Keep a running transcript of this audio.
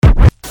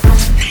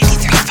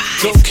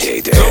go,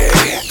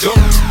 KDAY. Go,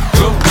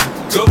 go,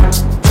 go,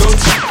 go,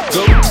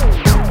 go.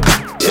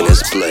 In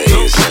this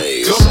blaze.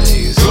 Go,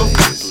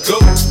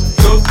 go,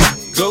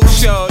 go, go,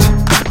 shorty.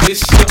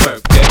 It's your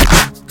birthday.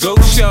 Go,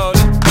 shorty.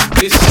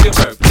 It's your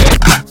birthday.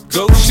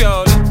 Go,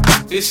 shorty.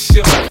 It's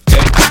your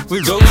birthday.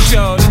 We go,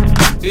 shorty.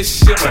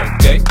 It's your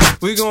birthday.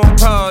 We gon'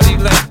 party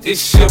like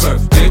it's your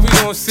birthday. We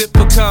gon' sip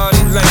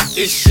Bacardi like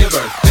it's your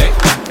birthday.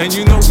 And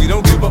you know we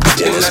don't give up.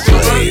 It's like a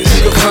birthday. You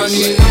can find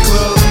me in the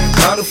club,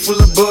 bottle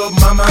full of bub.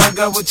 Mama, I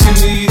got what you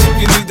need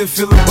if you need to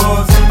feel the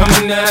buzz.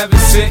 I'm into having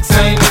sex,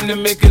 I ain't into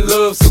making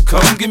love. So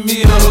come give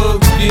me a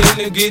hug, if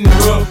you're into getting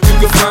rough.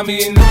 You can find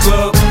me in the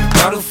club,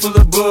 bottle full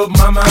of bub.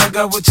 Mama, I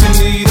got what you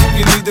need if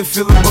you need to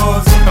feel the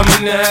buzz. I'm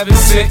into having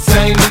sex,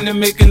 I ain't into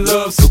making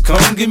love. So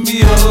come give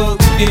me a hug,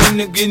 if you're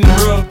into getting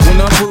rough.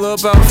 When I pull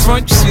up out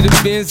front, you see the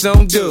Benz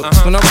on dub.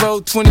 When I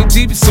roll 20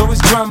 deep, it's always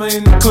drama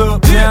in the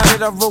club. Now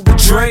that I roll with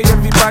Dre,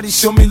 everybody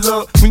show me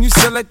love. When you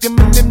sell like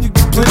Eminem, you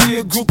get plenty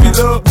of groupie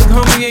love. But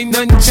homie, ain't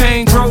nothing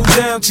changed. Roll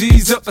down,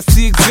 G's up. I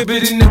see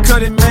exhibit in the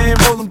cutting, man.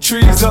 Roll them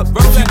trees up.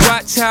 If you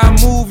watch how I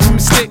move, you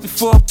mistake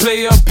before I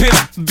play up here.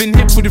 Been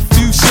hit with a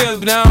few shells,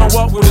 but I don't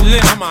walk with a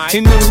limp.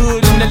 In the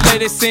hood, in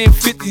LA, they saying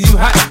 50, you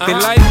hot. They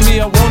like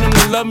me, I want them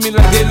to love me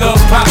like they love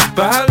pop.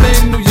 But holla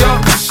in New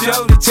York, for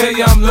show, they tell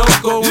you I'm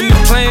local. When the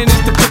plan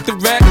is to put the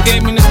rap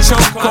game in the choke.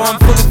 I'm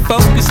fully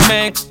focused,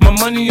 man. My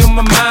money on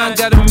my mind,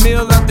 got a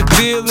meal out the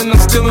deal, and I'm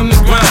still in the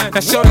grind.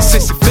 Now shorty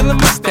says she feeling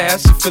my style,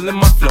 she feeling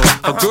my flow.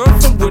 A girl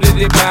from Wooded,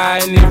 they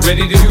buy and they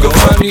ready to go.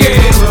 Find me in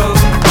the club,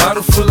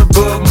 bottle full of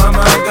bub.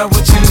 Mama, I got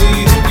what you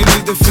need if you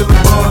need to feel the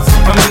buzz.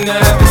 I'm into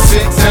having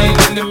sex, I ain't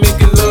into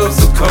making love.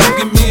 So come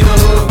give me a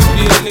hug,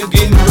 if you're into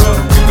getting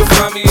rough. You can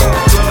find me in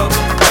the club,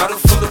 bottle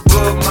full of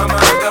bub. Mama,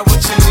 I got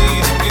what you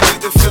need if you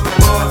need to feel the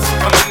buzz.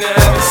 I'm into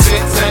having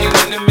sex, I ain't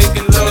into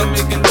making love,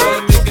 making love,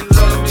 making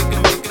love, making.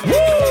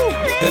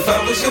 If I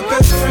was your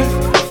best friend,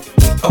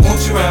 I want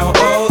you around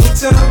all the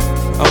time.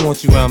 I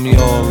want you around me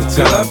all the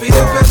time. Girl, I'll be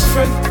your best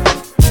friend.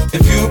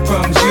 If you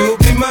promise you'll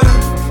be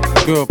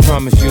mine. Girl,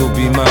 promise you'll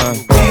be mine.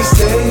 He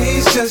said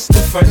he's just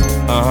a friend.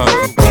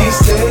 He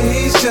said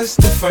he's just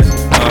a friend.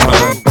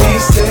 He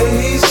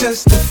said he's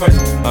just a friend.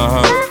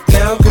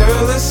 Now,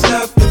 girl, let's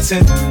not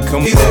pretend.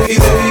 Either he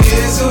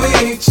is or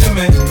he ain't your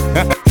man.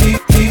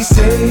 He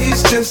said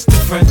he's just a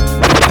friend.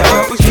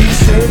 He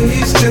said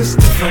he's just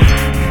a friend.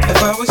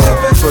 If I was your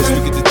best friend.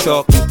 First we get to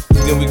talking,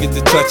 then we get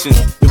to touching.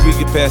 If we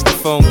get past the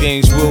phone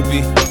games, we'll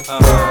be.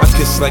 I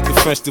kiss like the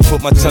French to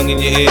put my tongue in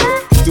your ear.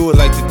 Do it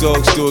like the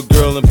dogs do a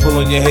girl and pull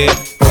on your hair.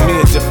 For me,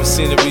 a different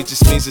scenery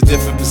just means a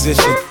different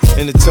position.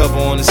 In the tub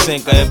or on the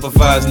sink, I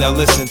improvise, now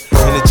listen.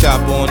 In the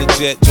chopper on the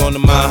jet, join the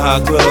Mile High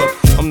Club.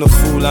 I'm the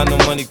fool, I know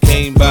money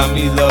can't buy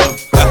me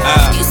love.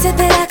 You said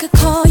that I could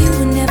call you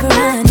whenever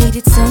I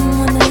needed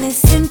someone to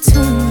listen to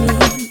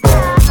me.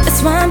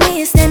 That's why I'm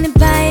here standing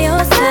by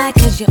your side,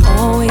 cause you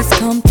always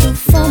come through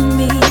for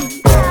me.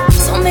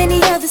 So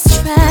many others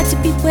tried to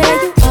be where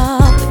you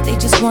are, but they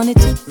just wanted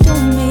to do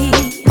me.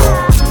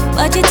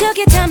 But you took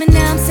your time and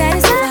now I'm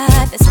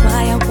satisfied. That's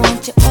why I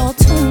want you all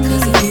to me.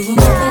 Cause you were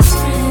my best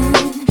friend,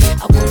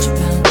 I want you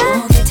around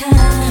all the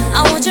time.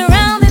 I want you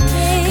around me,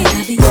 babe. Can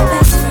I be your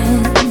best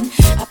friend?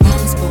 I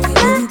promise, boy,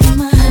 you'll be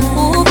mine.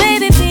 Oh,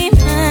 baby, be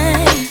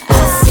mine. I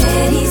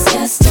said he's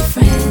just a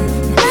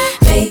friend.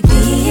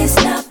 Baby, it's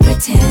not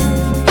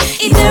pretend.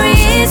 Either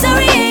he is or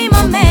he ain't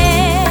my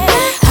man.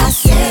 I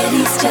said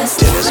he's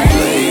just a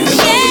friend.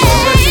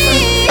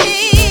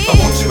 I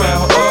want you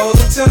around all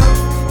the time.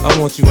 I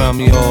want you around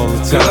me all the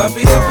time. Girl, I'll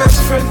be your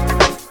best friend.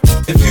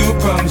 If you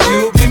promise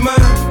you'll be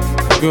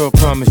mine. Girl,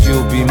 promise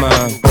you'll be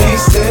mine. He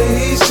said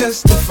he's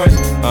just a friend.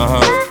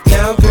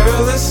 Now,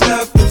 girl, let's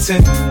not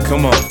pretend.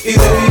 Come on.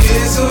 Either he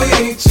is or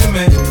he ain't your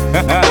man.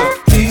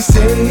 He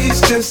said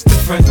he's just a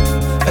friend.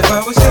 If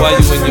I was your While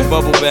you in your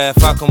bubble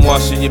bath, I can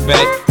wash in your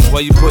back.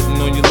 While you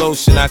putting on your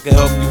lotion, I can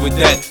help you with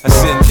that. I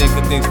sit and think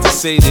of things to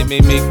say that may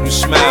make you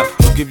smile,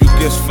 or give you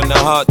gifts from the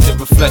heart that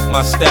reflect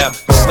my style.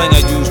 The slang I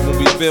use when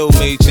we build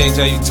may change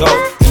how you talk.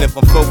 And if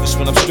I'm focused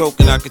when I'm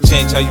stroking, I can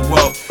change how you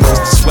walk. It's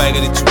the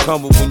swagger that you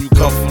come with when you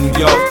come from New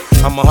York.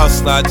 I'm a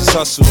hustler, I just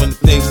hustle in the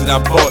things that I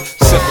bought.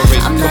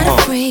 Separate, I'm come not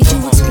afraid to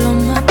explore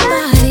my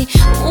body.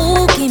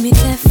 Ooh, give me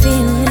that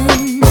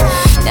feeling.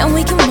 Then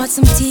we can watch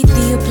some TV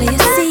or play a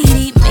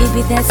CD.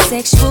 Maybe that's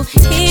sexual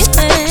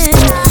healing.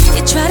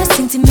 You try to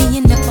sing to me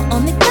and never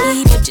on the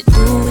key, but you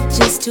do it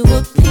just to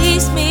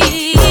appease me.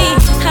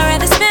 I'd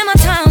rather spend my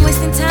time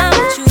wasting time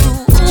with you.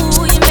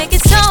 Ooh, you make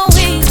it so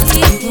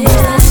easy.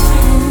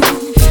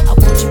 I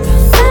want you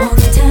around all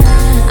the time.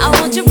 I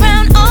want you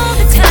around all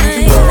the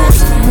time.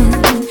 Best friend,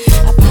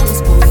 I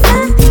promise, boy,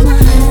 you'll be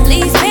mine.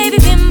 Please, baby,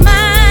 be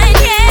mine,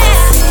 yeah. I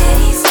said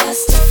he's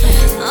just a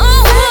friend.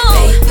 Oh,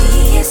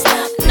 baby, it's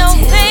not no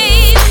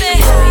baby. Either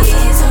he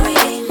is or he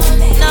ain't my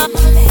man.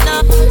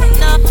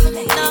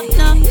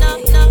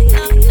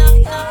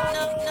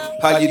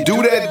 How you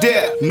do that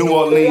there? New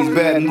Orleans,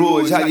 Baton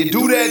Rouge. How you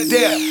do that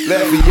there?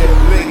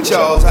 Lafayette, Lake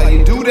Charles. How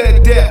you do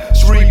that there?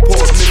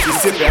 Shreveport,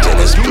 Mississippi. How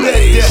you do that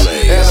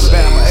there?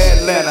 Alabama,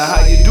 Atlanta.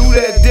 How you do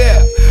that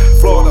there?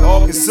 Florida,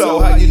 talking so.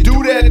 How you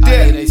do that I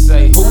hear there? they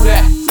say, who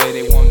that? Say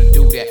they wanna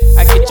do that.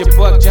 I get your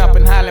buck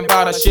jumping, hollering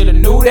about I shoulda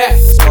knew that.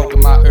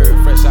 Smoking my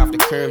herb, fresh off the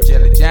curb,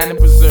 jelly, Johnny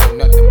preserve,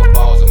 nothing but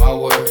balls in my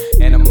word.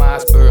 And a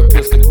Mossberg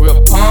pistol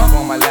grip pump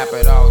on my lap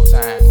at all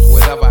times.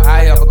 Whatever,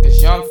 however,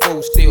 cause young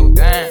fools still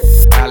dying.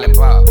 Hollering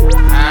about,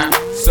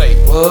 say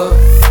what?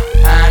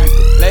 You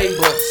can play,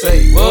 but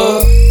say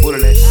what? What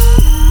of that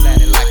shit?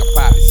 Landed like a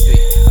poppy seed.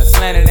 A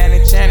slanted and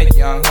enchanted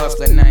young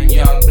hustler named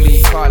Young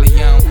Bleed, Carly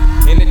Young.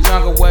 In the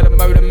jungle where the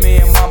murder me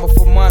and mama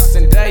for months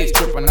and days.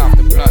 Tripping off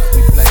the blunts,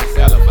 we play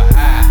hell of a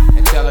high.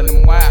 And telling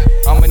them why,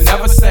 I'ma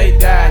never say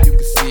die. You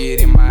can see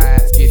it in my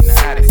eyes, getting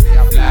high. They say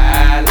I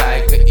fly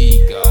like an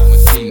eagle and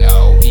see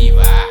no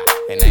evil.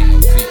 And ain't no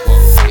sequel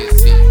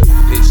to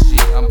this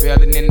shit. I'm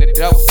building in the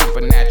dope,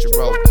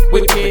 supernatural.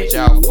 Wicked,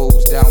 y'all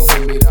fools don't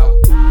with me though.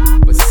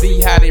 But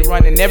see how they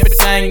running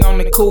everything on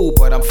the cool.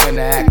 But I'm finna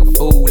act a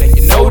fool, and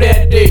you know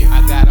that day.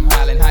 I got them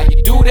hollering, how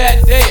you do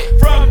that day?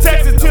 From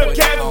Texas to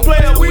Kansas,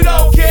 player, we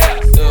don't care.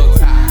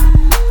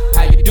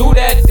 How you do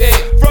that day?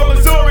 From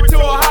Missouri to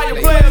Ohio,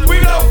 players, we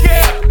don't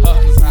care.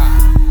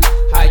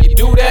 How you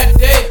do that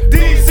day?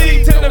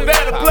 DC to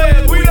Nevada,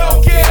 players, we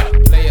don't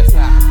care. Players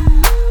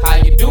how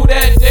you do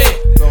that day?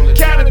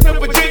 Canada to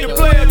Virginia,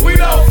 players, we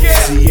don't care.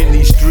 See, in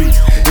these streets,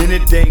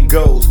 anything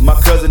goes. My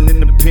cousin in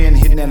the pen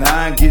hitting that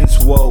iron getting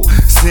swole.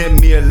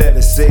 Send me a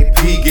letter, say,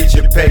 P, get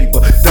your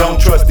paper. Don't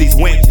trust these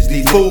wenches,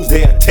 these fools,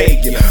 they'll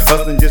take you.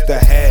 Hustling just a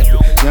habit,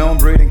 young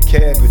bread and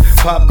cabbage,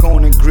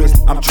 popcorn and grits,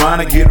 I'm trying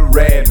to get a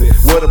rabbit.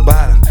 What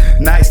about a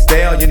nice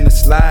stallion to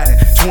sliding?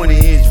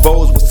 20-inch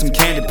Vols with some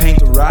candy paint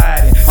to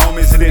riding.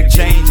 Homies live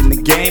changing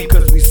the game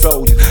cause we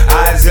soldiers.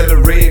 Eyes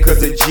hella red cause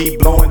the G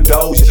blowing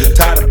doja.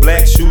 Tied of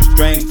black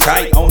shoestrings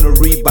tight on the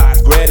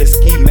Reeboks. Grab a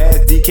ski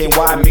mask,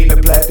 DKY, me the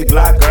plastic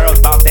block.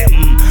 Girls off that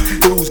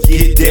fools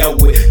get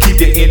dealt with. Keep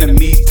the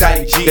enemies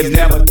tight, G's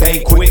never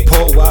think quick.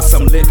 Pour out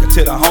some liquor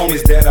to the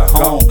homies that are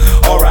home.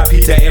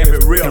 R.I.P. to every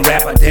real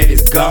rapper that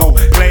is gone.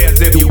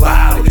 Players if you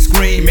wild,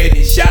 scream it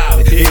and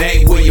shout. It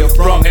ain't where you're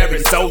from,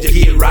 every soldier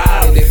get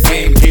riled. The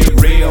game get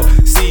real,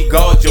 see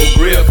guard your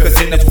grill. Cause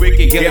in this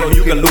wicked ghetto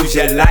you can lose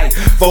your life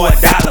for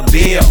 $1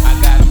 bill.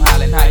 I got them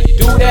hollering, how you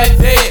do that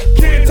day?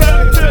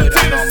 Kentucky to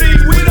Tennessee,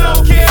 we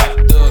don't care.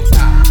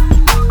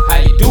 How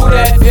you do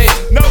that day?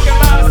 North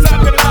Carolina,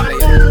 South Carolina,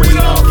 fool, we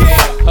don't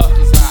care.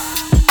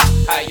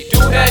 How you do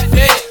that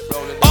day?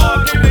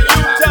 All in the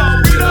Utah,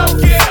 we don't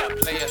care.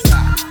 Players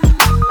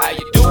how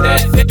you do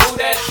that day? Do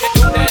that day?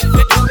 Do that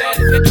day? Do that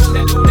day? Do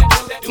that day?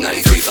 Do that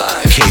day?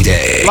 93.5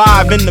 KDAY.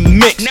 Live in the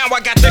mix. Now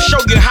I got to show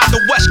you how the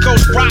West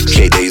Coast rocks.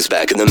 KDAY's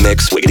back in the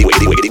mix. Wiggity,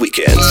 wiggity, wiggity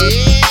weekends.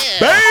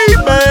 Baby.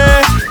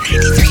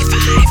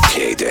 93.5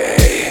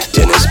 KDAY.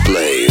 Dennis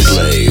Blaze.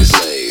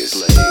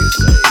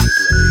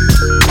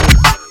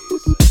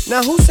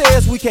 Now who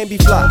says we can't be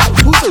fly?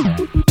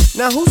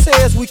 Now who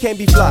says we can't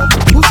be fly?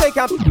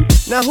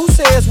 Now who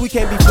says we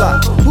can't be fly?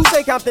 Who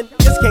say Compton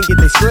just can't get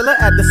their thriller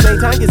at the same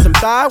time get some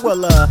thigh? Well,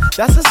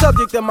 that's the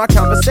subject of my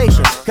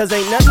conversation. Cause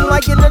ain't nothing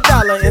like getting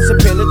 $1 and some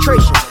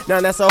penetration.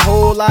 Now that's a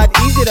whole lot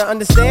easier to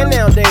understand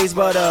nowadays.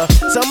 But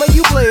some of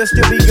you players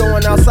still be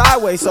going out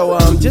sideways. So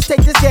just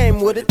take this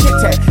game with a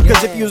tic-tac.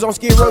 Cause if you was on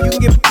Skid Row, you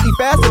can get pretty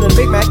faster than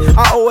Big Mac.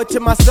 I owe it to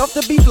myself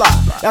to be fly.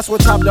 That's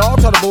what Top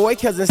Dog told the boy.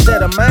 Cause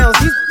instead of mounds,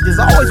 he's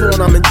always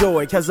one I'm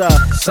enjoy. Cause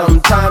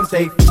sometimes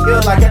they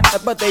feel like it,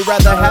 but they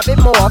rather have it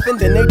more often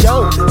than they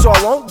don't. So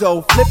I won't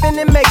go flipping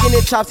and making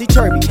it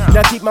topsy-turvy.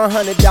 Now keep my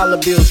 $100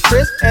 bills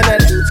crisp and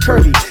that it's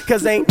curvy.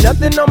 Cause ain't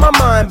nothing on my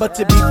mind but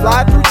to be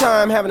fly through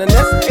time. Having a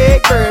nest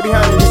egg berry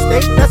behind the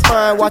state, that's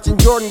fine. Watching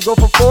Jordan go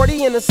for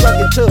 40 in a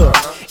sucking tub.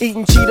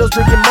 Eating Cheetos,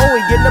 drinking Moe,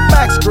 getting a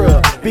back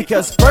scrub.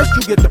 Because first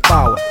you get the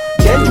power,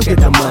 then you get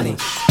the money,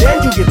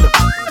 then you get the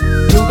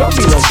dude, don't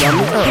be no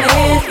dummy.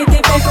 Players get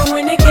their paper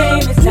when the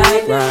game is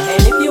tight.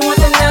 And if you want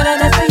the louder,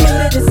 that's for you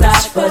to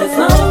decide. But as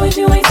long as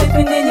you ain't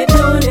sipping, then you're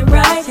doing it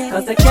right.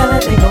 Cause the killer,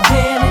 they go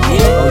hand in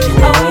hand.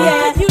 Oh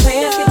yeah,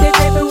 players get their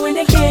paper when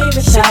the game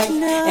is tight.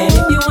 And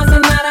if you want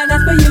some louder,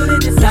 that's for you to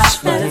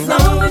decide. But as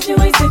long as you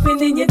ain't sipping,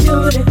 then you're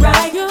doing it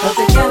right. Cause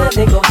the killer,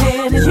 they go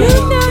hand in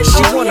hand.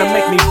 She wanna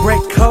make me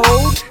break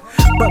code,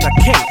 but I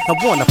can't. I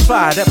wanna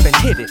fire it up and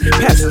hit it,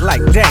 pass it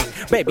like dang.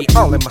 Baby,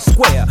 all in my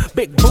square,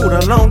 big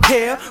Buddha, long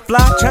hair, fly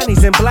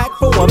Chinese and black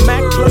for a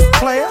Mac plus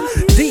player.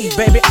 D,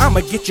 baby,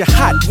 I'ma get you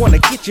hot, wanna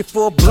get you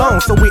full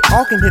blown, so we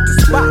all can hit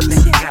the spot.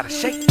 Man, you gotta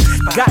shake.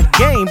 Got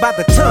game by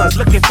the tons,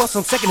 looking for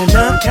some second and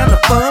none, kinda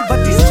fun,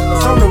 but these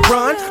on the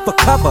run for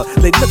cover.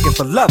 They looking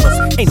for lovers,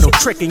 ain't no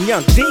tricking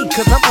Young D,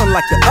 cause I'm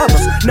unlike the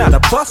others, not a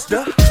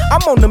buster.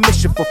 I'm on a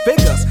mission for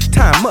figures,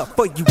 time up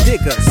for you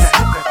diggers.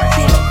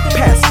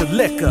 Pass the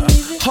liquor,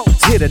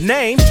 hoes hear the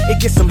name, it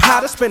gets some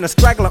hotter, spin a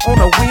straggler on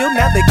a wheel,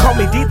 now they call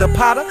me D the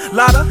Potter.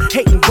 Lotta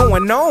hating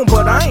going on,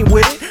 but I ain't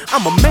with it.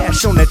 I'ma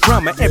mash on that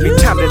drummer every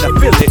time that I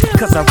feel it,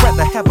 cause I'd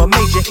rather have a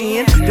major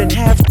in than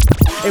have.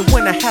 And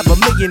when I have $1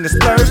 million to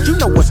splurge, you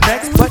know what's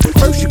next. But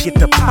first you get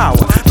the power,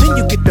 then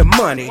you get the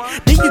money,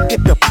 then you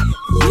get the.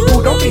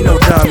 Ooh, don't be no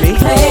dummy.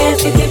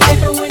 Players get their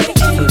paper when the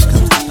game is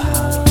tight.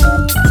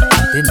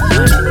 Then the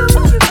money.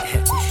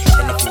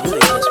 And if you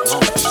really just want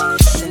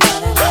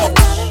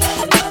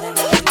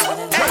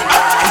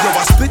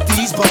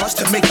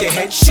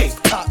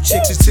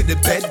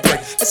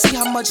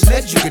much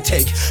lead you could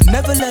take.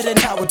 Never let an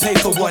hour pay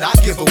for what I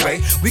give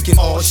away. We can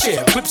all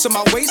share. Clips on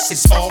my waist,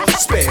 it's all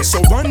spare.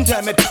 So run,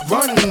 damn it,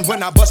 run.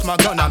 When I bust my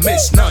gun, I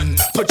miss none.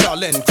 Put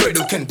y'all in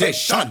cradle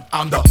condition.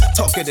 I'm the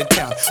talk of the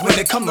town. When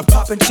it come to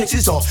popping chicks,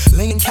 it's all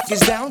laying khakis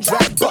down.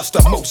 Drag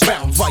buster most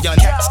rounds while y'all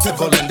cats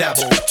dibble and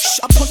dabble. Shh,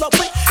 I pull up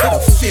with it'll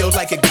feel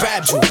like it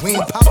grabbed you. We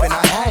ain't popping,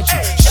 I had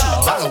you. Shh,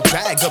 I don't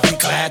drag up, be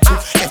glad to.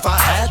 If I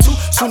had to,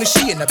 soon as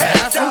she in the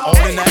bathroom, all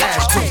in the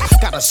ass too.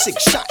 Got a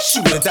 6-shot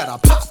shooter that I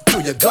pop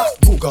through your Glock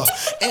Booger.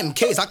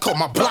 MKs, I call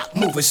my block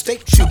movers.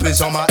 State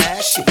troopers on my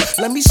ass shit.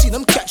 Let me see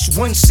them catch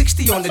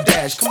 160 on the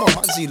dash. Come on,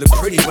 my Z look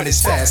pretty when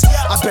it's fast.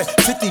 I bet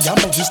 50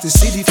 I'ma reach the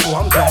city before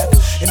I'm grabbed.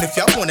 And if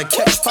y'all wanna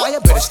catch fire,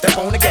 better step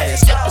on the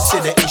gas.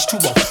 Opposite of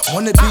H2O,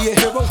 wanna be a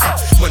hero?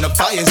 When the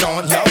fire's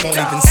on, y'all won't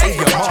even save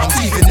your moms.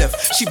 Even if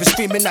she was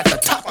screaming at the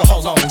top of her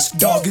lungs.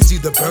 Dog is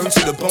either burned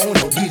to the bone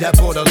or leave that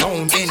board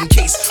alone. In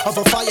case of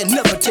a fire,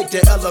 never take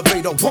the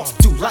elevator. Walk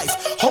through life,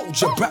 hold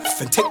your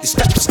breath and take the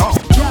steps on.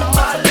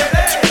 My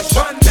ladies,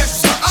 run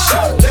this up.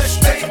 Let's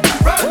stay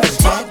run this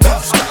up.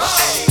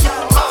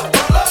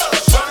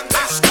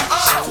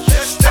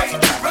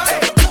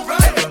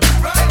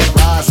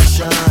 Rise and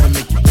shine,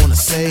 make you wanna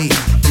say,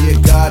 dear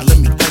God, let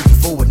me thank you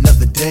for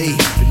another day.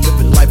 Been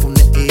living life on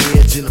the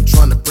edge and I'm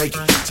trying to break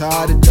it.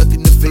 Tired of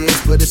ducking the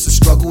feds, but it's a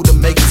struggle to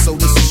make it. So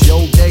this is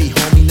your day,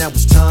 homie, now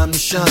it's time to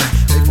shine.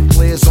 Made for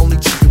players only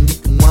cheap and we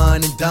can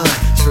wine and dine.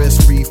 Stress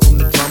free from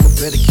the drama,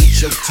 better keep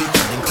your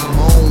teeth and come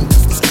on.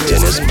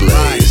 Dennis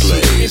Blaze.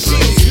 It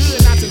feels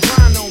good not to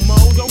grind no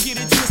more. Don't get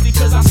it twisted,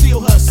 cause I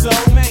still hustle.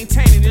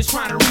 Maintaining and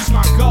trying to reach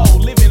my goal.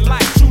 Living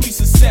life truly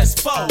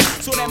successful,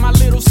 so that my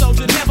little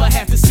soldier never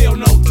have to sell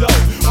no dough.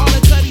 All the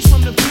cutties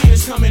from the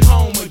pens coming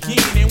home again.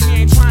 And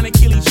we ain't trying to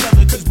kill each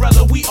other, cause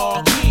brother, we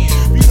all in.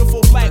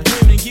 Beautiful black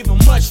women, give them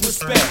much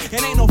respect.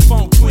 And ain't no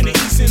funk between the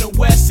east and the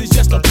west. It's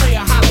just a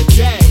player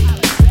holiday.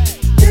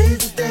 Today's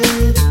the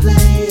day the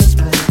players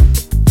play.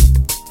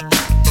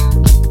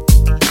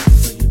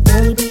 So you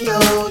better be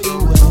on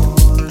your way.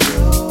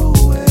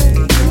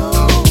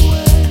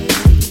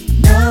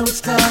 Now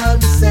it's time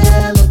to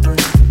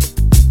celebrate.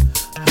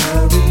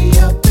 Hurry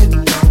up and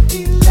don't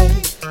delay,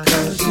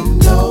 cause you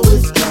know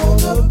it's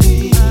gonna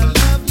be a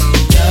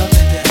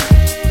lovely day,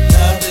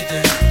 lovely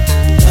day,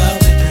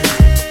 lovely day,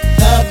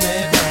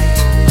 lovely day,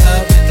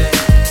 lovely day,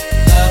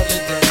 lovely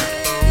day, lovely day,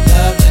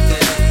 lovely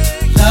day,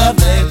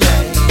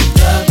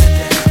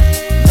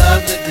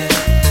 lovely day, lovely day,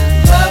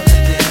 lovely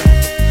day,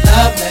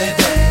 lovely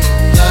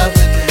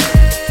day,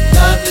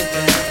 lovely day, lovely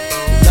day,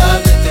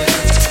 lovely day.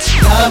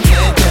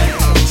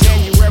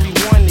 January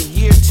 1, the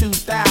year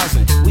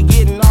 2000. We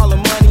getting all the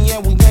money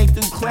and we ain't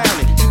through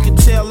clowning. You can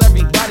tell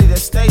everybody that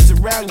stays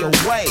around your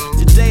way.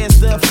 Today is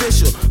the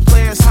official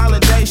Players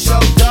Holiday Show,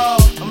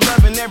 dog. I'm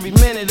loving every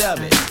minute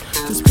of it,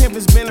 cause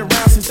pimpin's been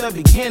around since the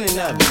beginning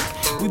of it.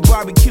 We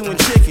barbecuing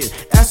chicken,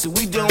 that's what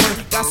we doing.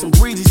 Got some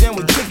breezes and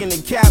we kicking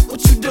the cap.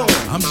 What you doing?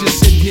 I'm just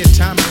sitting here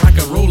timing like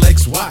a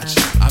Rolex watch.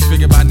 I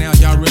figure by now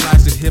y'all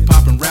realize that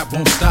hip-hop and rap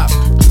won't stop.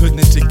 Putting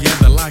it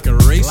together like a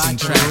racing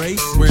track.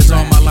 Where's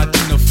all my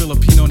Latino,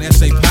 Filipino, and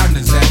SA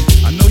partners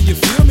at? I know you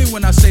feel me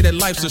when I say that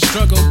life's a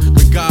struggle.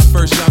 With God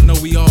first, y'all know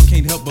we all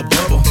can't help but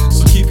bubble.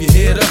 So keep your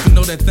head up and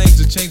know that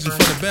things are changing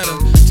for the better.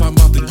 Talking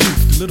about the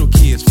youth, the little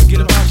kids, forget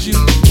about you.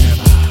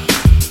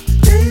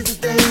 Today's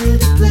the day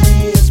the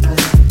players play.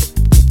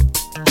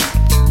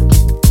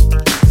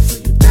 So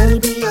you better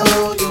be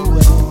on your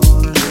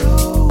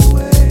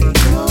way.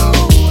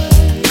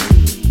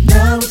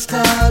 Now it's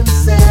time to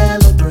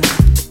celebrate.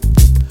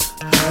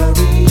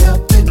 Hurry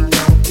up and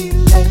don't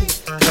delay,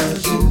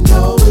 cause you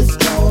know it's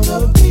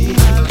gonna be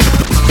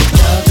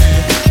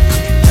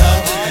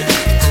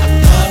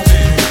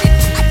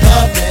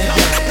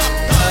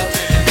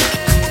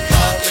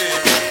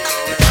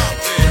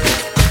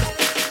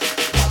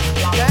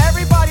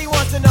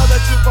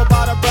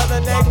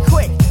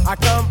I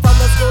come from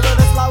the school of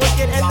the slow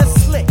wicked and the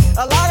slick.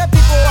 A lot of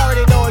people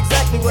already know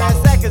exactly where it's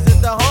at, cause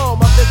it's the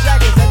home of the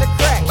jackets and the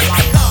cracks.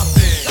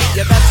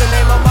 Yeah, that's the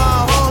name of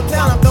my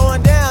hometown. I'm throwing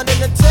down in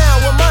the town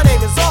where my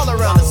name is all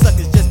around. The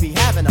suckers just be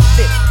having a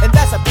fit, and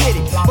that's a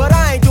pity. But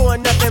I ain't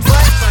doing nothing but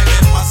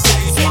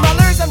see my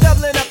lyrics, I'm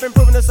doubling up,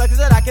 improving the suckers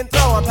that I can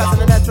throw. I'm passing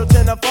a natural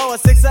 10 or 4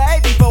 or 6 or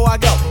 8 before I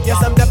go. Yes,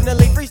 I'm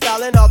definitely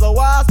freestyling, all the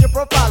while still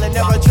profiling.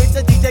 Never treats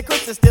the DJ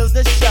Chris that steals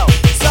the show.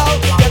 So,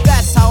 yeah,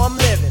 that's how I'm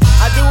living.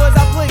 I do as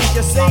I please,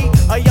 you see.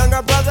 A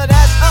younger brother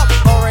that's up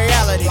on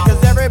reality,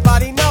 cause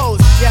everybody knows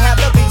you have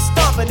to be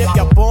stomping if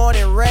you're born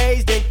and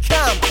raised in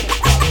Compton.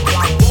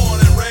 Born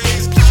and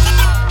raised.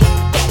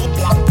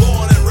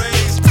 Born and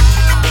raised.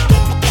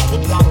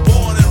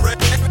 Born and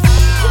raised.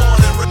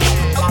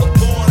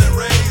 Born and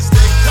raised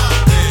in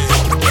Compton.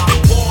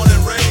 Born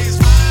and raised.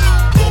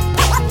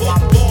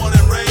 Born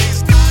and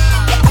raised.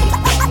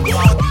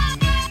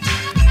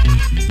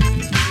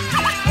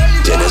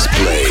 Dennis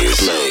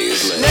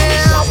Blaze.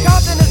 Now,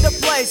 Compton is the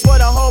place where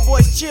the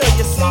homeboys chill,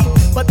 you see.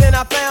 But then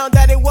I found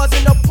that it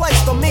wasn't a place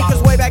for me,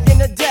 cause way back in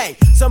the day,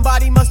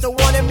 somebody must have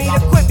wanted me to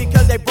quit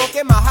because they broke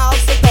in my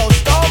house and stole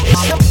it.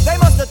 They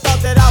must have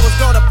thought that I was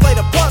gonna play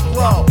the punk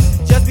role,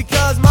 just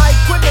because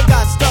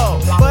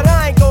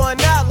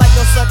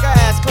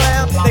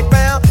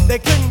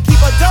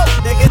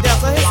dope, nigga.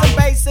 That's hit some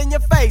bass in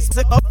your face.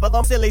 But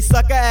I'm silly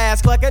sucker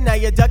ass clucker. Now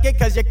you duck it,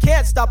 cause you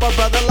can't stop a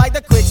brother like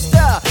the quick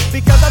stuff.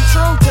 Because I'm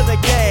true to the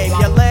game,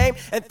 you lame.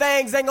 And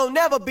things ain't gonna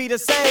never be the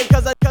same.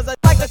 Cause I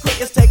like the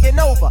quick is taking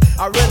over.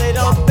 I really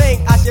don't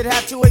think I should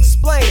have to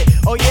explain it.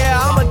 Oh yeah,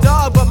 I'm a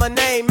dog, but my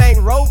name ain't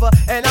Rover.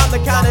 And I'm the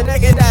kind of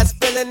nigga that's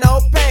feeling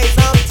no pain.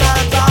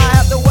 Sometimes I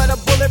have to wear the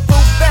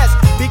bulletproof vest,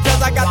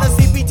 because I got the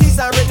CPT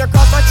sign written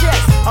across my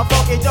chest. A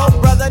funky dope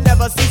brother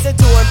never ceasing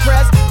to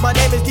impress. My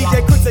name is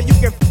DJ Quick, so you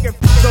can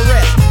the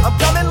rest. I'm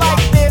coming like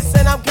this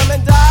and I'm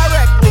coming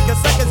directly, cause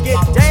suckers get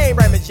day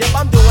ramanship.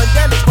 I'm doing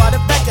damage quite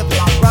effectively.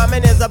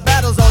 Rhyming is a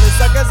battle zone and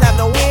suckers have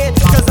no win,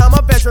 cause I'm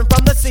a veteran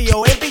from the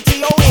COMBTON.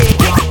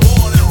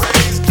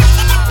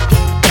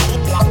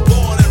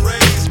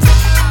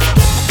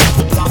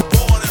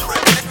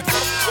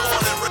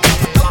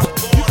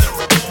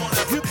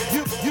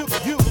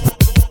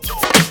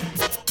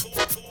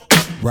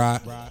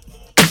 Right.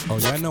 Oh,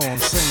 y'all know I'm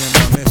singing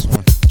on this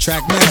one.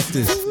 Track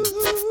Masters.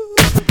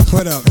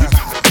 What up?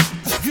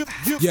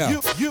 Yeah.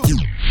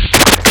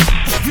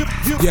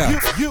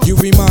 Yeah, you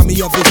remind me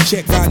of this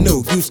chick I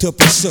knew, used to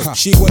pursue.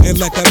 She wouldn't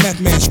let the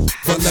meth man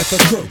but let the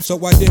crew. So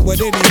I did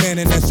what any man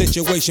in that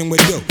situation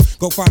would do.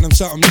 Go find him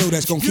something new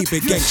that's gonna keep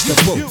it gangsta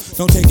boo.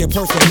 Don't take it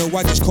personal,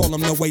 I just call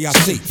him the way I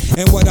see.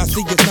 And what I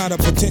see is not a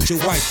potential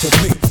wife to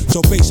be.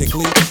 So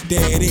basically,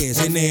 there it is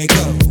and there it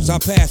goes. I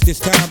passed this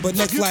time, but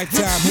next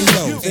lifetime, who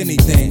knows?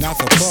 Anything, I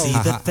suppose. See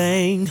the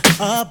thing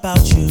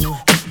about you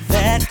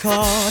that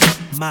caught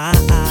my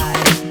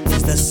eye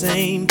is the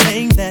same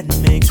thing that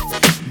makes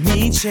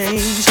me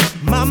change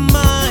my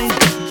mind.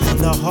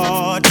 Kinda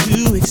hard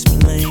to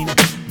explain,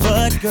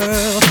 but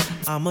girl,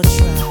 I'ma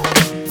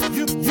try.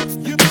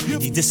 You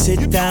need to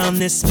sit down,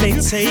 this may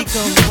take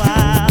a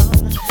while.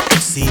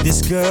 See,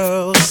 this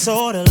girl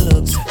sorta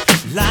looks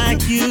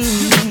like you,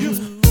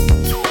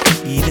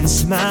 even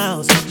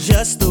smiles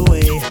just the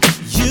way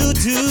you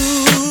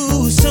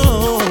do.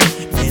 So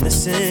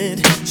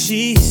innocent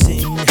she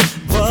seemed,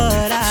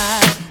 but I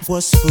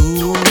was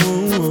fooled.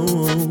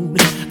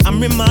 I'm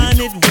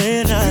reminded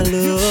when I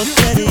look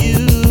at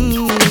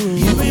you.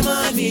 You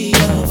remind me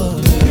of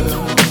a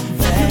girl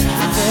that I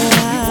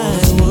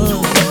was.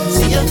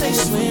 See your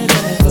face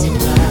whenever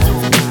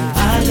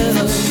I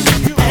look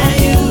at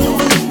you.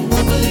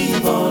 Won't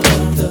believe all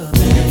of the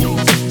things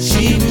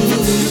she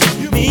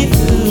put me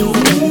through.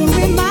 You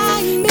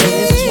remind me.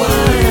 That's why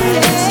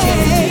I just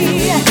can't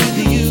get with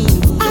you.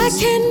 I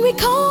can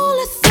recall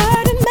a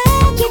certain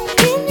magic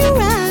in your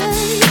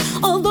eyes.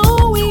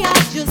 Although we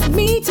are just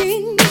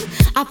meeting,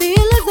 I feel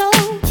as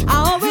though I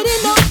already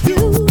know you.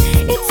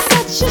 It's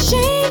such a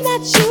shame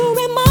that you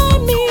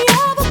remind me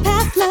of a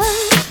past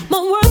love, my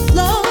worst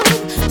love.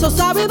 So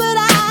sorry, but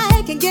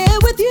I can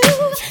get with you,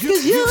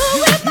 cause you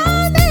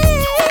remind me,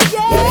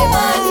 yeah. You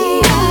remind me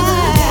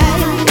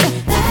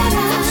that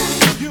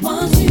I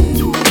want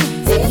you.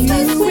 See your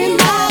face when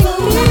I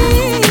look at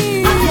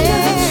me.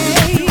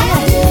 I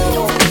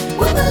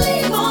will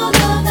believe all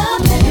of the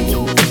things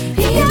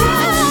he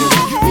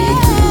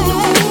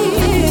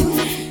did.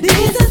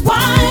 This is why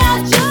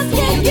I just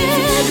can't get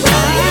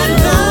right.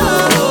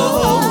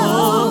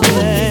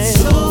 It's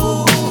so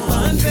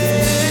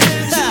unfair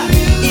to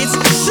you. It's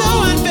so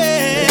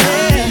unfair.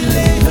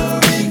 Your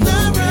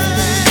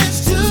ignorance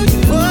to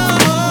you.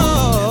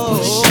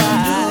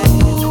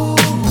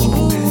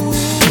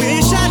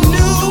 Wish I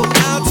knew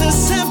how to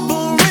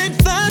separate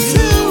the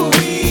two.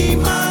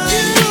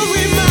 You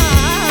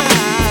remind.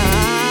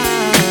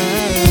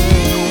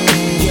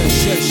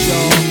 Yes,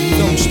 y'all.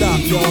 Don't stop,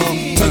 y'all.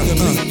 Take a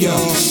beat,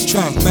 y'all.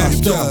 Track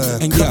master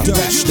and your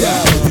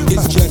style.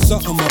 It's just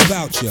something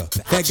about you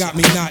that got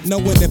me not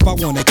knowing if I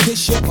wanna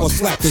kiss you or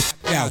slap this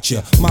out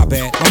you. My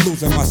bad, I'm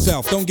losing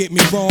myself. Don't get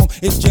me wrong.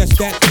 It's just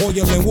that oil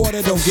and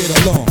water don't get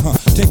along, huh?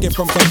 Take it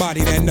from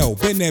somebody that know,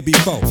 been there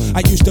before.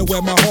 I used to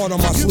wear my heart on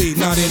my sleeve,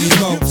 not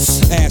anymore.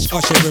 Ash,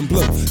 Usher, and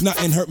Blue.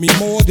 Nothing hurt me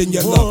more than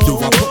your love do.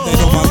 I put that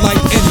on my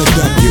life in the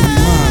W.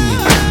 Remind me.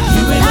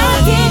 You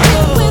remind me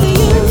with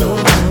you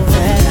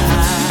that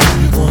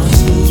I want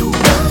to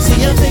see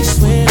your face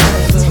whenever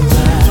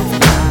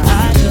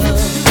I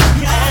look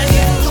at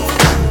you.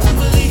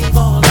 Believe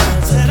all of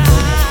that I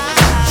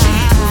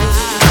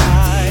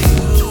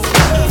do.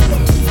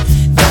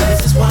 This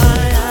is why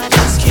I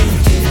just can't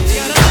get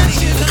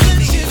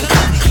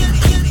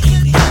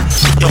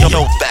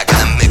Yo, back in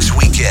the mix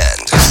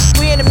weekend.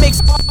 We in the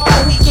mix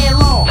all weekend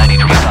long.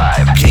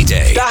 93.5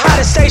 KDAY. The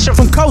hottest station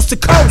from coast to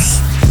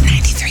coast.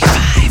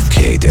 93.5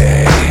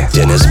 KDAY.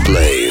 Dennis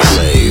Blaze.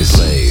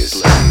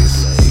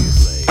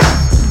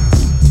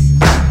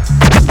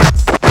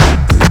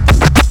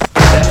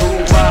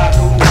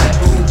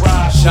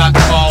 Shot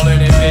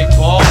calling and big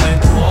ballin'.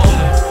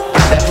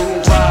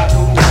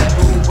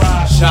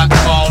 Shot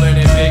calling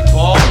and big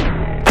ballin'.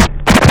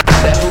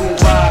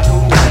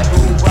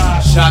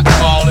 Shot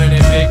calling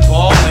and big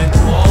ballin'.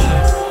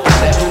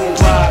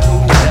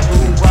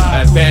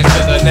 Advance to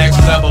the next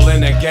level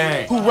in the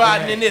game. Who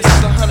riding in this is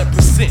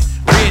 100%?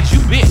 Red, you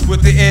bitch.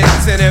 With the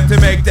incentive to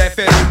make that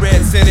Fetty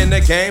Red sin in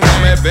the game,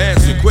 I'm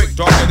advancing quick,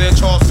 darker than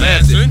Charles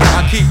Manson.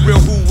 I keep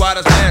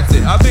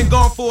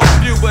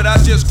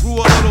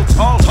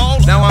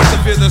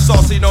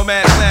see no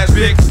man slash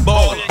big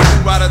baller.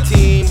 We ride a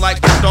team like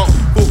the Dunk,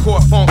 full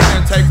court funk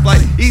and take flight.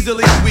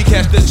 Easily we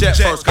catch the jet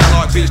first.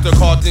 Clark Beach, the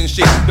Carlton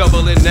sheet,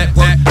 doubling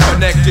network,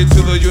 connected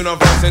to the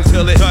universe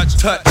until it touch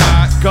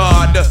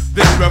God.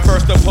 Then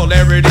reverse the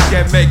polarity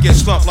and make it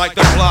slump like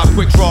the block.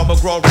 Quick draw,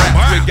 McGraw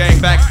rap, with gang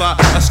backed by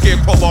a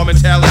scarecrow ball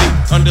mentality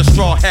under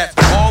straw hats.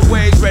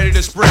 Always ready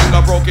to spring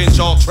a broken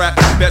jaw trap.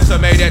 Bets are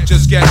made at your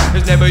sketch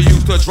is never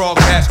used to draw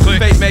cash.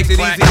 Fate makes it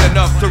easy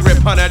enough to rip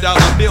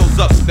 $100 bills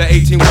up. The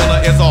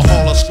 18-wheeler is a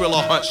hauler,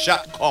 Skrilla hunt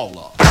shot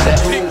caller.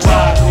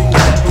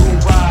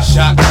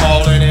 Shot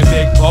calling and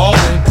big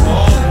ballin'.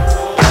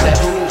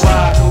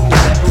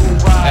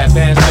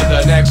 Advance to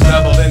the next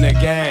level in the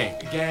game.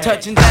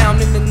 Touching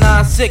down in the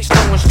 9-6,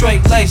 throwing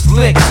straight lace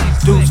licks.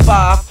 Deuce 5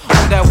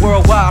 on that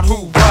worldwide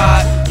who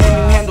ride. Can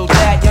you handle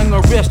that, young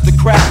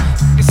aristocrat?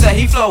 You say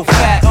he flow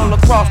fat all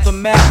across the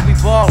map. We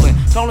ballin',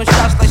 throwing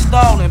shots like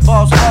stalling,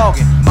 balls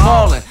fogging,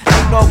 maulin'.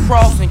 Ain't no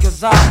crossing,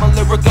 cause I'm a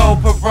lyrical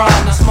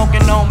piranha,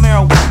 smoking on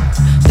marijuana.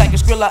 Stacking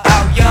Skrilla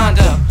out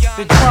yonder.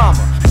 The drama,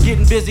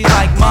 getting busy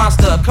like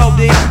monster.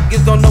 Codeine,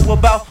 niggas don't know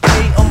about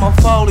me or my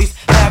folies.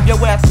 Have your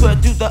ass put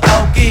through the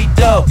okie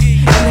doke.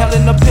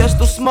 Inhaling the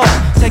pistol smoke,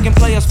 taking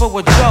players for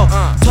a joke.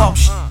 Talk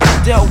shit,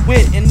 dealt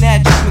with, and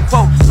that you can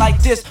quote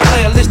like this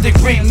playalistic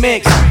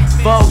remix.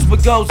 Vogues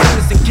with goals,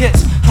 innocent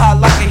kits, high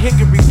like a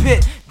hickory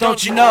pit.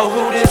 Don't you know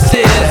who this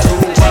is?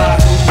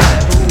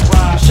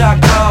 Shot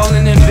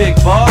callin' and big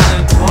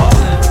ballin'.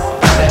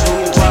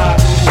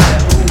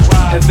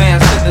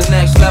 Advance to the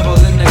next level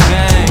in the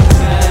game.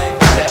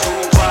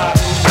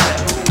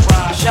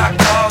 Shot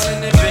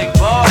callin' and big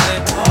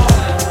ballin'.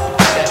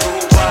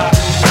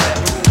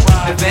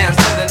 Advance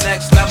to the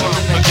next level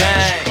in the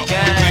game.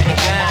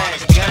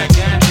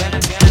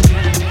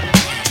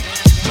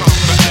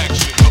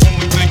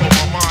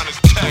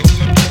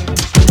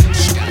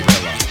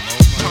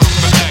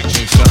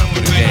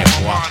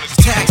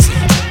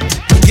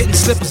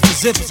 Slippers for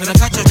zippers, and I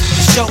got your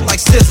show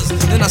like scissors.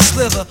 Then I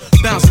slither,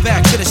 bounce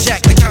back to the shack,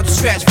 the counter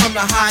scratch from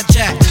the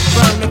hijack.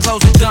 Burn the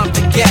clothes and dump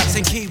the gas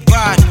and keep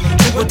riding.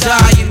 Do or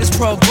die in this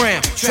program.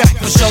 Track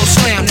for show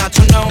slam, now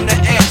turn on the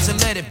amps and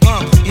let it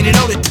bump. And you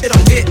know that it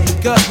don't hit,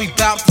 cause we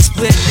bout to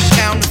split the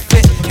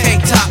counterfeit.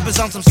 Tank top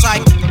is on some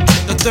psych.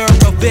 The third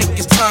row Vic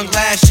is tongue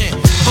lashing.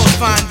 Post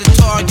find the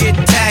target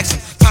and tax him.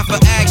 Time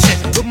for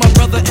action. With my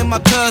brother and my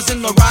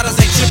cousin, the riders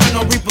ain't tripping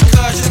no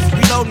repercussions.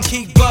 Reload and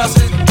keep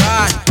buzzing.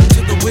 Ride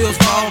till the wheels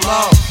fall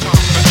off. Time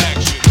for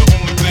action. The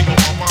only thing on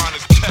my mind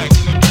is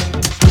texting.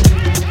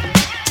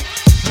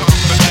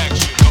 Time for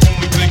action. The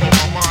only thing on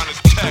my mind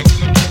is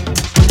texting.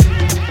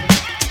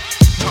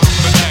 Time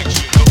for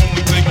action. The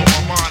only thing on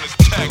my mind is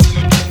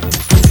texting.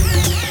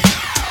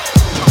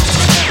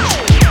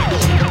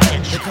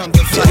 Here comes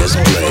the saliva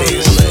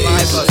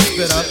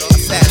spitter,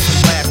 assassin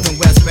blasting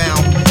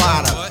westbound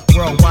water.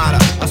 Worldwide,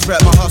 I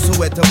spread my hustle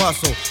with the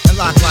muscle and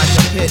lock like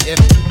a pit if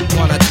you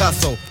wanna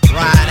tussle.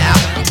 Ride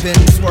out, then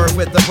swerve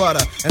with the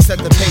butter and set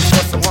the pace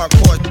for some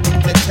hardcore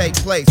to take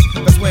place.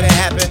 Cause when it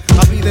happen,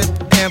 I'll be the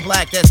damn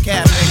black that's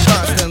capping,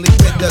 constantly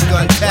with the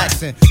gun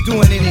taxing,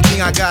 doing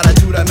anything I gotta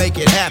do to make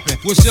it happen.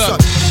 What's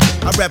up?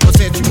 I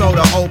represent, you know,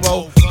 the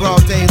hobo.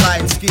 Broad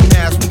daylight and ski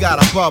mask, we got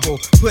a bubble.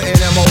 Putting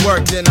in more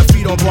work than a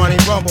feet on Barney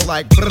Rumble.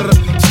 Like brr,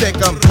 stick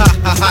 'em, ha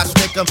ha ha,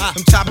 stick 'em.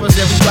 Them choppers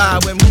that we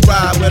ride when we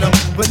ride with 'em,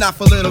 but not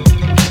for little.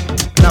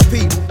 Now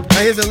peep,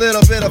 now here's a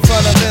little bit of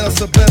fundamental,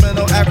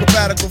 subliminal,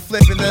 acrobatical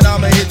flipping that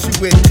I'ma hit you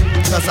with,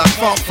 cause I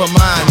fought for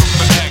mine. Time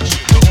for action,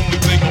 the only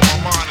thing on my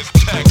mind is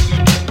texting.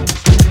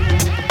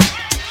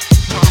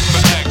 Time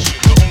for action,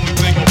 the only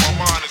thing on my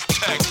mind is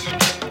texting.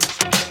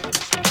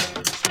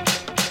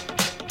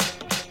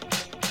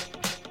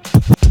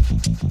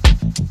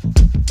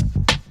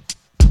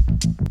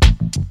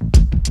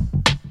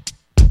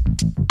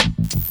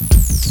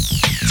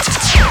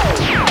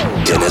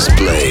 Dennis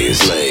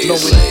Blaze.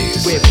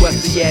 Blowing with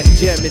rusty ass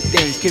German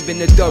things. Keeping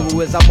the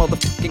thorough as I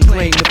motherfucking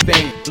claim the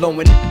fame.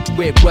 Blowing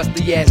with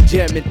rusty ass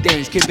German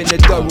things. Keeping the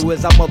thorough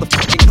as I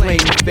motherfucking claim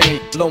the fame.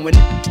 Blowing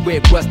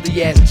with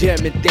rusty ass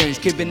German things.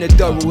 Keeping the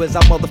thorough as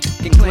I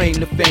motherfucking claim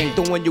the fame.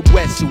 Throwing your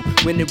wetsuit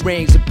when it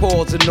rains and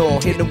pours and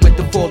all. Hit 'em with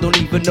the fall, don't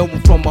even know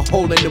 'em from a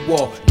hole in the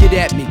wall. Get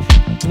at me,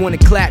 wanna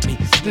clap me.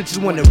 Snitches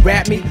wanna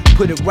rap me,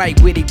 put it right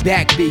where they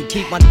back be.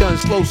 Keep my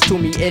guns close to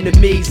me,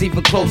 enemies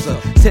even closer.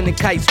 Sending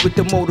kites with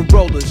the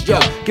Motorola's, yo.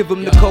 Give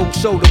them the cold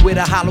shoulder with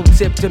a hollow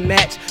tip to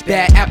match.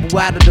 Bad apple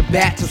out of the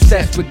bat,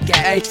 obsessed with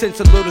gas. Since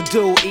a little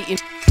dude eating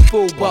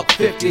full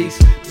 $1.50s.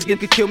 You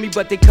could kill me,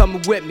 but they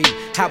coming with me.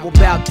 How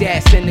about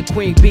that? Send the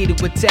queen bee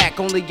to attack.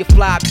 Only you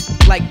fly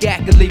like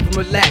that can leave him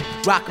relaxed.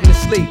 Rock him to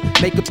sleep,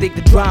 make him think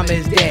the drama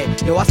is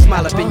dead. Yo, I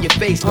smile up in your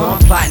face, though I'm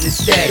plotting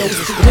instead. Yo,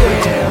 it's the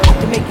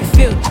real, to make you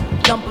feel.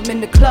 Dump 'em in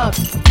the club,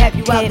 have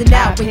you out and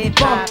out when you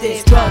bump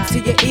this. Drugs to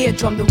your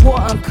eardrum, the war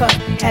uncut.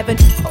 Having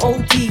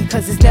OD,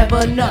 cause it's never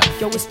enough.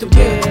 Yo, it's the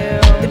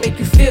real, to make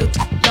you feel.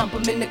 Dump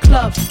 'em in the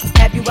club,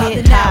 have you out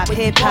and out when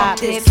you bump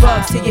this.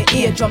 Drugs to your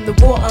eardrum, the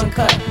war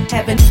uncut.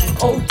 Having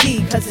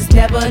OD, cause it's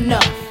never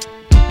enough.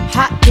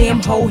 Hot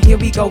damn hoe, here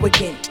we go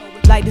again.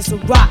 Light as a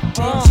rock,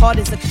 hard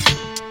as a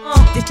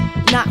This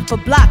not for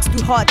blocks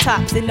through hard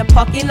tops in the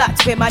parking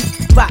lots where my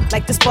rock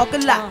like the spark a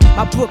lot.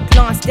 My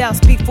Brooklyn style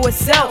speak for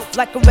itself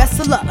like a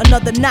wrestler.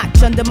 Another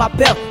notch under my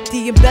belt.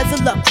 The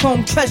embezzler,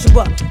 chrome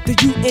treasurer, the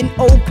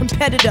UNO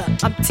competitor.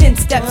 I'm 10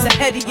 steps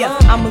ahead of ya.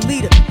 I'm a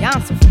leader. Y'all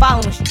on some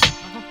following shit.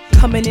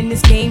 Coming in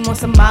this game on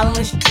some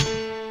modeling shit.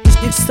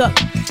 It's up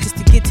just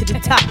to get to the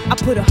top. I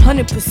put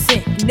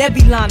 100% in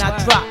every line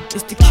I drop.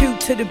 It's the Q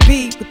to the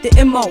B with the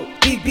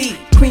M.O.B.B.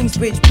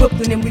 Queensbridge,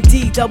 Brooklyn, and with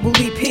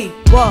D-double-E-P.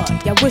 What?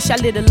 Y'all wish I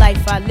lived a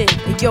life I lived.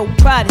 Hey, yo,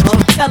 Prodigy,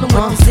 tell them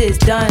what this is,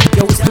 done.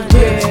 Yo, it's the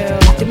real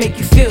to make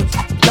you feel.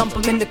 Dump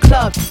them in the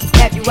club.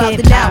 Have you out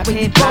and out when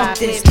you bump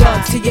this.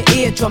 Drugs to your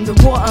eardrum, the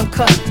raw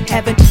uncut.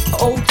 Having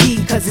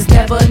OD, cause it's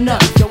never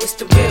enough. Yo, it's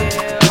the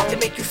real to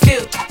make you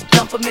feel.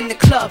 Dump them in the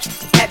clubs.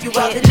 Have you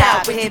out and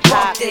out when you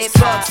bump this.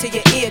 Drugs to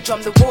your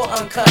eardrum, the raw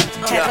uncut.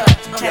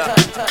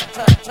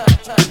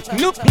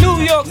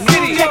 New York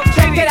City.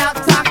 Check it out,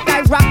 talk.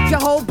 I rock your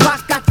whole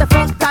block. Got the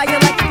funk tire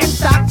like in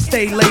stock.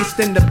 Stay laced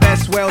in the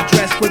best, well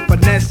dressed with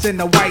finesse in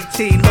the white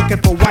tee,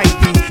 looking for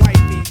wifey.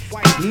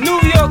 New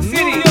York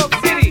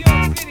City.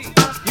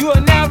 You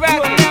are now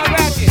rocking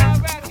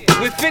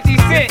with 50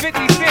 Cent.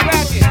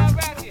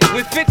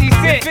 With 50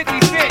 Cent.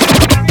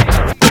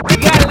 You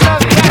gotta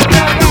love it.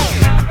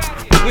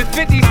 With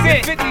 50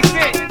 Cent.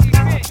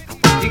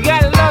 You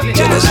gotta love it.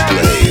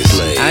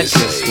 I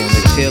just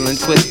wanna chill and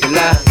twist the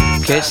lie.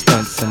 Catch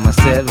stunts on my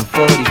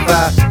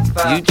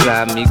 745. You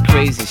drive me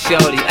crazy,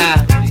 shorty.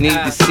 I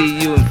need to see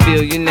you and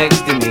feel you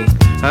next to me.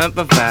 I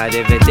provide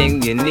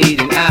everything you need,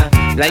 and I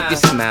like your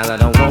smile. I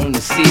don't wanna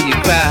see you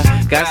cry.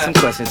 Got some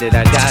questions that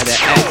I gotta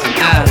ask, and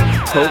I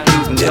hope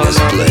you can come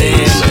on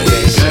in.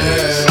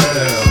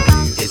 Girl,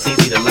 it's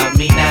easy to love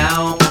me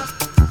now.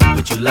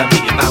 Would you love me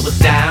if I was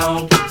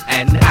down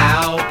and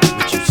out?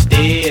 Would you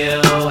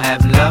still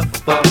have love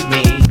for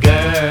me,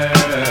 girl?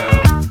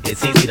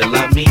 It's easy to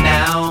love me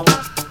now.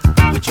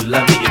 Would you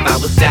love me if I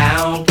was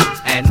down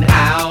and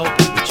out?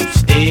 Would you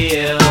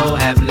still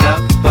have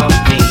love for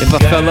me? If I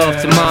fell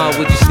off tomorrow,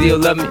 would you still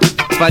love me?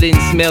 If I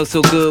didn't smell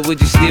so good, would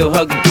you still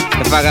hug me?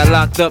 If I got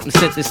locked up and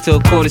sentenced to a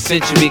quarter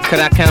century, could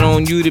I count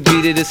on you to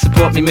be there to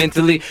support me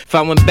mentally? If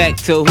I went back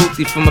to a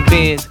hoopty for my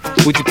bands,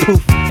 would you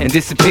poof and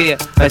disappear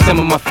like some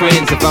of my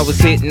friends? If I was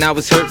hit and I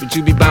was hurt, would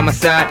you be by my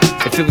side?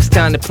 If it was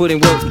time to put in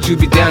work, would you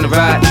be down to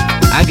ride?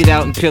 I get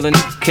out and peelin',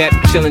 cap,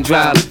 chillin',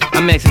 drive.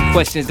 I'm asking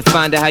questions to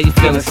find out how you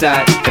feel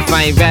inside. If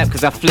I ain't rap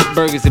cause I flip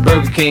burgers at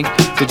Burger King,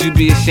 would you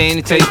be ashamed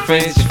to tell your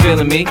friends you're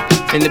feeling me?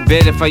 In the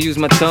bed if I use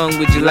my tongue,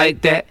 would you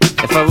like that?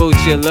 If I wrote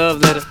you a love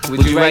letter,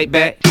 would you write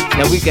back?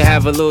 Now we can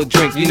have a little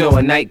drink, you know,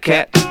 a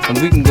nightcap, and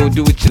we can go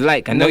do what you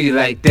like. I know you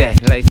like that,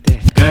 Girl,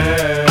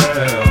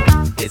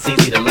 it's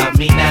easy to love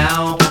me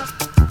now.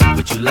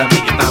 Would you love me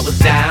if I was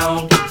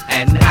down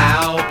and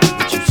out?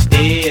 Would you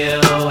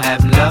still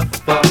have love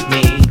for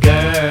me,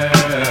 girl?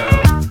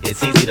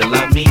 It's easy to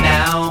love me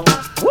now.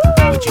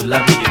 Would you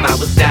love me if I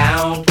was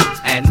down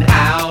and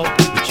out?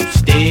 Would you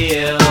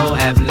still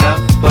have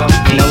love for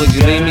me? Now would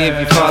you leave me if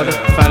your father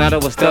found out I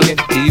was thuggin'?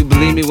 Do you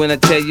believe me when I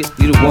tell you,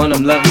 you the one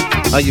I'm loving?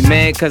 Are you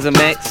mad cause I'm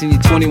asking you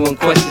 21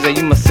 questions? Are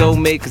you my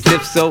soulmate? Cause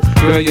if so,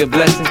 girl, you're a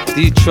blessing.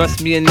 Do you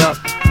trust me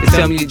enough to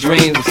tell me your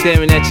dreams? I'm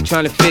staring at you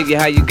trying to figure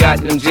how you got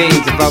them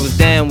jeans. If I was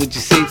down, would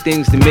you say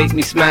things to make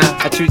me smile?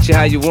 I treat you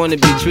how you wanna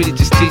be treated,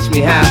 just teach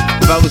me how.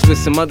 If I was with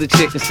some other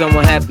chick and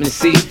someone happened to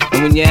see,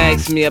 and when you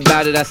asked me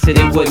about it, I said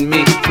it wasn't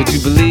me, would you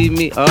believe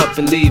me or up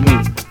and leave me?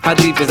 How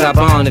deep is our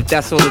bond if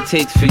that's all it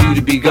takes for you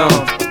to be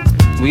gone?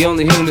 We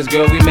only humans,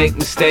 girl, we make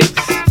mistakes.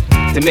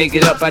 To make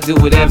it up, I do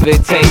whatever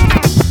it takes.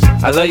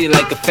 I love you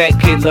like a fat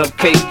kid love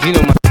cake. You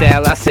know my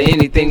style, I say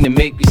anything to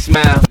make you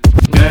smile.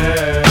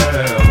 Girl,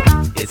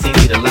 it's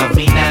easy to love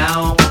me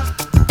now.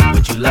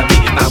 Would you love me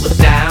if I was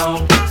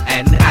down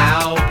and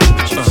out?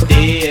 Would you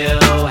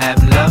still have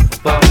love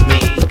for me,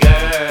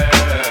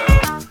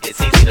 girl?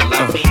 It's easy to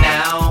love me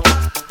now.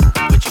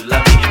 Would you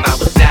love me if I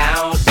was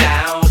down,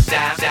 down,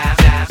 down, down,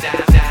 down,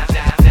 down, down,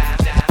 down, down,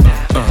 down,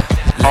 down?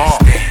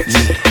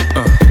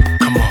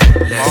 Come on,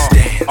 let's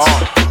dance.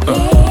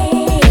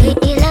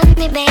 You love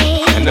me,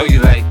 babe. I know you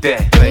like that.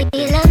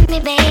 You love me,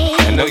 babe.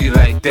 I know you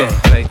like that.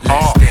 Let's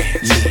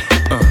dance.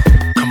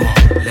 Come on,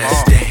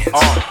 let's dance.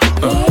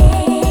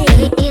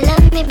 You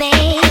love me,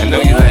 babe. I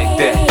know you like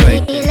that.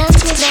 You love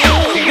me,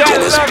 babe. You gotta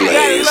love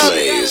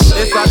it.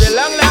 This are the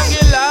long, long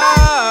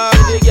love.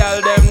 The girl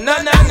them na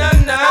na na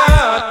na.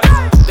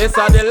 This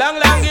are the long,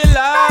 long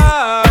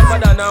love.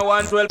 But I know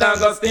 112 and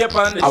go stay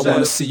upon the shelf. I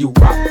wanna see you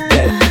rock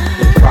that,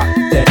 rock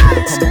that.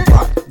 Come on,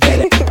 rock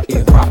that,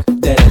 yeah, rock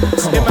that.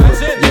 Come on,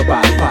 your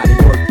body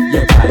work,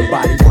 your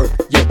body work,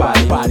 your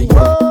body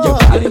work,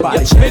 your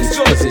body change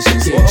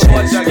positions, yeah,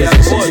 change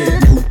positions, yeah,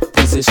 new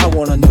position. I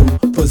want a new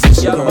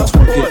position. Girl,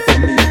 twerk it for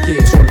me,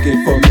 yeah, twerk it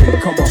for me.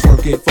 Come on,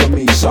 twerk it for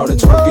me, shout it,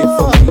 twerk it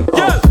for me.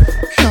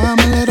 Come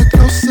a little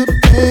closer,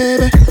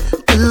 baby.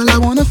 Girl, I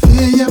wanna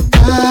feel your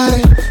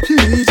body.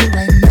 Need you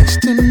right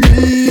next to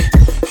me.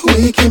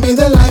 We can be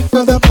the life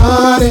of the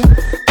party.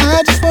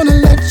 I just wanna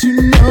let you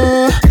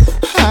know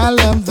I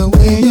love the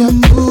way you're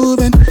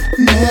moving.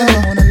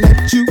 Never wanna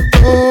let you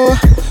go.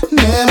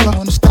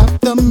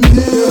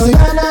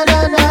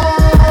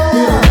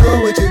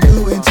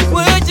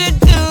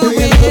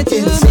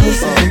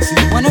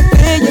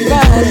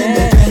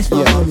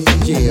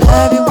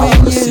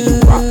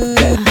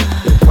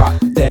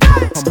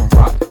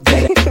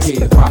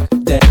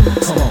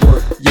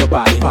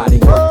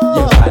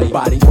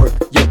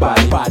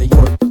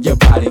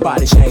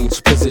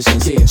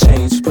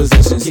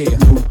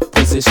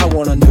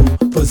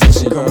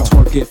 position. Girl,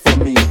 twerk it for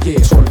me, yeah,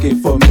 twerk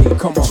it for me.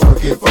 Come on,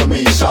 twerk it for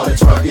me, shout it,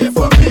 twerk it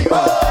for me.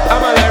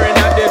 I'm a Larry,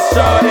 not this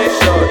shorty.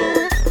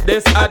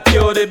 This hot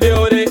cutie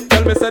beauty.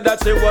 Tell me said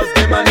that she was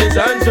the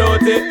manager and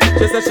duty.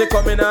 She said she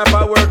coming off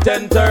at work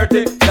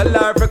 10:30. Tell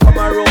her to come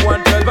a room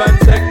 112 and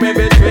check me.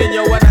 Between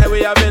you and I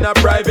we having a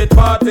private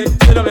party.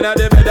 She don't in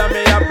the bed and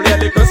me a play a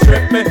little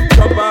strip me.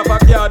 Jump off a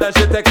yard and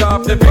she take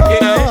off the picky.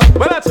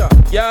 Well that's ya.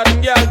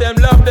 Yard girl them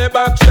love the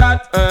back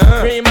shot.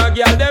 Prima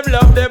girl them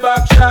love the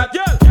back shot.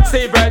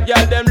 See bread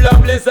girl them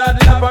love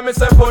lizard lap. And me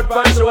say foot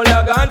pan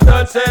shoulder gun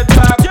touch it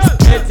back.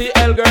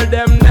 ATL girl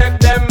them neck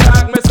them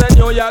back. Me say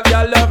New York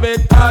girl love it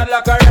hard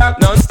like a rock.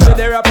 Non-stop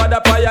the rap of the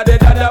fire, the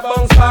dada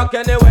bounce back.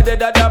 Anyway the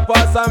dada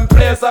pass and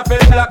place up in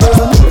black.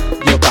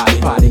 Your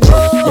body, body,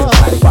 your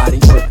body, body,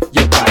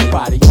 your body,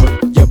 body,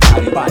 your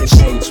body, body.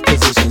 Change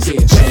positions,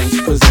 yeah,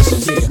 change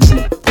positions, yeah,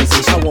 new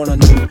position. I want a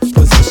new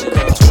position.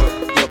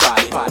 Your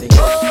body, body,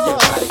 your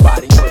body,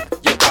 body,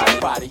 your body,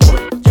 body,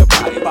 your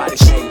body, body.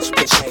 Change,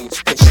 change,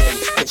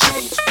 change,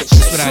 change.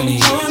 That's what I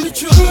need.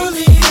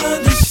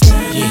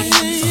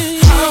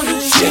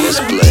 Dennis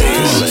Blaze.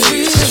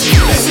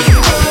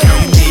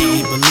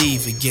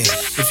 Again.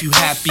 If you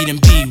happy, then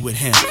be with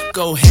him.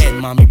 Go ahead,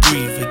 mommy,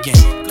 breathe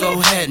again. Go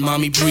ahead,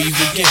 mommy, breathe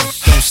again.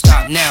 Don't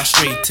stop now,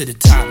 straight to the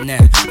top now.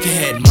 Go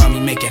ahead, mommy,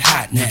 make it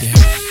hot now.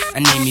 I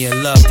need me a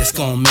love that's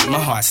gonna make my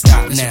heart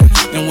stop now.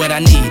 And what I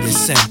need is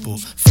simple.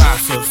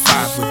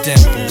 5'5" with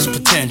dimples,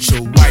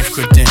 potential wife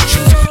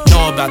credentials.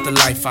 Know about the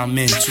life I'm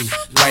into,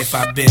 life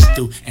I've been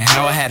through, and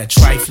how I had a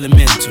trifling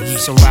mental.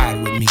 So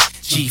ride with me,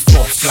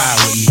 G4 fly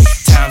with me.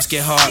 Times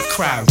get hard,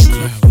 cry with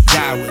me,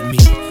 die with me.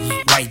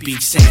 White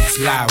Beach Saints,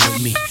 lie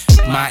with me.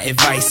 My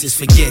advice is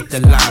forget the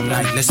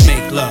limelight. Let's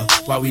make love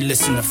while we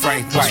listen to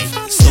Frank White.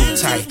 So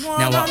tight,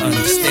 now I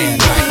understand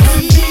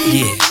life.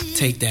 Yeah,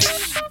 take that.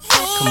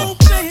 Come on.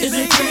 Is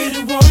a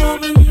pretty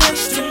woman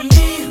next to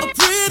me? A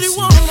pretty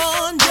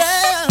woman,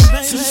 yeah,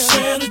 baby. To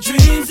share the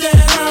dreams that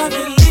I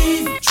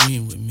believe.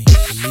 Dream with me,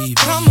 believe.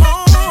 Come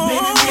on,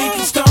 maybe we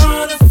can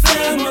start a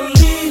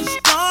family.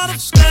 Start a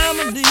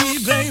family,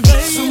 baby.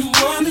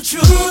 Someone that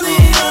truly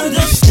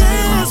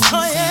understands.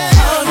 Oh yeah,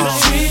 how to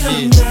treat a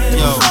man.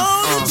 Yo,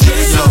 what's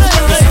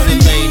the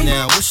delay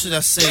now? What should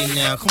I say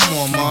now? Come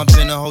on, ma,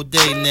 been a whole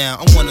day now.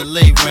 I wanna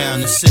lay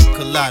round and sip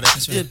colada,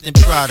 dipped in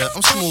Prada.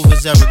 I'm smooth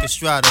as Eric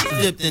Estrada,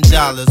 dipped in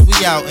dollars. We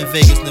out in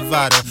Vegas,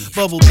 Nevada.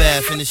 Bubble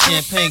bath in a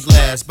champagne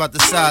glass, about the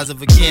size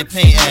of a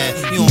campaign ad.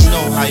 You don't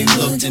know how you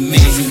looked at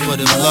me, but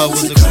if love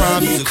was a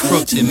crime, you's a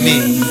crook to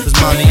me. Cause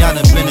mommy, I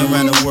done been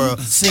around the world,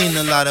 seen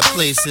a lot of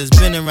places,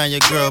 been around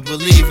your girl,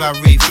 believe I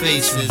read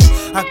faces.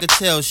 I could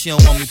tell she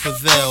don't want me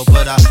prevail,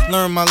 but I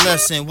learned my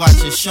lesson,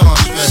 watching Sean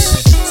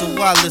stressing. So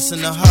why listen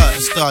to her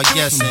and start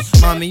guessing?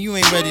 Mommy, you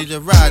ain't ready to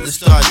ride to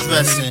start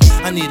dressing.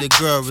 I need a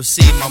girl,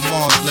 receive my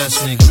mom's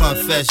blessing.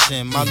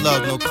 Confession, my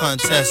love, no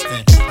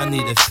contesting. I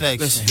need affection.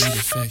 Listen, I need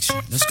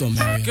affection. Let's go,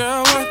 Mary.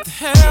 Girl, what the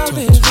hell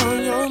is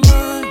on your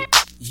mind?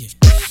 Yeah.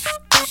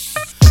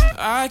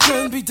 I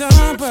could be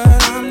done, but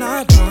I'm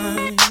not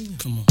blind.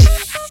 Come on.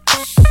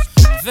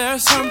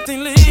 There's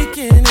something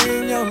leaking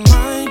in your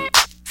mind.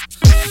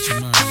 Get your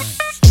mind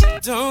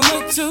right. Don't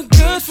look too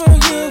good for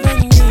you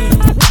and me.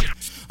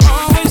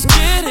 Always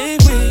getting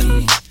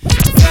weak.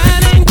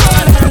 That ain't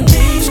what I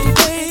need,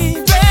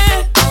 baby.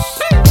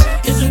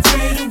 Is a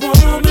pretty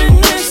woman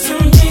next to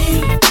me.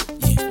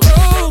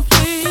 Oh,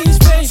 please,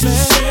 baby. To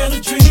share the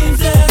dreams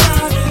that I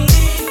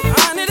believe.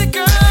 I need a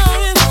girl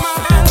in my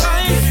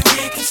life. Maybe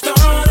we can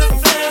start a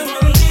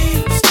family.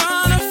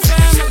 Start a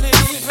family,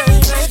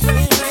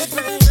 baby.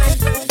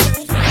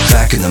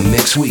 Back in the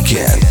mix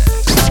weekend.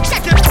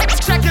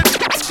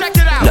 Check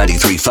it out.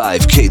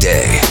 93.5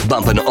 KDAY,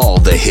 bumping all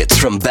the hits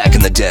from back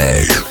in the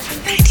day.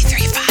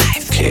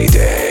 93.5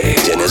 KDAY,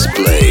 Dennis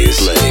Blaze.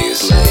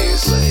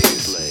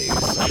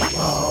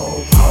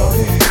 Oh,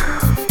 party.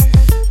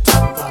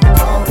 Talk about a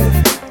party.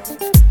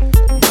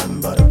 Nothing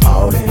but a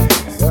party.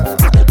 Talk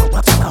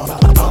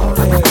about a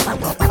party.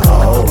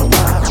 Oh,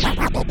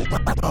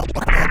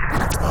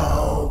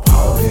 oh,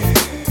 party.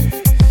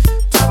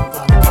 Talk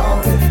about a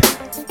party.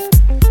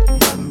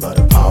 Nothing but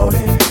a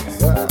party.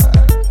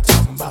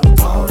 Talk about a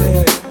party.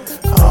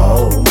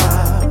 Oh, my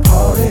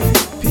party.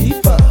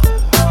 People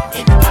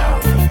in the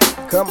party.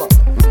 Come on.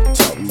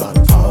 Talking about a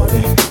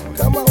party.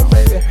 Come on,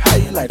 baby. How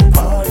you like the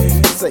party?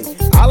 Say,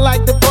 I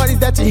like the parties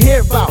that you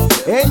hear about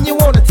and you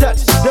wanna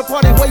touch. The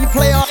parties where you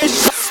play all it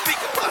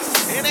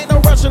ain't no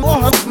Russian or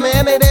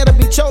man, they there to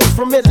be chose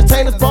from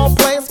entertainers, ball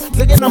players,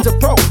 looking them to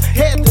pro,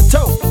 head to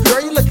toe.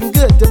 Girl, you looking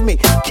good to me.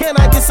 Can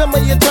I get some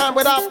of your time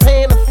without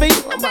paying a fee?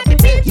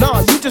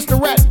 No, you just a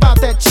rat about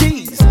that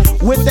cheese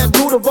with that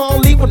root of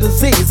all evil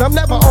disease. I'm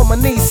never on my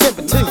knees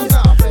simping to you,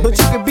 but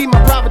you can be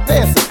my private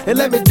dancer and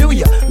let me do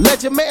ya.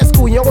 Let your man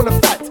school you on the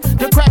facts.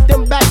 To crack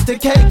them backs to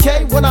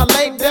KK when I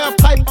lay down,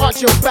 pipe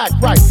arch your back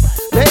right.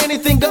 Now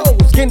anything goes,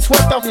 getting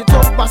swept off your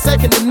toes by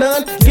second to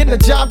none, getting the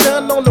job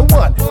done on the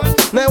one.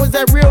 Now is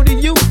that real to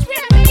you?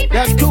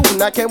 That's cool.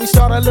 Now can we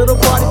start a little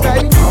party,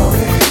 baby?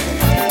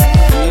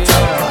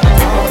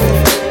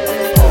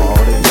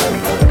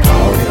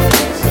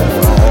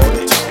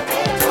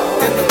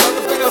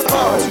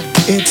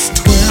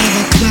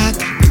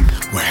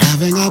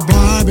 having a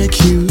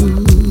barbecue.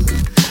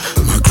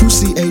 My crew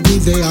CAD,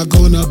 they are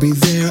gonna be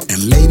there.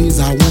 And ladies,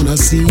 I wanna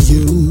see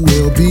you.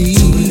 Will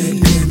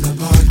be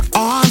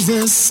on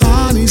this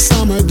sunny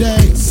summer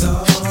day.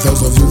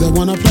 Those of you that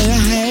wanna play a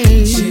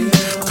hey,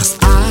 cause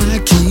I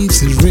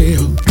keeps it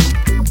real.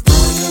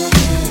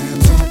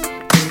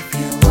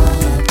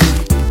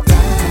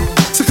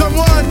 So come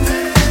on,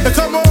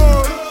 come on.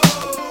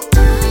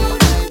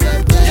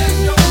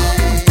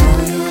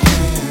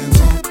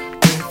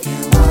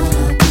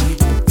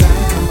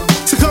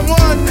 So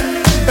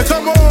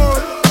come on,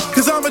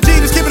 cause I'm a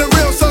genius, keeping it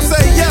real, so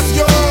say yes,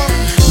 y'all.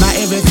 Now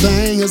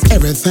everything is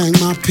everything,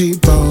 my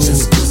people.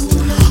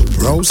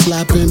 Bro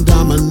slapping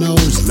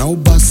dominoes, no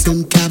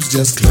busting caps,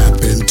 just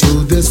clapping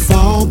to this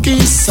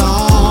funky song.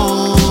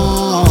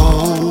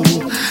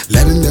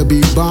 Letting the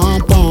beat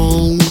bump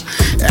on.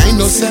 Ain't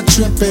no set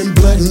tripping,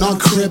 blood not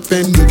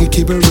crippin'. You can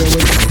keep it real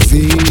with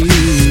the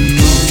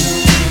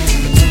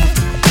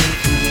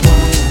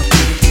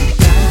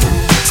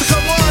So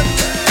come on,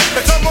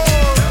 come on.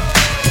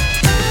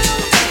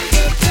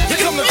 Here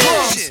come the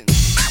drums.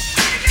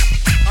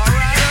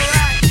 Alright.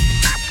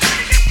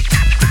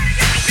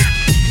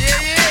 Yeah.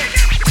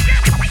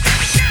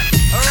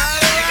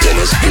 Alright.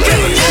 Dennis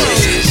Blaze.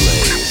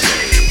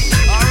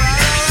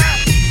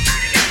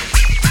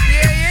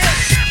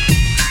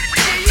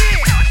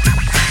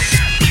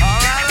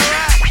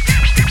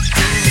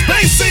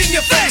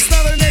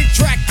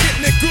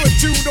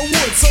 To the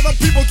woods, so the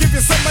people give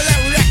you some of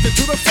that reacting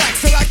to the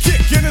facts that I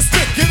kick in a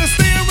stick, in a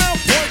stay around,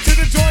 point to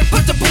the joint,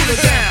 put the Buddha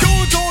down.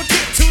 Don't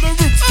get to the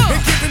roots and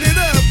giving it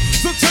up,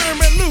 so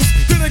turn it loose.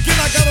 Then again,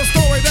 I got a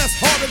story that's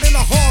harder than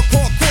a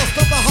hardcore course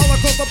of the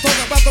Holocaust. I'm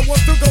talking about the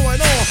ones still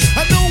going on.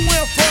 I know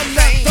where from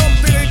that dumb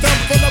bitty dumb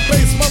from the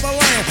base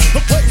motherland,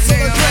 the place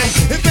of the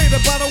drum,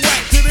 invaded by the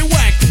whack to the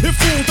whack. It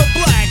fooled the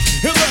black,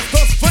 it left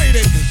us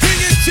faded. King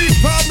and Chief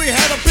probably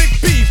had a big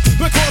beef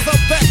because of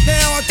that.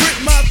 Now I grit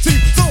my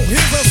teeth. So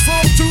here's a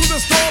song to the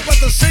storm, but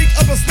the shake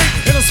of a snake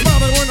and a smile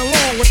that went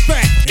along with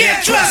that.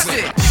 Get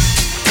trusted.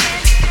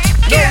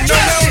 Get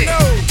trusted.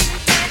 No.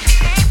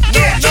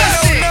 Get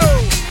trusted.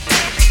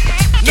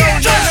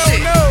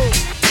 No.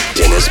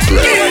 Dennis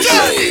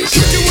Blaze.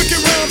 Kick your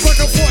wicked rounds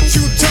like a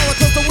fortune teller,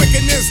 cause the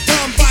wickedness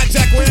done by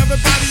Jack, where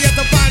everybody at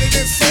the body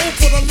then sold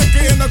for the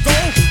liquor and the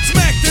gold.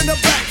 Smacked in the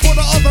back for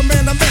the other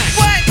man to match.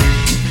 What?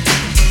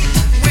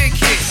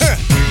 Wicked.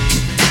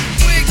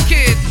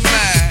 Wicked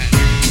man.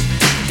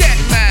 That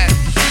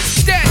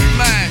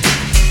man.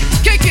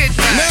 Kick it,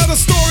 man. Now the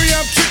story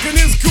I'm kicking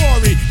is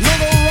gory.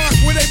 Little Rock,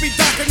 where they be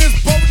docking this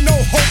boat, no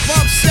hope,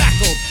 I'm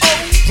shackled.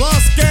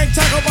 Plus gang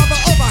tackled by the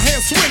other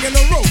hand, swinging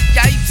the rope.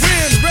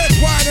 Win, red,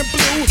 white, and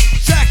blue.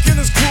 Jack and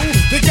his crew,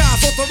 the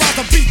guys authorized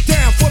to beat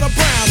down for the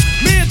Browns.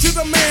 Man to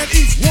the man,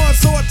 each one,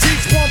 so I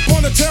teach one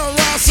point to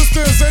terrorize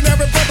sisters and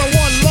every brother.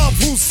 One love,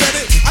 who said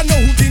it? I know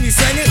Houdini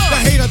sang it.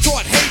 The hater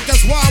taught hate,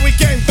 that's why we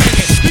gang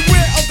banging.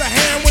 Beware of the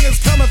hand when it's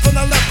coming from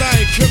the left. I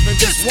ain't tripping,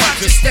 just watch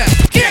your step.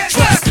 Get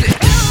trusted.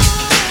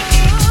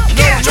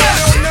 Get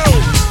trusted. No.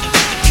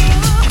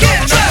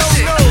 Get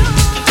trusted.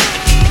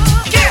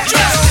 Get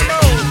trusted.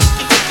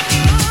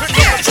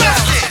 Get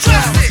trusted.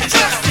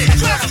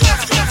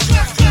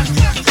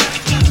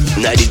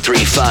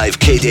 93.5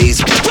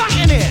 KDAY's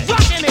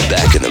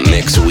Back in the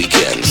Mix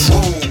weekends.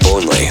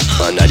 Only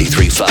on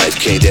 93.5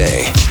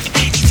 KDAY.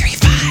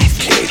 93.5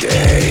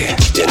 KDAY.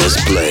 Dennis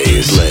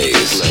Blaze.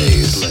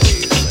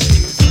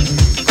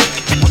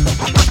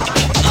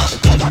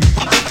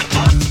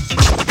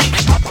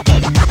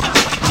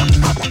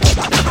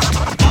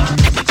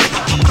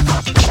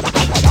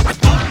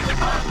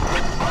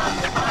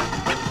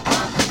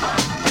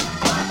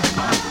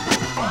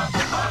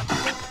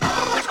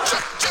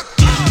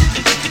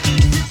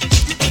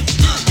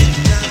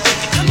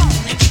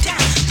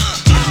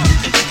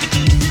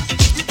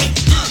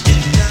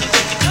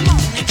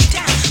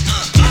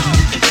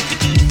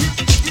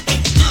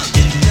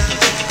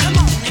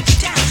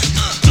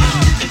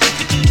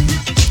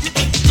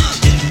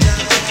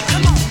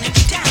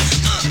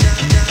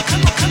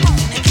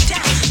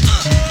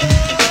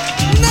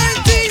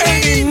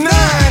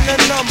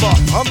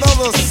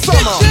 Another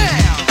summer.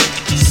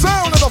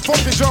 Sound of the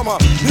funky drummer.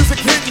 Music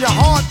hitting your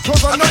heart,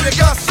 cause I know you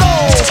got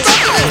soul.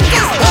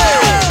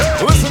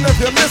 Hey, listen if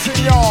you're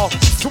missing, y'all.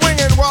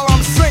 Swinging while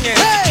I'm singing.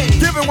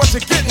 Giving what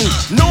you're getting.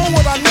 Knowing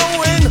what I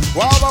know in.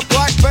 While the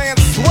black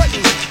band's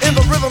sweating. In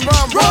the rhythm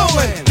I'm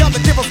rolling. Gotta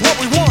give us what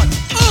we want.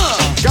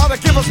 Gotta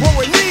give us what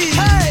we need.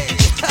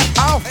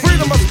 Our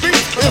freedom of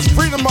speech is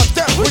freedom of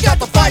death. We got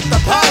to fight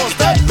the powers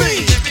that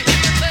be.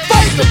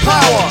 Fight the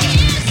power.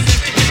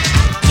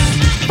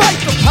 Fight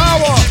the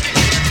power!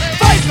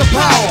 Fight the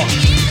power!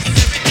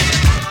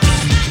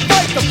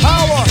 Fight the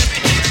power!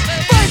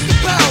 Fight the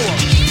power!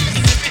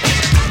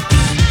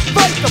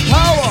 Fight the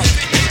power!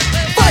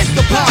 Fight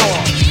the power!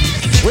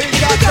 We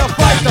got to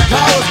fight the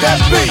powers that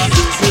be!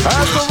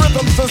 As the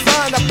rhythm's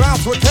designed to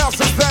bounce with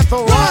calcium that the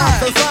rhyme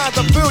designed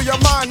to fill your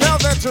mind. Now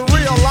that you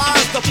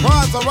realize the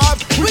prize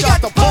arrives, we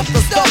got to pump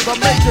the stuff to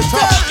make it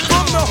tough.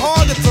 Ain't no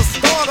harder to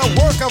start a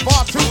work of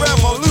art to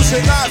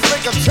revolutionize,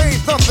 make a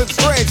change, nothing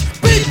strange.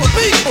 People,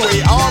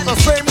 we are the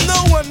same. No,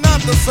 we're not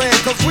the same,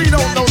 cause we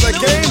don't know the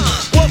game.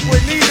 What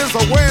we need is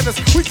awareness.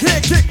 We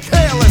can't get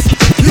careless.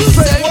 You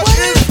say, what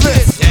is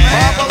this?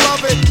 My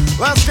beloved,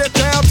 let's get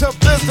down to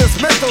business.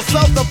 Mental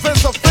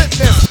self-defense of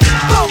fitness.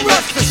 Don't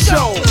rush the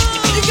show.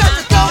 You got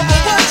to go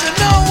for what you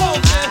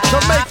know. To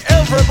make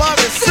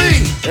everybody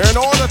see. In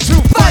order to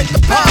fight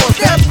the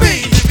powers that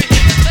be.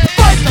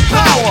 Fight the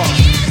power.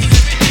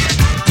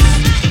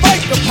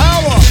 Fight the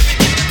power.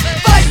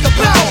 Fight the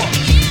power.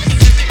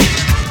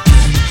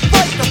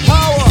 Fight the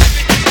power.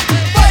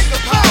 Fight the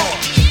power.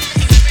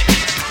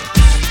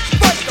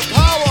 Fight the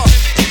power.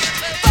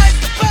 Fight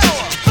the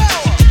power.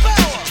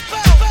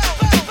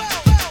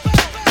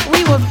 We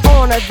was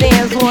on a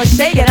dance floor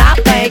shaking our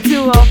thing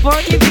to a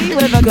funky beat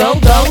with a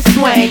go-go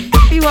swing.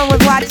 Everyone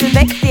was watching,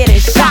 they did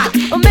it shocked,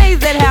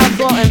 amazed at how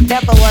Salt and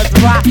Pepper was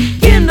rock.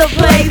 In the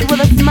place with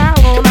a smile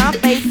on our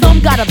face, some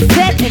got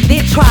upset and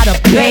then tried to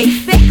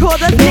base. They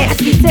called us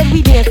nasty, said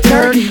we danced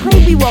dirty,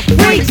 claimed we were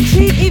freaks,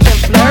 cheap, even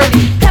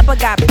flirty. Pepper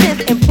got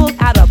pissed and pulled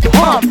out a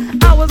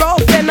pump. I was all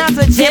set not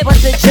to jib but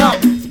to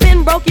jump.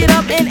 Spin broke it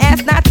up and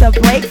asked not to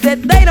break.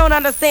 Said they don't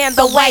understand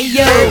the way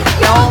you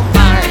don't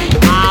mind.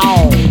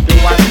 Ow, do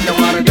what you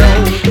wanna do.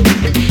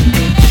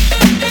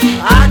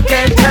 I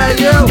can't tell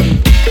you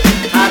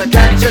how to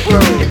catch a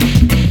groove.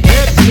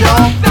 It's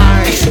your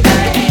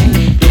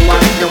thing. Do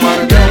what you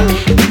wanna do.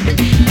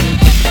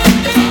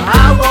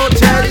 I won't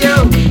tell you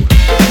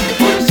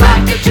what it's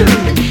like to do.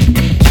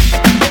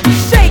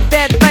 Shake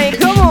that thing,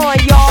 come on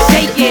y'all.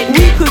 Shake it,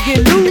 we could get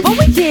loose, but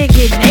we can't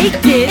get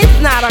naked. It's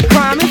not a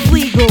crime, it's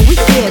legal, we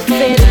can't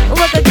sin.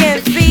 Look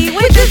against see,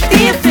 we're just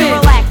dancing.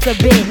 Relax a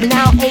bit,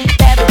 now ain't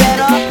that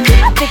better?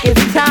 I think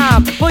it's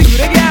time for you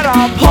to get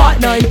our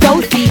partner in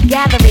Dosey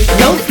gathering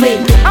closely.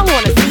 I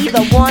wanna see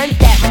the ones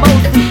that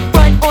mostly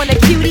front on a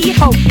cutie.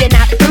 Hope you're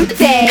not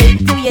fruity.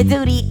 Do your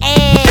duty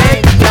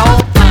and your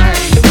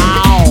thing.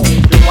 Ow,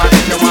 do what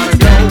you wanna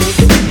do.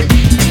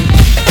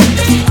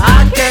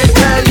 I can't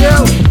tell you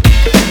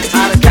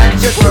how to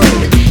catch a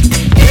groove.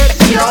 It's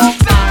your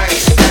thing.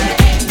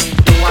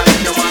 Do what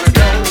you wanna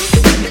do.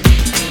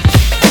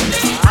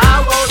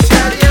 I won't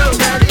tell you.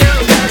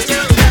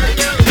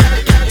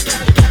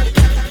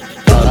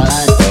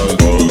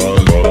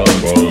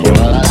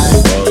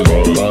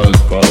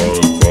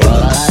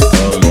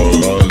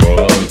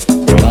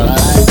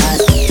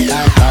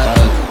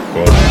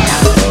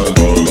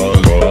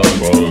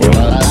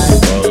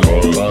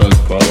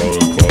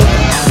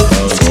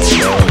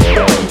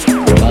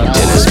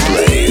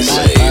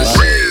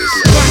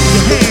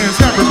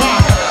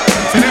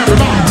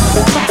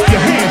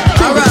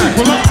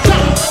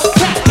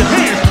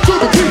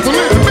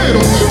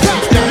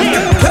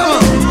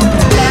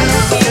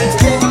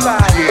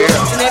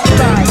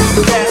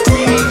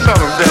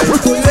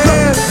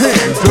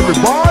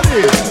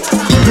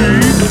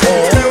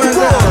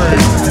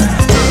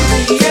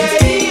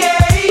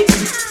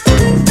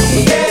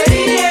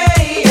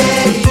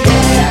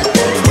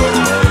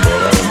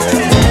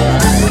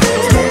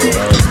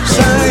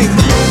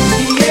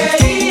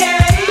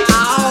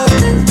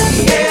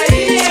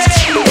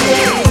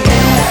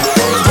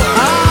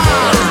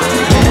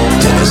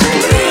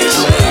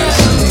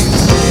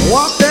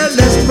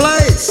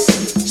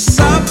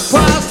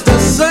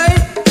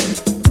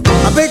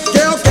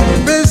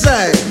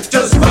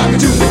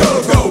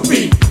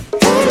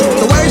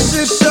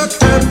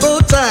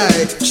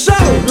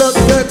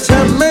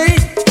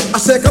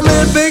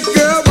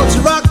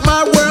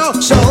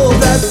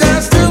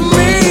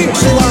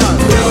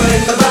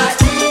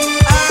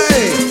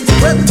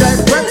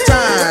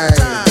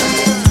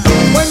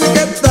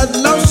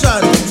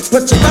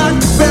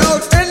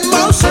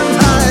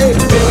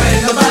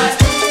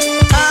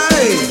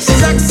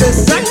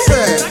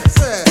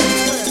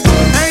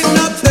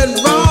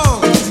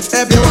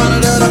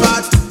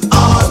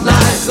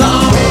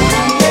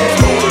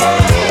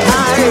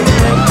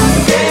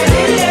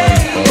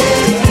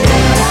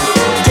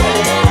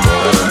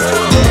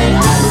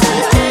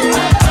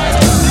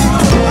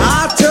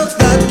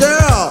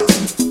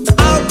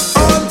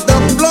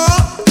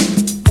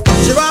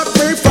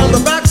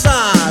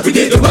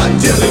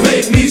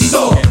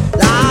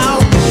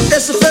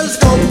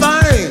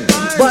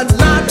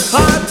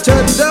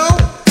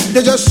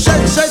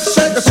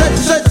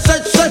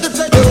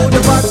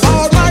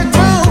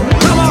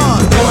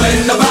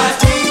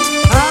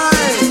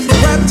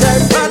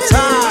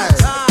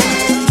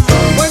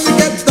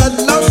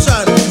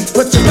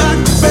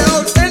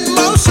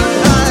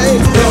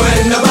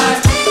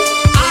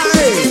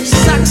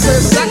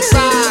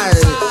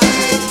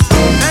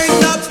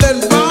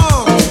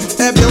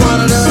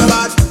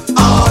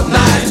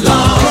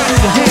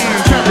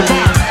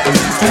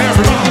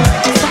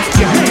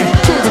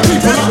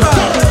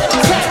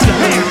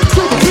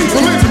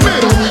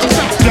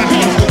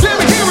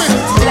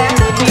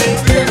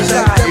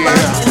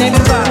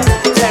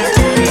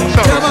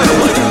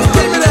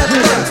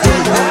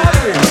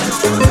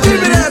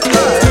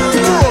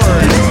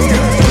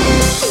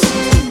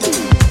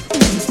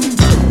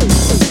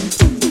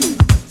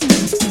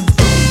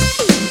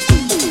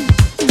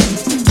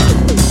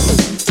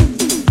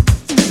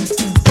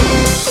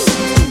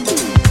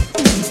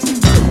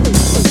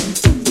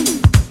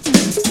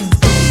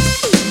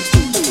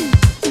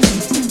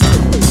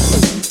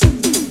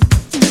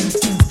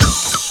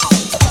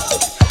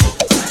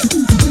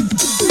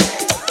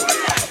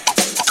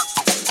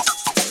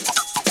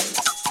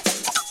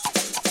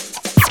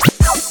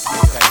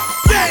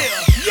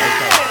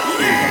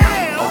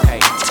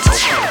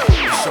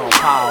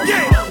 Paul,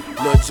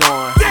 Lil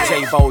Jon,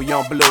 J-Bo,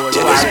 Young Blood.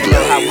 You already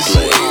know how we do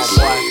it,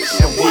 homeboy.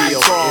 And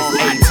Will,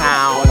 it's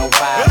A-Town,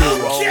 105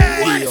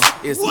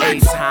 it's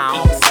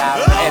A-Town.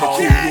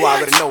 Attitude, you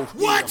already know.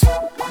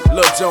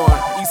 Lil Jon,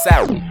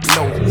 Eastside,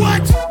 no.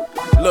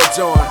 Lil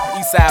Jon,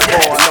 Eastside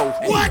boy, no.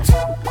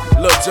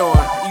 Lil Jon,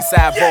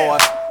 Eastside boy.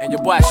 And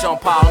your boy Sean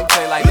Paul, let me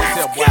tell you like this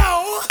here, boy.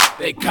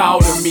 They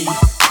calling me,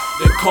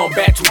 they come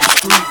back to the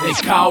street. They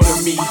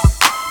calling me,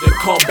 they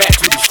come back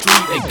to the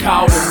street. They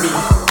calling me,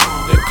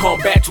 they come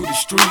back to the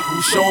street.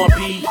 Who Sean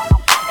P,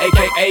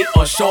 aka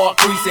a short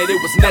Cree, said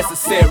it was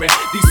necessary.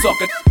 These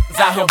sucker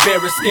out here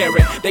very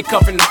scary. They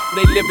cuffin',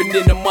 they living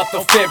in the month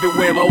of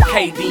February.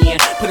 Okay then,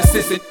 put a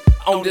sister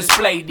on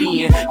display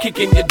then.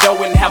 Kicking your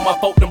door and have my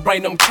folk them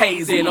bring them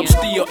K's in. I'm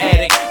still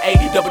addict,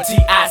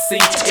 A-double-T-I-C.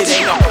 It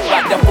ain't no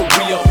like that for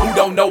real. Who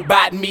don't know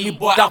about me,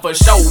 but I'm for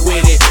sure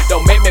with it.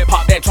 Don't make me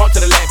pop that trunk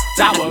to the left,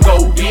 I will go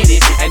get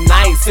it. And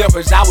I ain't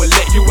selfish, I will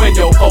let you and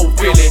your folk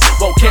feel it.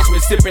 Won't catch me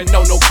sippin',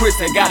 no Chris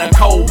and got a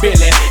cold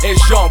Billy.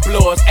 It's Young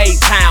Blood's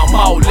A-Town,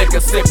 all liquor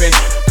sippin'.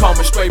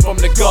 Coming straight from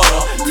the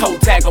gutter. Toe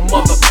tag a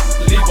mother,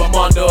 leave him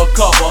under a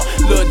cover.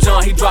 Lil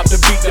Jon, he dropped the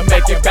beat to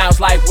make it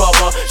bounce like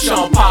rubber.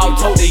 Sean Paul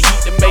told the heat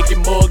to make it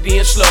mugged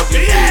in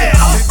sluggy. Yeah.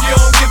 If you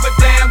don't give a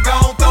damn,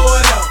 gon' throw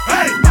it up.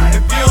 Hey.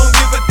 If you don't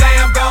give a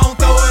damn, gon'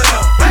 throw it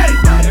up. Hey.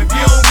 If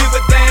you don't give a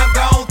damn,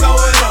 gon' throw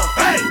it up.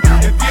 Hey.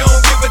 If you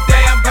don't give a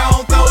damn,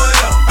 gon' throw it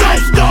up.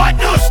 Don't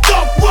start no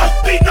stuff, must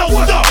be no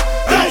stuff.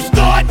 Don't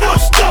start no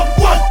stuff,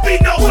 must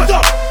be no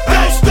stuff.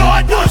 Don't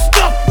start no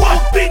stuff,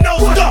 must be no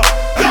stuff.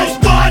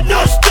 Don't start no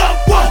stuff,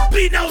 must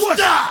be no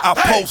stuff. I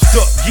post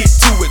up, get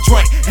to it,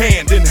 drink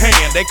hand in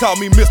hand. They call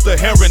me Mr.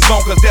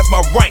 Herringbone, cause that's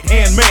my right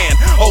hand man.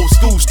 Old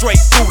school,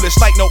 straight foolish,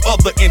 like no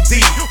other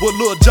indeed. Well,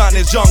 Lil Jon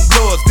is Young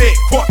Blood's dead,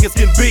 crunk as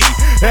can be.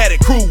 Had it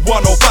crew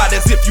 105,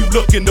 as if you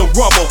lookin' to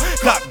rumble.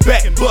 Clock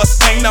back,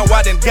 bust, ain't now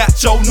I done got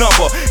your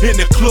number.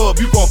 In the club,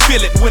 you gon'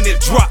 feel it when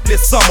it drop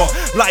this summer.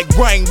 Like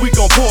rain, we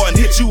gon' pour and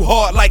hit you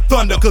hard like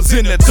thunder. Cause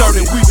in the dirt,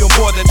 and we do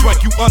more than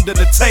drink you under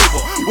the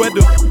table. Where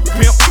the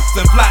pimps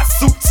and fly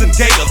suits and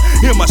gators.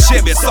 In my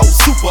Chevy, so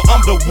super, I'm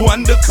the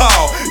one to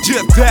call.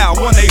 Just dial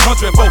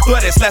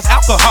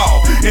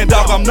 1-800-430-alcohol. And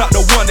dog, I'm not the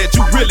one that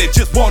you really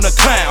just wanna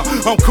clown.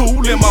 I'm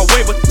cool in my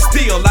way, but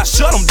still I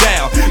shut them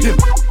down. Then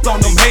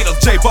on them haters,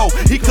 J-Bo,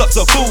 he cuts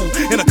a fool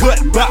in a cut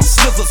box,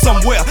 scissor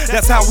somewhere.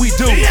 That's how we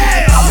do.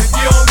 Yeah. If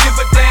you don't give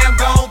a damn,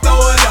 gon' throw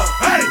it up.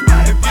 Hey.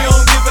 If you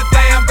don't give a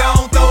damn,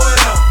 gon' throw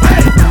it up.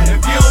 Hey.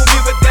 If you don't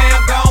give a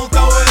damn, gon'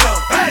 throw it up.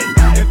 Hey.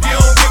 If you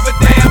don't give a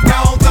damn,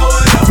 gon' throw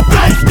it up.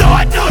 Don't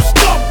start no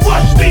stuff,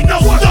 must be no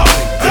stuff.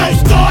 Don't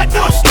start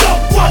no stuff,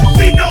 must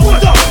be no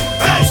stuff.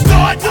 Don't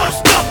start no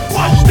stuff,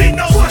 must be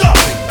no stuff.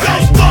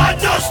 Don't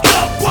start no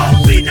stuff,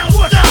 must be no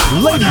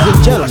stuff. Ladies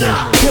and gentlemen,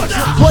 pimps,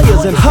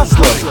 players and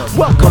hustlers,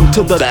 welcome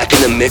to the Back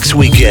in the Mix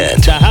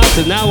weekend. The house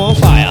is now on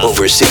fire.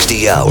 Over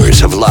 60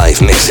 hours of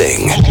live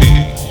mixing.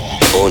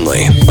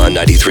 Only on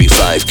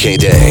 93.5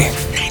 KDAY.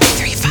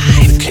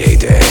 93.5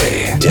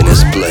 KDAY.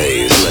 Dennis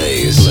Blaze.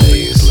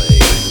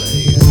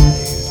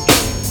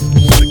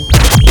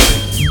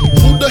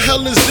 Who the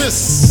hell is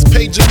this?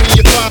 Paging me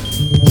your 5.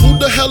 Who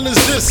the hell is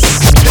this?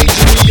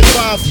 Paging me your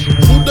 5.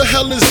 Who the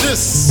hell is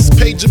this?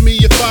 Paging me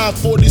your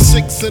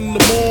 5:46 in the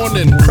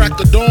morning. Crack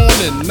of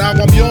dawning. Now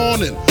I'm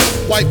yawning.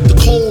 Wipe the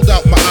cold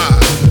out my eye.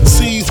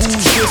 See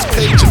who's this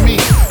paging me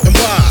and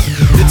why.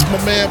 It's my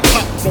man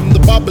Pop from the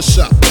barber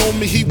shop. Told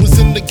me he was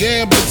in the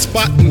gambling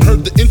spot and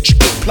heard the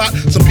intricate plot.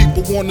 Some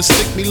people wanna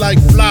stick me like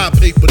fly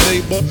paper,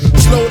 neighbor.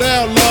 Slow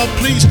down, love,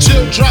 please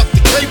chill, drop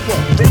the caper.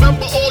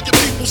 Remember all your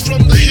peoples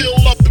from the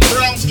hill up in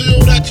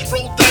Brownsville that you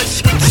rolled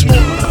dice with,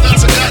 smoke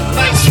nuts I got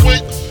nice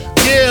with.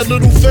 Yeah,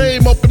 little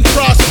fame up in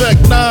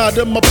Prospect. Nah,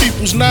 them my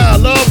peoples, nah,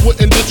 love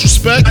wouldn't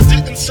disrespect. I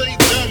didn't say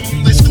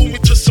them, they schooled me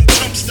to some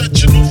chumps that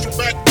you knew from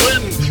back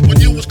when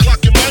you was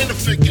clocking minor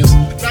figures.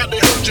 Now they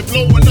heard you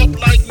blowing up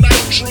like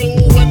nitro,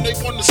 and they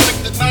wanna stick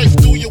the knife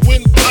through your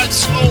windpipe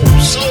slow.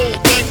 So,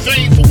 thank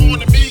fame for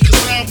warning me, cause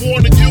now I'm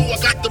warning you. I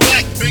got the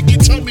Mac, Biggie,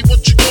 tell me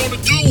what you gonna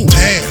do.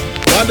 Damn,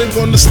 why they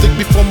wanna stick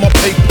me for my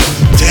paper?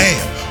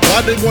 Damn,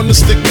 why they wanna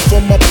stick me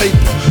for my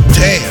paper?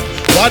 Damn,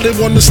 why they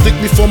wanna stick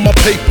me for my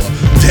paper?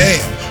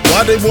 Damn,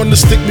 why they wanna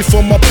stick me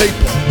for my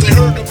paper? They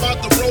heard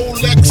about the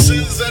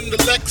Rolexes and the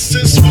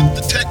Lexus with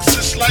the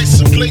Texas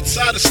license plates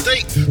out of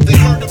state. They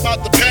heard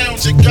about the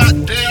pounds you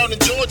got down in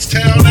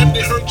Georgetown, and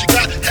they heard you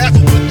got half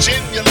of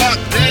Virginia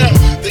locked down.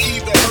 They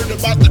even heard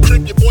about the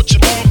crib you bought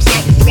your mom's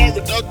out in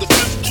Florida, the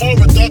 5th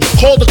corridor.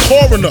 Call the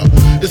coroner.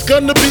 It's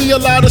gonna be a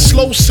lot of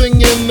slow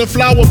singing and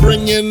flower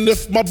bringing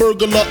if my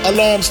burglar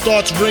alarm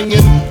starts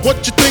ringing.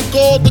 What you think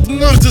all the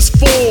guns is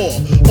for?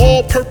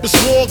 All-purpose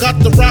war, got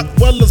the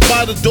Rockwellers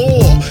by the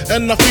door,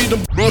 and I feed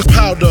them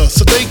powder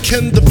so they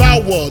can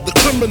devour the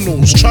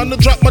criminals trying to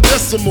drop my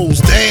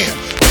decimals. Damn,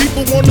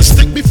 people wanna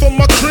stick me for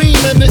my cream,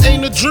 and it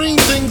ain't a dream.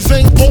 Things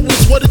ain't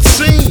always what it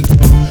seems.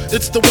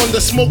 It's the one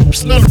that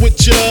smokes none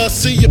with ya.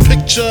 See your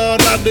picture,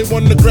 now they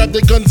wanna grab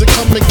their guns and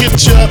come and get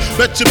ya.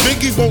 Bet your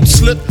Biggie won't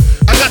slip.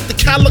 I got the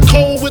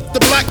calico with the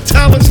black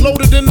talons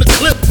loaded in the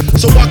clip,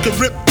 so I can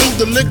rip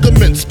through the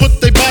ligaments, put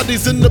their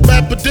bodies in the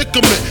bad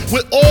predicament.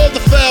 Where all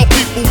the foul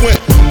people went.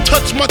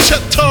 Touch my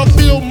cheddar,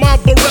 feel my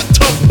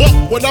Beretta buck.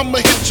 When I'ma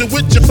hit you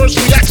with your first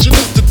reaction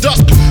is to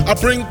duck. I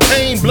bring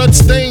pain, blood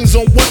stains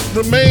on what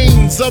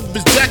remains of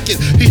his jacket.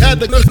 He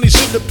had a gun, he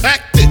should've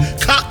packed it,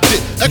 cocked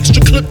it.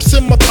 Extra clips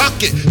in my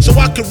pocket, so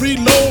I can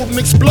reload and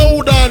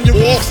explode on your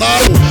wall.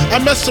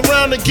 I mess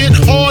around and get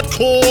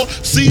hardcore.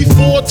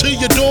 C4 to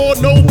your door,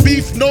 no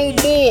beef, no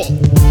more.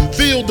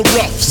 Feel the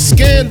rough,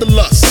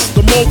 scandalous.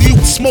 The more you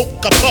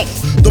smoke, I puff,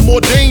 the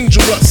more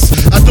dangerous.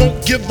 I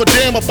don't give a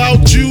damn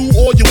about you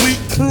or your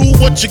weak crew.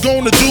 What you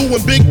gonna do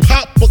when Big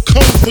Papa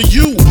come for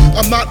you?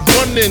 I'm not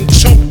running,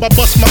 chump, I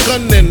bust my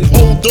gun in.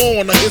 Hold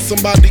on, I hear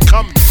somebody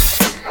coming.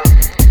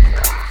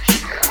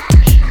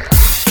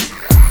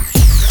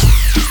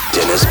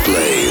 Dennis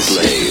Blaze.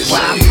 This is why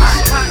I'm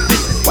hot.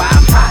 This is why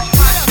I'm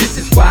hot. This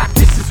is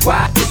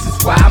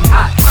why I'm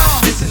hot.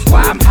 This is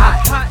why I'm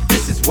hot.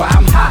 This is why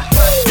I'm hot.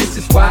 This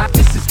is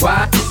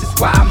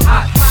why I'm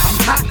hot. I'm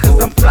hot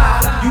cause I'm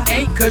fly. You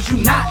ain't cause you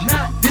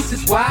not. This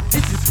is why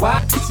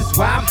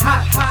I'm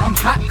hot. I'm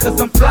hot cause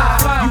I'm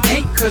fly. You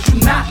ain't cause you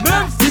not.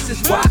 This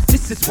is why I'm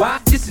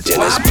hot. This is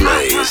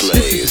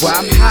why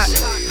I'm hot.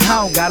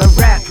 I don't gotta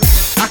rap.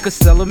 I could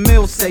sell a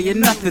mill, saying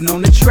nothing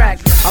on the track.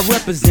 I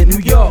represent New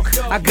York,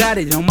 I got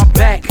it on my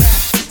back.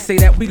 Say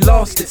that we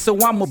lost it, so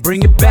I'ma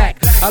bring it back.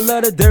 I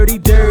love the dirty,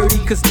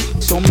 cause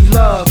show me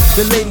love.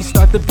 The ladies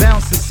start to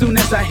bounce as soon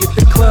as I hit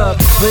the club.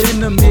 But in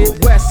the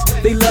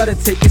Midwest, they love to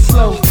take it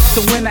slow.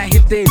 So when I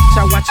hit that,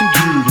 I watch them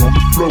get it on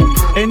the floor.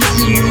 And if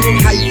you need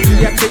it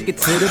hypey, I take it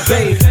to the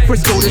Bay.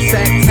 Frisco to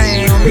Sac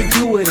Town, they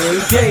do it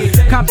every day.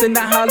 Compton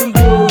to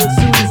Hollywood,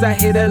 soon as I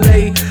hit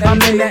LA, I'm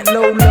in that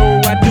low,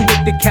 I do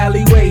it the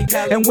Cali way.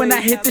 And when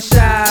I hit the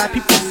Shy,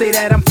 people say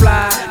that I'm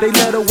fly. They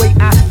love the way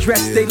I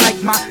dress, they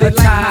like my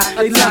attire.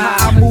 They love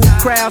how I move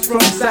crowds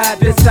from side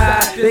to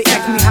side. They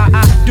ask me how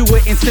I do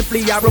it and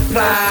simply I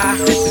reply.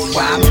 This is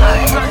why I'm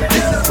hot.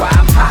 This is why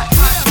I'm hot.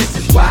 This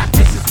is why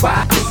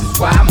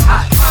I'm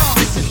hot.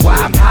 This is why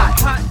I'm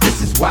hot.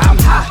 This is why I'm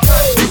hot.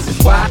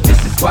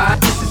 This is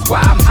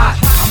why I'm hot.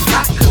 I'm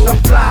hot cause I'm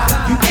fly.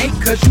 You ain't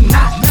cause you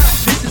not.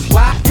 This is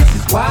why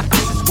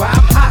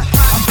I'm hot.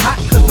 I'm hot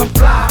cause I'm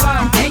fly.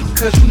 You ain't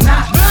cause you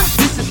not.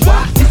 This is why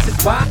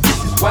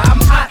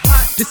I'm hot.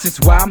 This is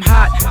why I'm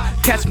hot.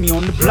 Catch me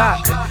on the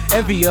block.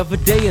 Every other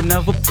day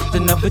another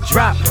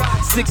drop.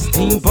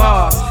 16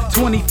 bars,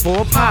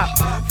 24 pop,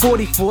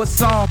 44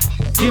 songs.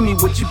 Give me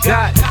what you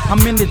got.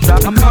 I'm in the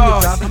drop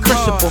cars,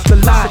 crush up off the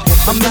lot.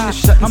 I'm in the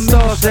shutting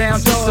stars down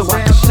just so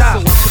I can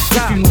shop.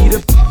 If you need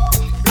a,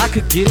 I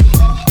could get it.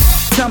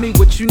 Tell me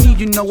what you need,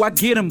 you know I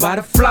get 'em by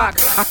the flock.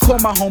 I call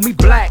my homie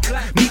Black,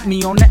 meet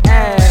me on the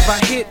Ave. I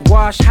hit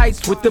Wash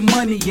Heights with the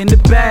money in the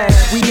bag.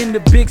 We in the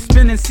big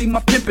spin and see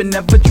my pimpin'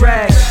 never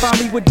drag. Find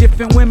me with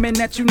different women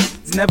that you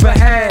never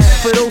had.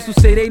 For those who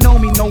say they know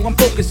me, know I'm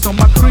focused on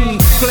my cream.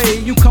 Play,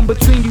 you come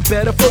between, you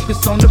better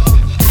focus on the.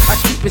 I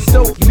keep it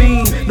so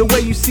mean, the way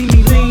you see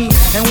me lean.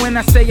 And when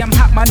I say I'm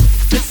hot,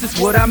 this is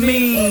what I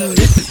mean.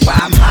 This is why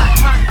I'm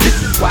hot.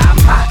 This is why I'm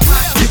hot.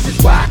 This is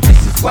why I'm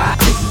hot.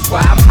 This is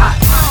why I'm hot.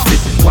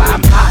 This is why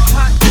I'm hot.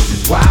 This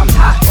is why I'm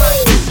hot.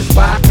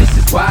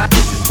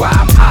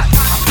 I'm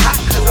hot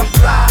cause I'm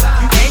fly.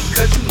 You ain't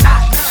cause you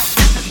not.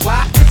 This is why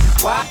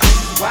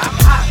I'm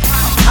hot.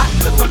 I'm hot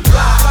cause I'm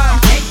fly.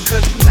 You ain't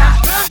cause you not.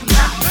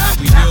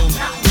 We do.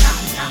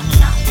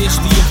 It's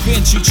the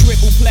event, you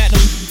triple platinum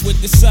with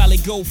the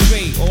solid gold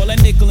fade. All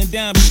that nickel and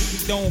dime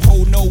don't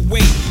hold no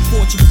weight.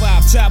 Fortune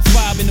 5, top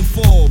 5 in the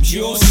Forbes.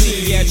 You'll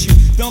see at you.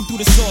 Thumb through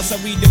the source, I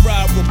read the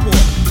ride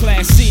report.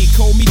 Class C,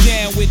 hold me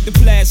down with the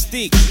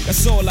plastic.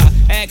 That's all I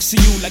ask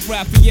of you, like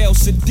Raphael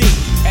Sadiq.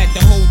 At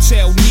the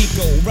Hotel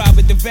Nico,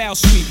 Robert DeVal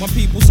Street. My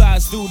people's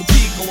eyes through the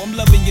Pico. I'm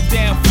loving you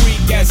down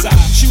freak as I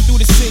shoot through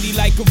the city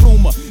like a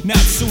rumor.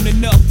 Not soon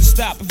enough to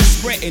stop if it's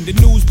spreading. The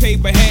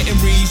newspaper heading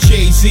reads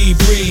Jay-Z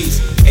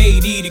breeze.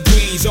 80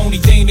 degrees, only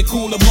thing to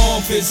cool them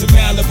off is a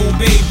Malibu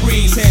Bay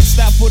breeze. Had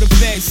stop for the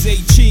feds, say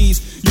cheese.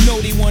 You know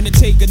they wanna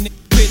take a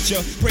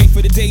picture. Pray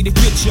for the day to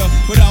get ya,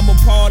 but I'm a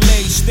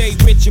parlay, stay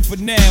richer for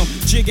now.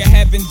 Jigga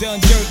haven't done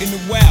dirt in a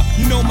while.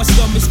 You know my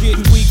stomach's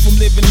getting weak from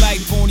living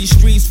life on these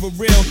streets for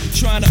real.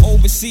 Trying to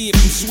oversee it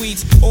from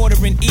sweets,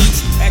 ordering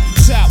eats. At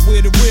the top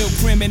where the real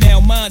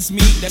criminal minds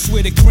meet. That's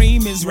where the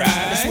cream is right.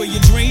 That's where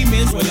your dream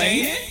is, well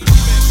ain't it?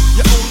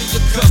 You're only a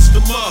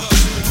customer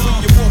when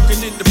you're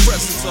walking in the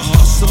presence of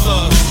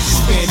hustlers.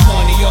 Spend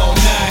money all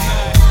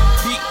night.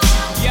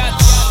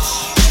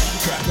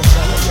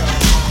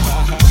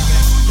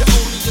 You're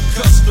only a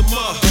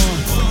customer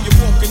when you're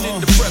walking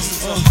in the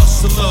presence of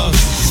hustlers.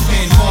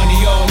 Spend money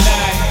all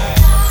night.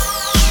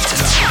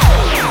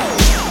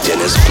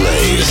 Dennis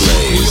Blaze.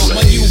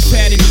 My new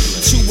pattern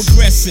too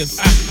aggressive.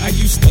 I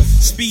used to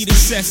speed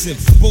excessive,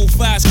 both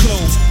eyes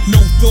closed, no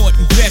thought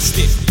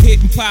invested.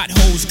 Hitting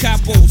potholes,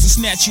 capos, to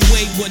snatch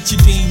away what you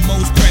deem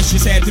most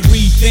precious. Had to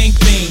rethink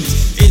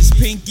things. Is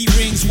pinky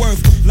rings worth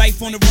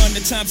life on the run?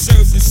 The time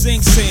serves and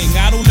sing.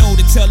 I don't know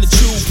to tell the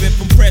truth if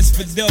I'm pressed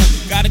for dough.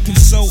 Gotta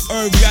console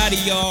Irv Gotti,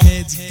 y'all.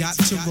 Heads got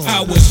to roll.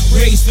 I was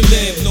raised to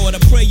live, Lord, I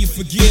pray you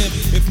forgive.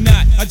 If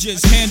not, I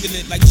just handle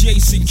it like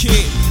Jason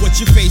Kidd. What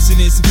you're facing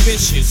is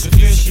vicious.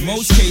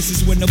 Most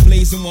cases when the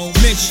blazing won't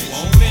miss you.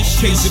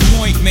 Case in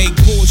point, make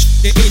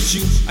bullshit the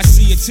issue. I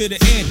see it to the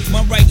end.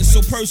 My writing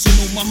so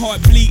personal, my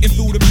heart bleeding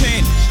through the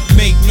pen.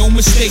 Make no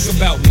mistake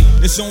about me.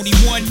 There's only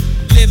one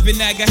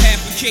living, I got half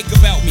a cake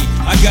about me.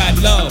 I got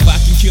love, I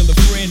can kill a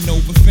friend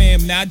over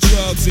fam, not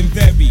drugs, and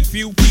very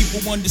few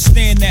people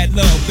understand that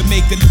love. To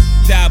make a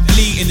die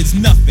bleeding is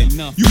nothing.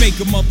 You make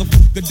a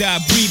motherfucker die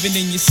breathing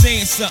and you're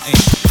saying something.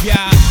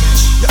 Yeah,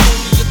 you're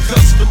only a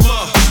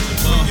customer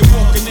when you're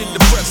walking in the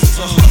presence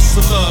of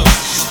hustlers.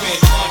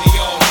 Spend money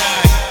all night.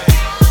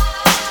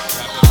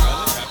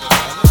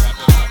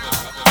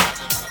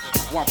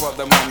 One for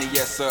the money,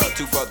 yes sir,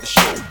 two for the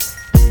show.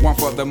 One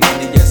for the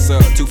money, yes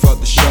sir, two for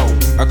the show.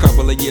 A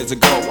couple of years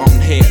ago on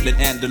Headland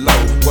and the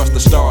Low was the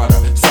starter,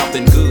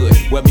 something good.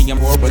 Well, me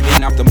and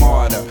Morgan out the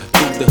martyr,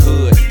 through the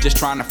hood, just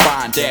trying to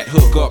find that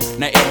hook up.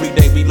 Now every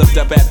day we looked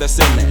up at the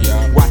ceiling,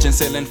 watching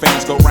ceiling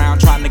fans go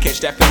round, trying to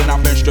catch that feeling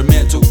off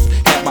instrumentals.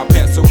 Had my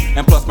pencil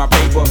and plus my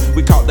paper,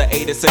 we caught the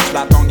 86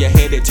 lot on your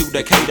headed to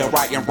Decatur,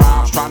 writing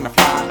rhymes, trying to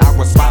find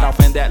our spot off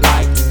in that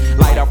light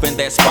off in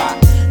that spot,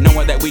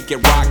 knowing that we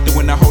can rock,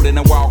 doing the hole in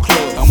the wall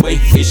club. And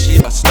wait, this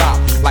shit stop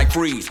like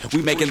freeze.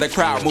 We making the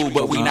crowd move,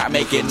 but we not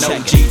making no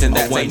G's, and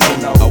that's ain't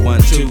no. A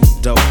 1-2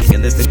 dope,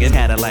 and this thing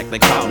had it like they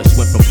call us.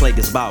 Went from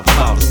Plaguers ball to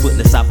ballers, putting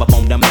the South up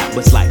on the map.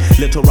 It's like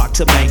Little Rock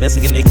to Bang, that's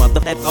again they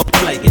motherfucker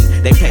plaguing.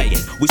 They paying,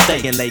 we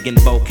staying, laying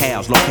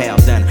vocals,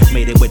 locales done.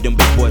 Made it with them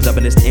big boys up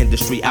in this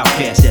industry,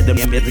 outcast. Yeah, them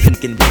Americans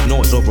can big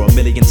noise over 1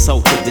 million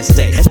sold to this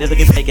day. And they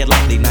can take it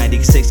lightly.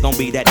 96 gon'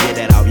 be that year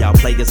that all y'all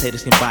Plaguers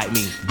haters can fight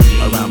me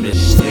around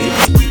this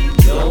shit.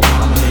 Your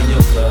mama and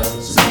your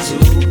cousin too,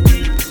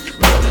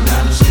 rolling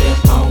down the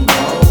step on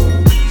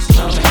roads,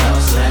 coming up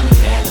slamming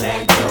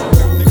Cadillac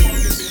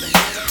doors.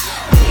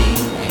 Me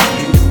and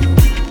you,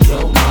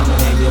 your mama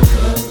and your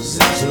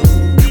cousin too,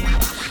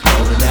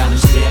 rolling down the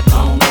step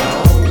on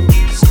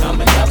roads,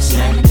 coming up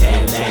slamming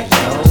Cadillac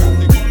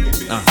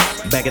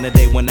doors. Back in the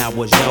day when I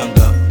was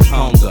younger,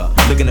 hunger,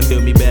 looking to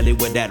fill me belly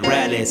with that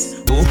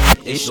rallies. Ooh,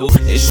 it's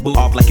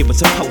off like it was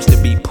supposed to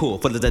be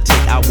pulled. Full of the tick,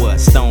 I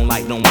was stone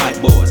like them white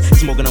boys,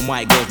 smoking them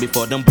white girls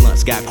before them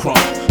blunts got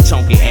crunked.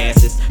 Chunky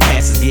asses,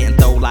 passes getting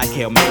thrown like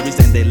Hail Marys,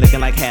 and they looking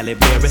like Halle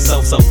Berry.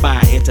 So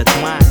fine,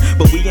 intertwined,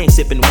 but we ain't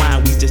sipping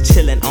wine, we just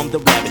chilling on the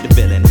rabbit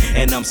villain.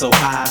 And I'm so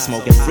high,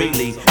 smoking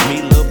freely.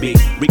 Me, Lil Big,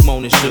 Rick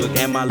Moan and Suge,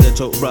 and my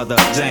little brother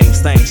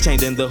James. Things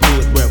changing the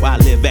hood where I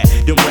live at.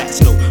 Them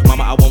rats know,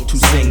 mama I want to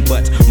sing,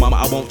 but mama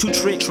I want to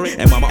trick,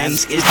 and mama and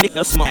is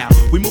nigga smile.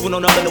 We moving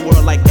on up in the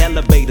world like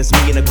elevators.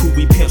 Me and the crew,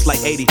 we pimps like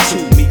 82.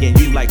 Me and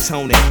you like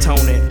Tone. Yeah.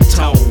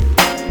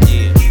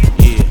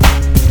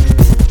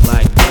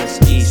 Like this,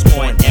 East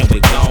Point, and we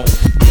gone.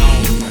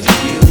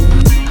 You,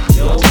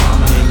 your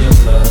mama and your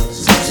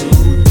cousin too,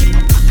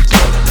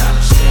 rolling down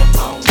the step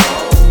on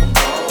road.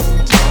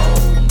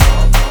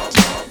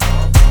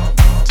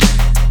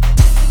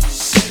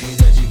 Say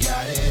that you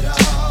got it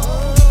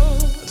all.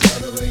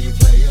 Love the way you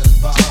play your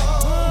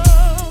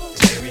ball.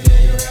 Every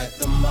day you're at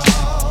the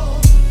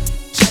mall.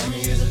 Tell me,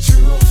 is it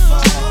true or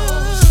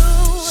false?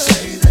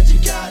 Say that you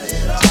got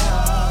it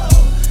all.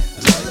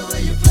 Love the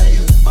way you play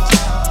your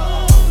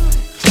ball.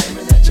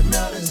 Claiming that your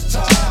melon's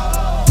tall.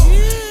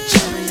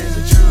 Tell me, is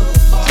it true or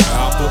false?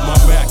 I'll put my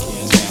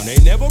backhand down.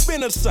 Ain't never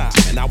been a sign.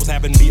 And I was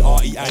having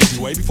B-R-E-I-G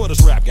way before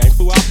this rap game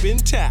flew out in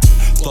tap.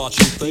 Thought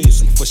you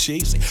thirsty for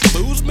cheesy.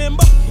 Booze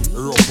member?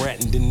 Earl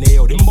Bratton done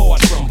nailed them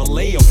boys from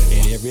Vallejo.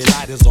 And every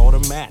light is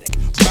automatic.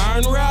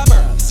 Burn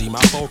rubber. See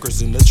my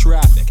focus in the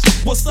traffic.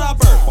 What's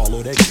up, Earl?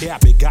 Follow that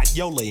cap, it got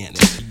Yola in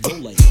it.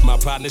 My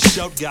partner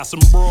Shout got some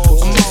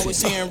bros. I'm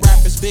always hearing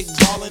rappers big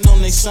ballin'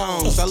 on their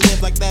songs. I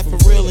live like that for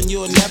real and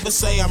you'll never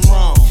say I'm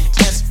wrong.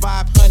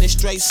 S500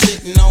 straight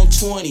sitting on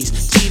 20s.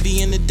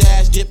 TV in the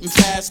dash, dipping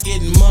fast,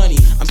 getting money.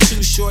 I'm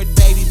too short,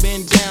 baby,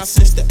 been down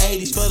since the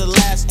 80s. For the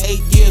last 8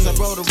 years, I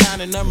rode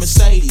around in a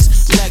Mercedes,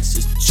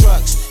 Lexus,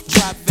 trucks,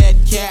 drop that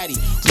caddy.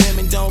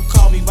 Women don't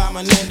call me by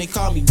my name, they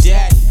call me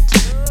daddy.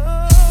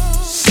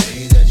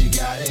 Say that you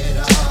got it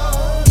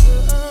all.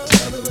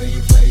 Love the way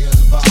you play your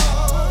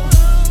ball.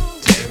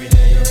 Every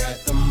day you're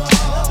at the mall.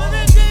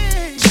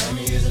 Tell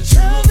me, is it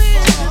true or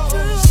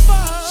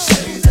false?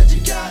 Say that you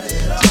got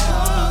it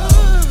all.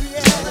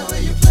 Love the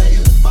way you play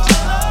your ball.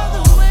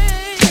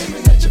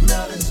 Claiming that your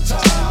melon's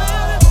tall.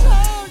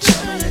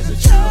 Tell me, is it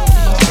true or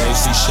false?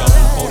 Crazy show,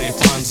 oh, they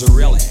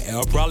Fonzarelli.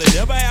 I'll probably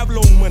never have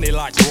no money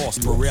like Ross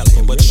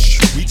Perelli, but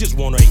we just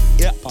wanna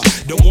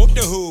don't want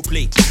the whole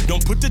plate.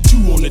 Don't put the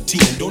 2 on the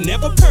 10. Don't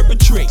never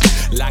perpetrate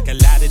like a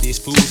lot of these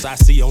fools I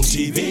see on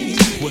TV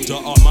with the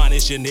Armani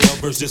Chanel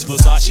versus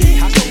Versace.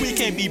 How come we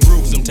can't be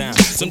broke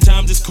sometimes?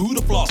 Sometimes it's cool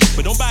to floss,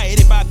 but don't buy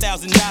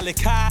 $85,000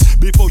 car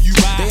before you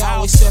buy. They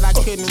always said I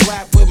couldn't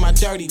rap with my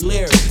dirty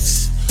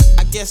lyrics.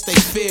 I guess they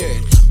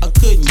feared I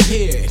couldn't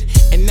hear it,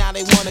 and now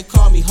they wanna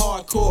call me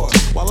hardcore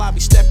while I be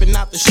stepping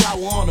out the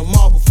shower on the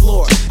marble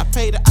floor. I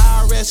pay the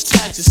IRS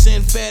taxes,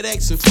 send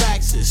FedEx and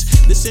faxes.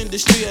 This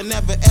industry will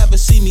never ever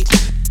see me.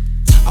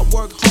 I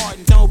work hard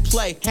and don't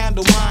play,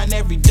 handle mine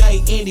every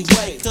day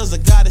anyway, cause I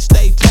gotta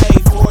stay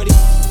paid for it.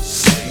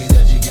 Say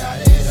that you got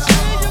it all.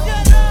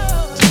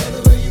 Tell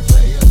the way you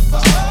play your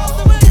ball.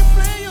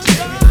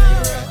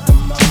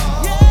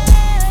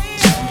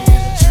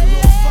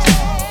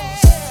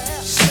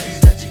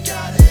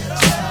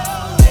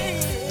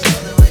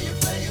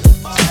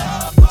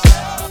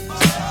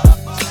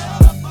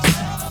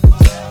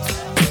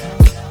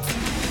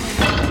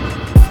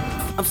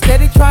 I'm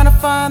steady trying to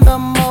find the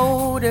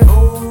motive.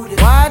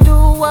 Why do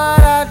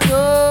what I do?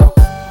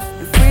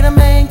 And freedom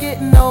ain't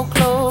getting no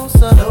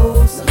closer.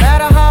 No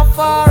matter how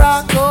far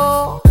I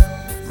go,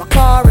 my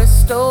car is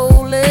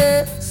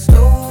stolen.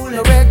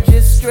 No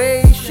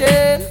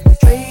registration.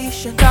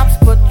 Cops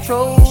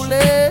patrolling.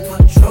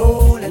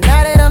 And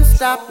now they done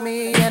stop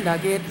me and I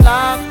get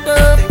locked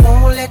up. They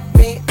won't let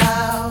me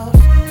out.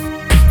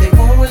 They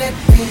won't let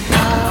me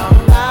out.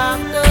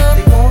 Locked up.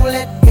 They won't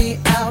let me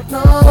out.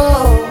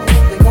 No.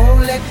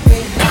 Let me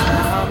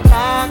out,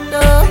 locked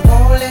up. They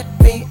won't let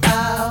me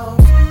out.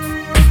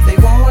 They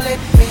won't let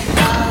me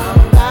out,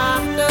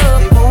 locked up.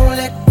 They won't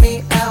let me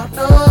out,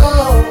 no.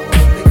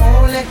 They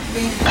won't let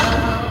me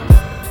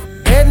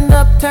out. Heading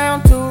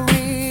uptown to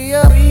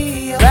Rio,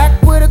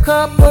 back with a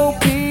couple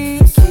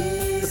peeps.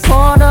 The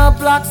corner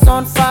block's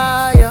on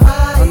fire.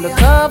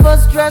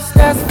 Undercovers dressed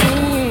as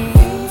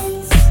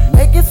fiends,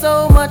 making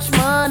so much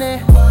money.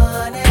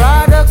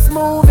 Products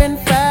moving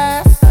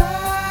fast.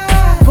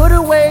 Put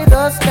away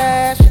the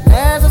stash, and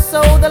as I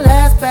sold the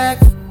last bag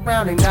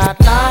round and got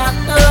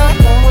locked up.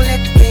 They won't let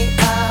me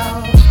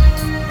out.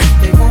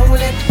 They won't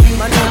let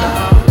me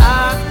out.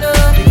 Locked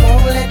up. They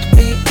won't let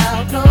me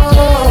out. No.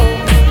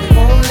 They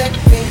won't let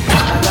me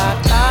out. I got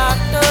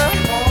locked up.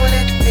 They won't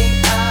let me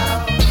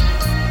out.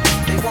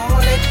 They won't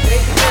let me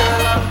out.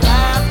 I'm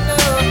locked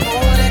up. They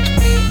won't let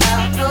me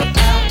out. No,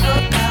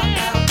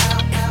 out.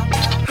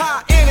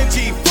 High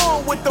energy, full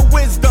with the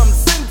wisdom,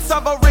 sense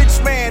of a rich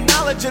man,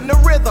 knowledge in the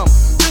rhythm.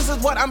 This is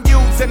what I'm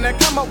using to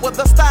come up with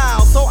a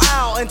style, so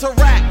I'll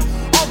interact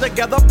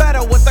altogether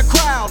better with the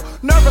crowd.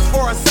 Nervous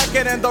for a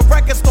second and the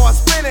record starts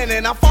spinning,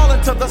 and I fall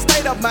into the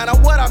state of matter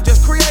what I've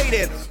just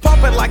created.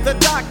 Pumping like the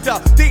doctor,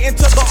 D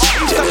into the R,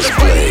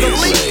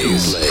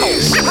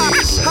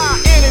 high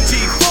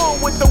energy, full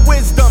with the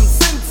wisdom,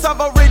 sense of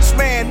a rich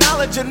man,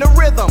 knowledge in the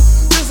rhythm.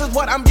 This is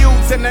what I'm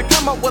using to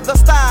come up with a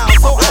style,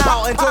 so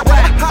I'll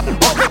interact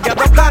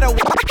altogether better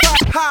with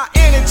high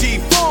energy,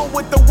 full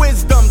with the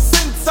wisdom,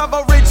 sense of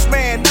a rich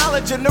man,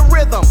 knowledge in the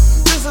rhythm.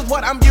 This is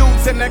what I'm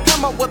using to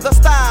come up with a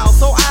style,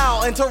 so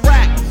I'll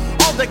interact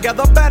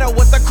altogether better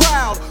with the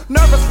crowd.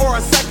 Nervous for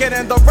a second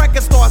and the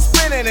record starts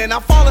spinning, and I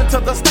fall into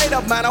the state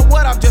of matter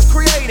what I've just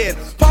created.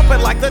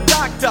 Pumping like the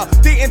doctor,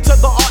 D into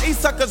the R,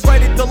 suckers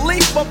ready to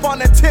leap up on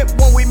the tip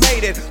when we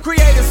made it.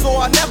 Created so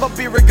I'll never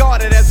be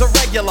regarded as a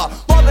regular,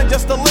 more than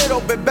just a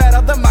little bit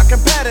better than my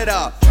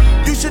competitor.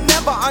 You should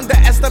never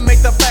underestimate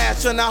the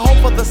fashion. I hope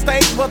for the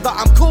stage whether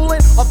I'm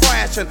cooling or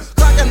thrashing.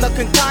 Cracking the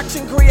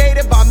concoction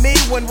created by me.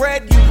 When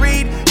read, you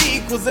read E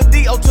equals a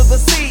D-O to the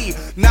C.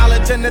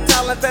 Knowledge and the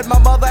talent that my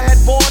mother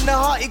had born to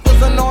her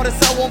equals an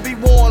artist I won't be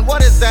warned.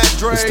 What is that,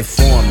 Dre? It's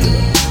the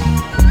formula.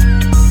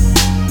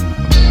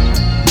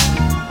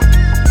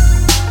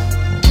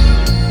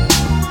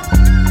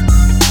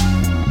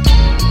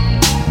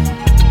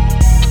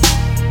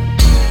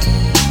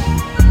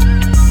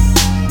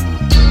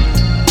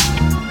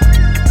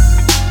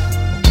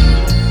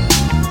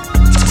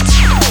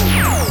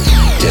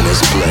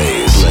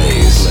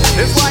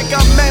 It's like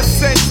a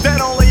message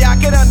that only I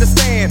can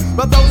understand,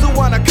 but those who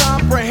wanna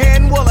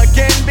comprehend will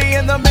again be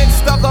in the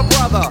midst of the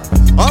brother.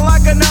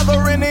 Unlike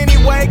another in any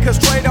way, cause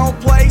Trey don't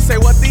play, say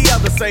what the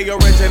others say.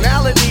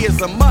 Originality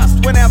is a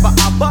must whenever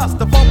I bust.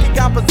 The funky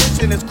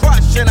composition is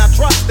crushed, and I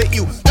trust that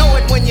you know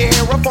it when you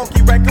hear a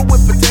funky record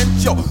with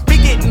potential. Be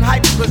getting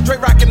hyped cause Dre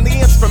rocking the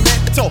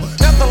instrumental.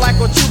 Nothing like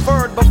what you've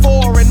heard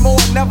before and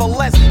more,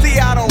 nevertheless. See,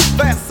 I don't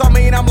vest, I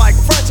mean I'm like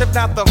fresh if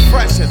not the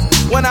freshest.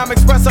 When I'm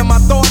expressing my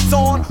thoughts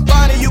on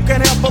Bonnie, you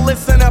can help but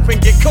listen up and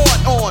get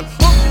caught on.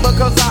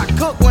 Because I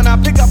cook when I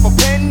pick up a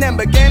pen and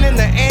begin in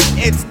the end,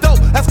 it's dope.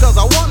 That's cause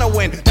I wanna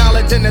win.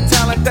 Knowledge and the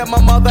talent that my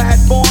mother had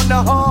born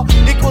to her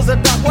equals a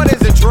doc. What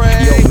is it, Dre?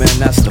 Yo, man,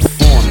 that's the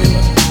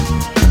formula.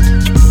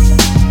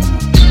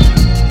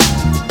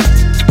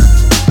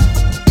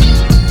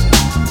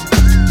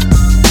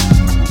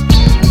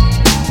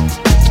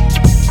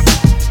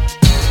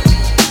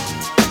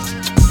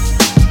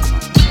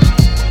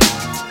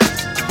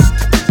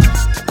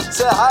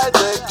 Say hi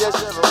take your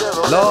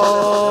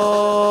Lord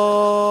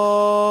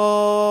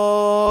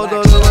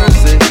of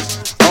mercy,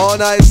 all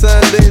nice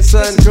and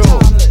decent crew.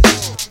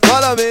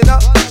 Follow me now,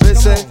 we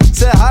say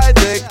high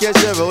tech, yes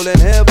you're rolling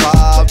hip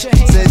hop.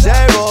 Say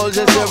J-roll,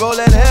 yes you're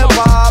rolling hip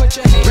hop.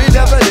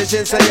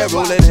 Redefinition, say you're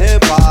rolling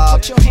hip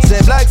hop.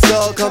 Say Black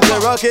Soul, come to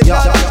rock it,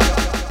 y'all.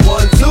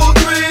 1, 2,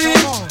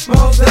 3,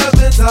 most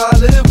heaven's high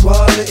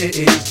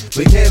quality.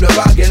 We came to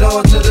rock it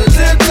on to the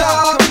tip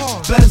top.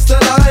 Best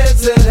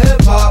alliance in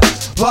hip hop.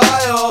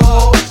 Why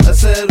oh? I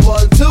said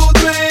 1, 2,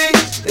 3.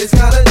 It's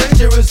kinda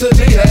dangerous to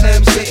be an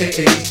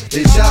MC.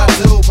 They shot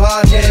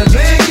Tupac and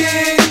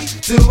Biggie.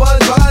 Too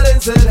much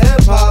violence in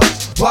hip hop.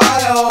 Why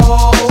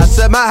oh? I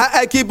said my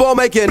hat keep on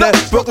making it.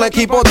 Brooklyn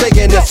keep on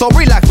taking it. So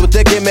relax with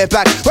the give me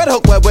back. Red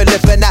Hook where we're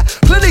living at.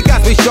 Plenty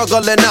guys be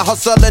struggling and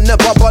hustling and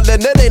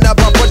bubbling. It ain't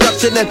about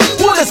production and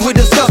what is we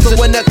discussing?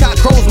 When the cock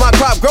crows, my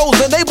crop grows.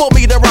 Enable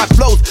me to rock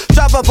flows.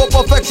 Striving for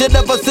perfection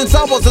ever since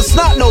I was a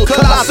snot nose.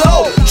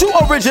 Colossal, true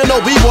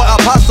original B-boy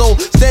apostle.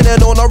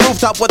 Standing on a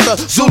rooftop with the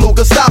Zulu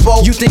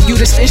Gestapo. You think you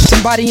the stitch,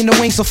 somebody in the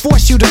wings will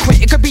force you to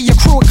quit. It could be your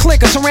crew or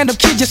clique or some random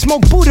kid you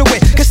smoke Buddha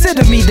with.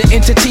 Consider me the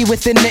entity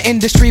within the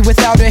industry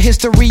without a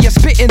history of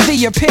spitting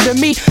the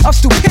epitome of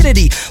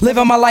stupidity.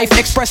 Living my life,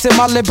 expressing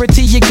my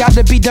liberty. You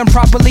gotta be done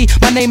properly.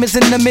 My name is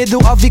in the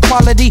middle of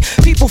equality.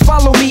 People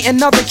follow me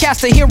and other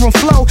cats to hear them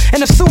flow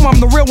and assume I'm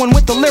the real one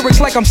with the lyrics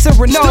like I'm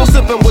Cyrano. Still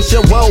sipping with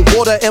your well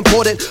water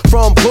imported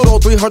from Pluto.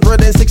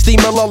 360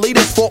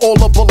 milliliters for all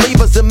the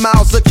believers in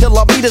miles of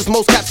kilometers.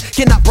 Most cats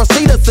cannot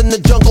proceed us in the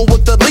jungle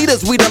with the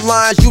leaders. We the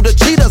lions, you the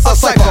cheaters. A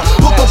cipher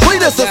who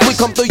complete us as we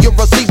come through your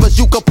receivers.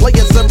 You can play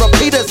us and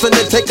repeat us and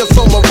then take us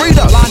on the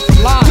reader.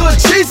 Good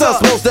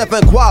Jesus, most deaf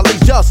and quality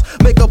just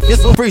make up your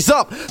freeze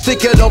up.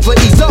 Think it over,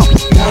 ease up. 1, 2,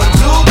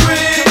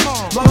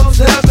 3, most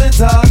deaf and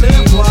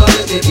talent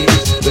quality.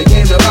 We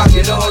came to rock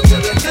it on to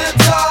the tip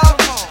top.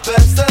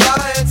 Best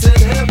alliance in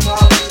hip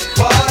hop.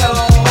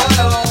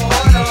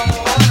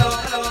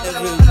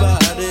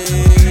 Everybody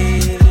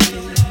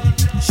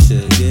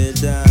should get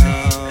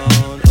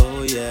down.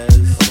 Oh yes,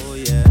 oh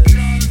yes,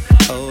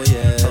 oh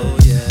yes, oh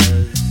yes.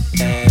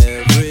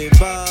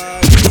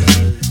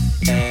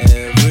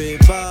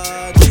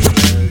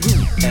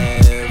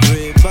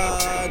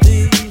 Everybody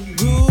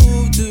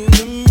groove to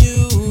the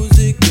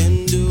music and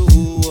do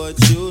what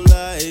you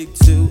like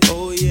to.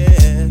 Oh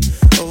yeah,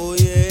 oh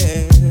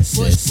yeah.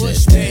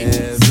 Push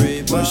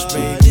baby, push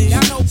baby,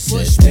 y'all know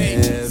push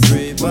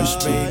baby, push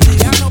baby,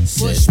 y'all know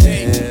push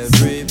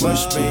baby,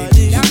 push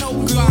baby, y'all know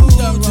we rock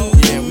thorough.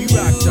 Yeah, we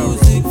rock thorough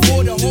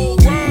for the whole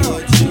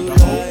world, the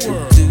whole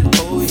world.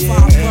 Oh yeah,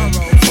 5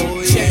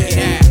 boroughs, check it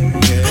out.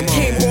 I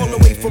came all the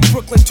way from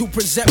Brooklyn to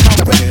present my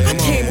rap. I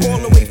came all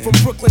the way from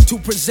Brooklyn to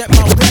present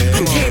my rap.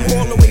 I came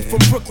all the way from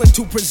Brooklyn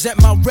to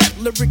present my rap.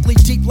 Lyrically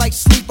deep like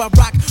sleep, I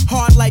rock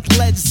hard like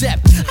Led Zepp.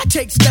 I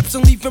take steps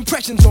and leave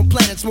impressions on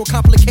planets more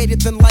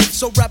complicated than life,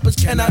 so rappers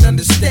cannot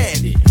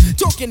understand it.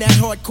 Talking that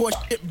hardcore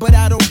shit, but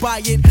I don't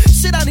buy it.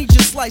 Sit down, eat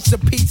your slice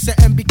of pizza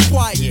and be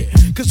quiet,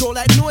 cause all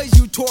that noise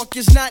you talk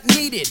is not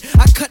needed.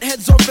 I cut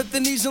heads off at the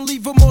knees and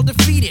leave them all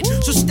defeated.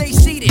 So stay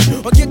seated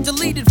or get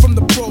deleted from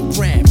the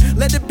program.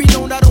 Let it be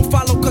known I don't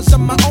follow cause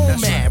I'm my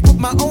own man with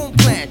my own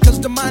plan, cause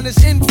the mind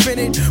is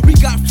infinite. We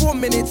got 4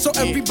 minutes, so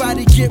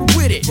everybody get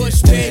with it.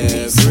 Push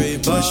babies,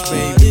 push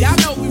baby. Y'all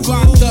know we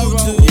rock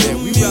thorough. Yeah,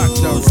 we rock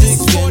thorough.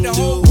 For the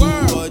whole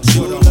world,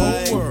 for the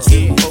whole world.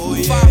 Yeah.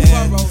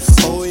 5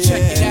 boroughs,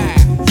 check it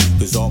out.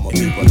 Cause all my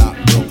people out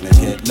in Brooklyn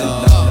get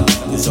love.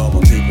 Cause all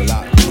my people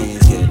out in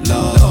Queens get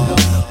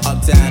love.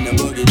 Uptown and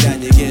boogie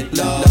down you get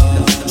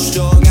love.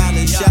 Strong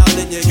Island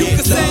shouting you get love. You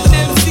can send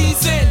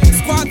MCs in,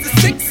 squads of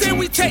 6 and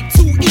we take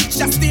 2 each.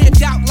 I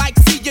stand out like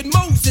seeing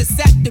Moses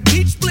at the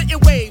beach splitting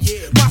waves.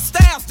 My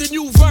style's the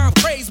new Von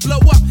phrase, blow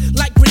up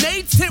like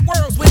grenades, hit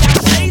worlds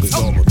without shades.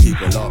 Cause all my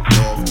people up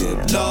north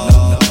get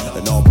love.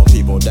 And all my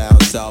people down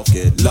south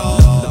get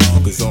love.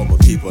 Cause all my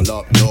people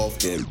up north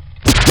get love.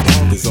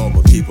 Cause all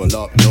my people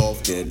up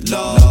north get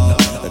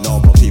love. And all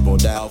my people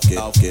down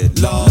south get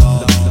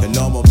love. And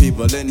all my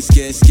people in the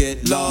skits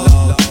get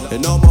love.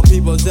 And all my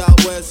people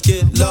out west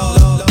get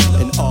love.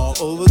 And all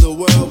over the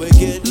world we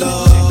get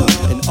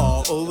love. And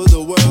all over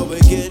the world we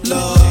get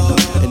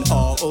love. And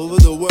all over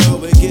the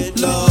world we get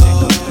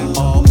love.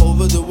 All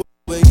over the world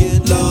we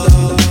get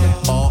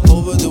love. All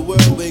over the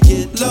world we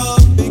get love.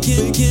 We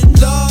get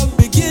love.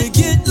 We get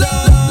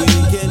love.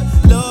 We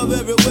get love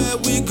everywhere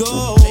we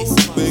go.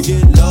 We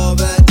get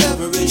love at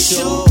every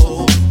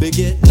show. We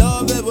get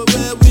love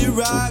everywhere we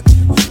rock.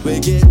 We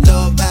get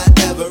love at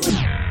every.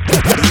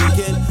 We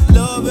get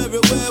love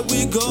everywhere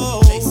we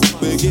go.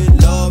 We get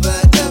love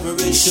at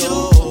every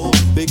show.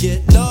 We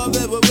get love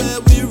everywhere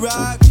we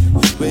rock.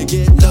 We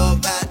get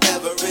love at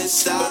every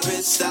stop. Stop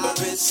it, stop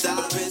it,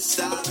 stop it,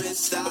 stop it,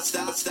 stop,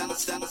 stop, stop,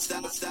 stop,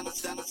 stop,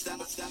 stop,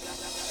 stop, stop.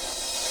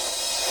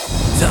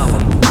 Tell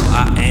them who I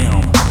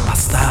am. My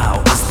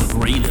style is the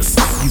greatest.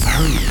 You've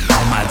heard it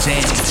on my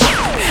jams.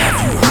 Have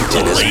you heard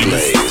the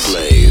latest?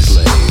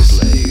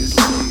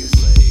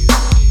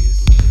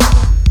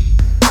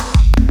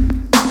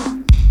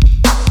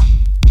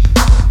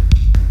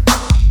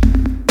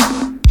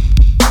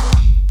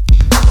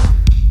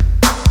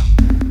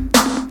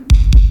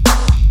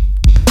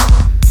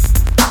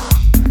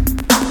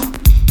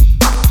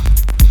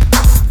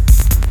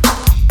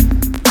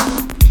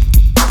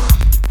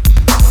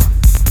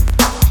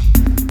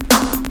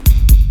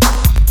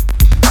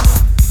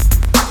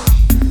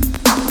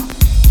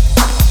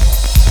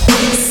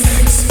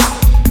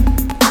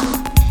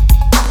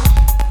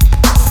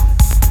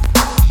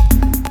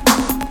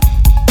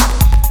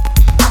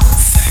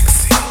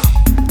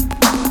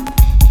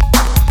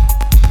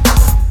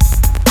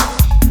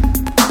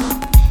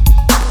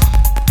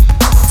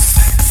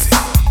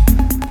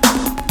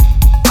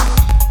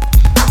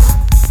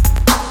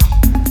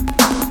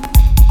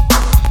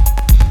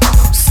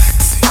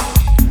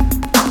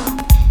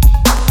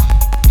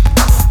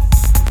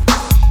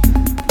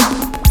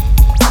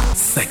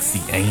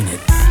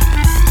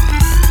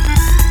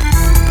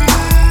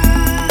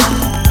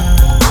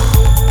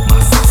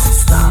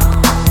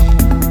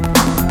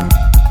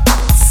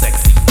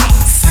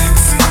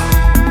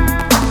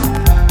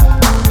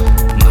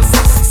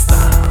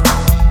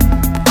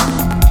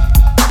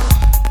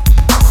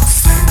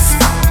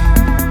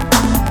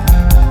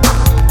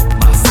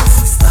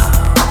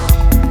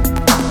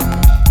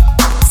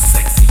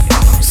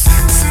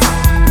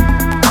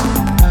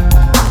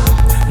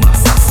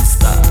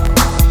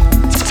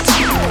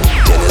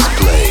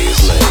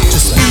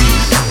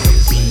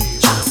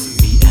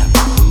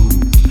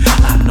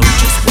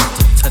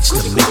 to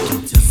make you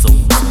just so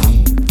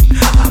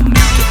smooth. I'll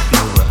make you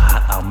feel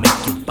hot, I'll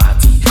make your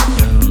body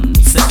yearn.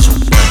 Set your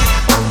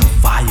blood on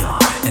fire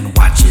and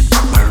watch it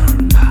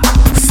burn.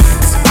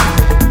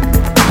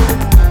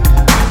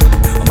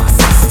 My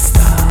sexy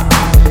style.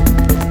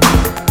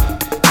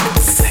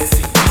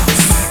 Sexy.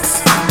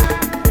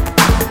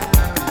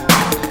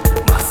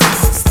 My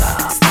sexy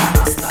style.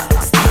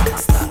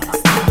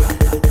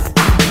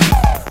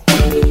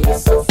 Baby, you're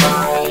so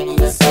fine,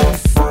 you're so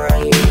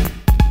fine.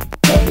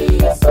 Baby,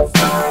 you're so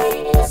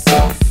fine, you're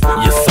so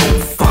fine. You're so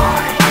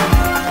fine.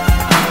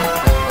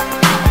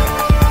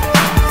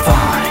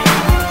 Fine.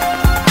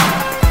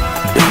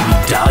 Baby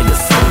doll, you're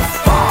so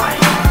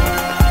fine.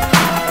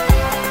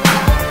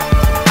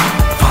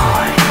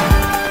 Fine.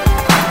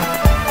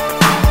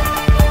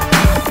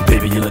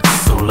 Baby, you look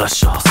so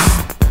luscious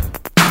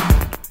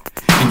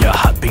in your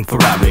hot pink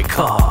Ferrari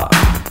car.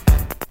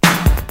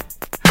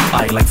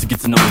 I'd like to get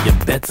to know you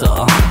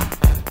better,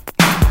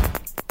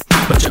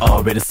 but you're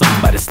already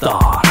somebody's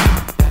star.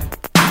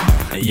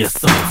 You're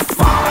so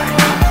fine.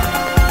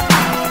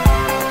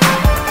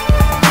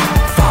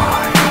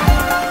 Fine.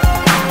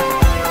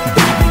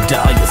 Baby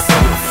doll, you're so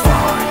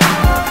fine.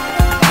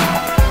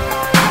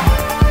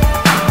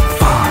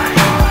 Fine.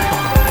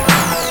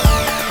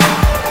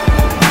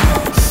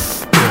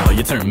 Girl,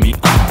 you turn me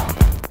on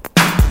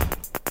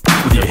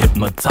with your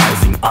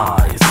hypnotizing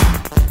eyes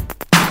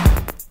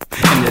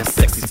and that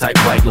sexy tight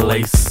white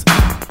lace,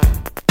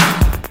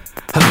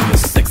 having your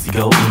sexy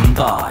golden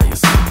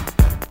thighs.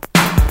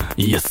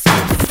 You're so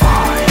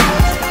fine.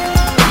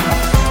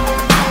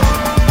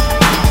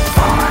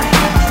 Fine.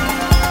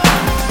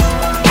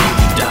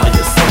 Baby doll,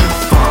 you're so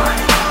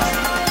fine.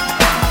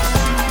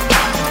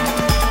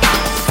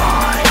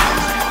 Fine.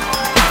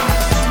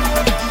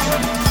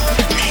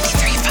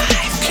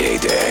 93.5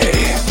 KDAY.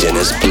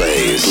 Dennis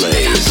Blaze.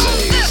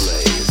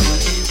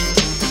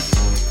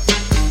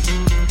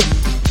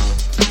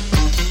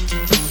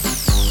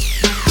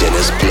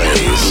 Dennis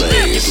Blaze.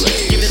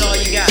 Give it all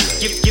you got.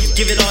 Give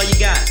it all you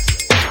got.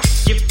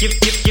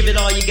 Give it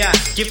all you got.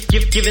 Give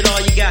it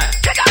all you got.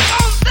 Pick up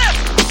on this.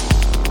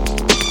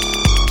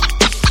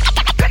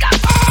 Pick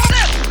up on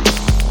this.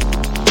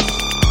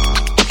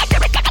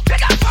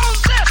 Pick up on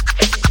this.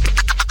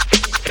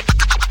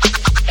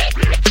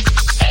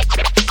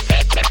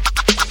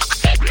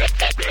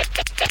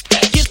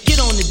 Get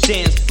on the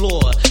dance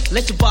floor.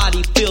 Let your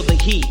body feel the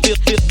heat.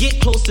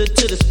 Get closer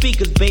to the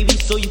speakers, baby,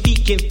 so your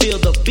feet can feel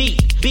the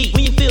beat.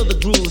 When you feel the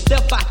groove,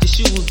 step out your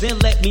shoes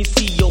and let me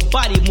see your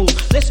body move.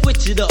 Let's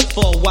switch it up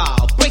for a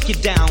while. Break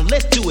it down,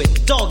 let's do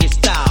it doggy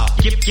style.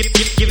 Give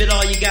it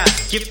all you got.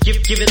 Give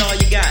it all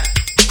you got.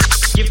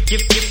 Give it all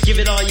you got. Give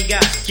it all you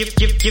got. Give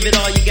it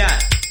all you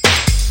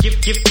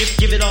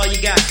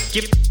got.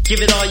 Give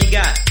it all you got.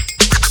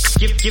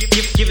 Give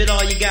it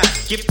all you got.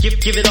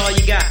 Give it all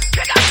you got.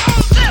 Pick up on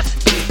this.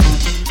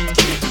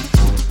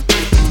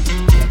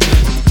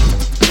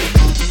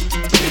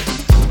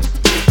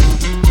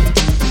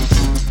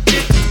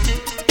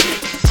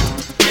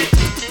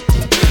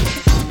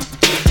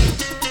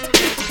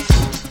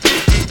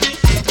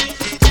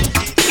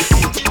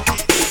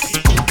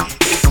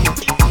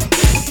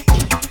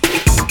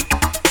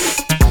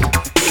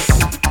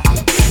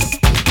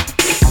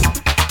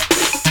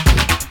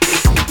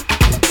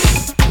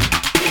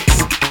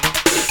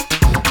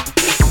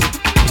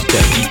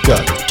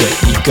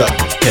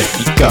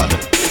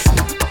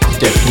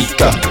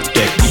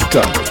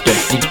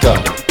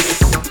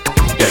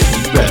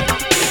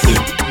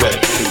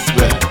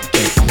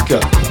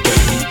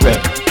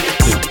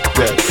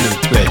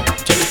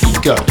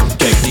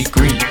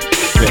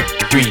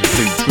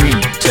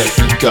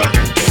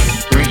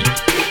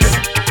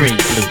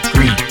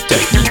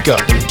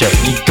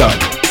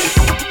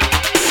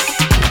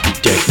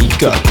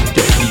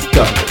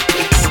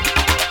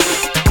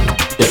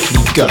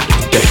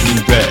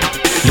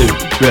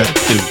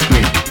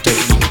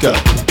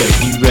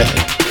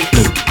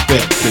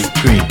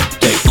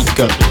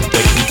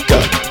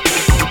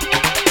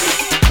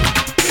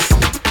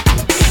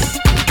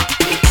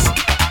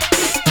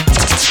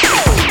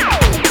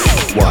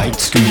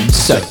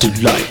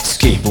 Satellites,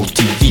 cable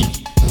TV,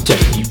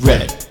 Technique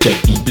red,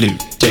 Technique blue,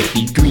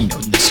 Technique green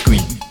on the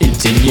screen.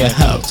 It's in your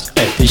house,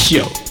 at the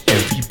show,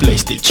 every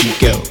place that you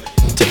go.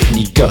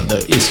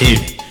 Technicolor is here,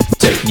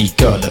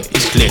 Technicolor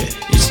is clear.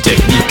 It's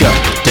Technicolor,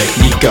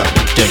 Technicolor,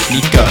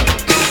 Technicolor,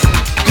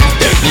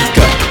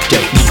 Technicolor,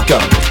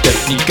 Technicolor,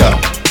 Technicolor.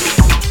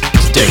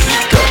 It's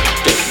Technicolor,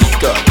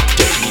 Technicolor,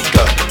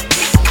 Technicolor.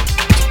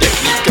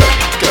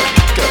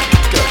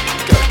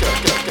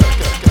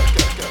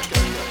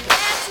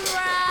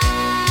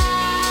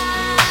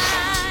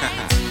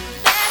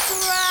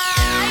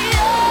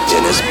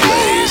 Dennis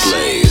Blaze.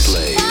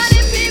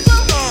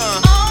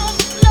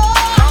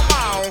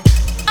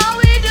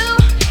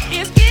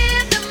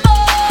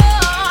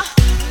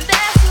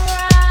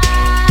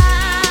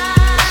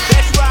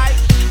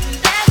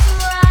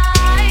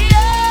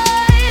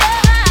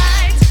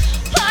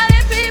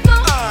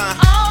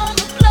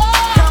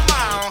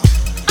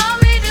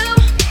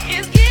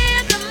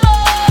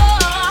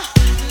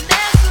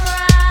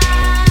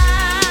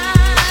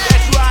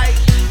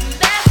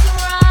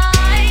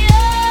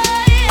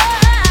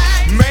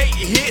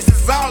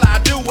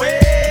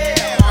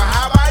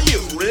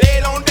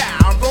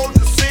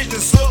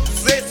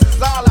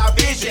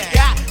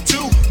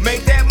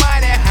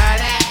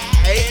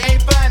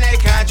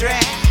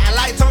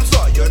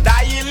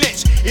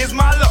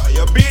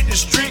 the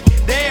strict,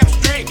 damn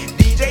strict.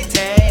 DJ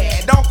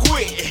Tag, don't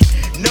quit.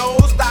 No,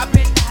 stop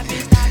it.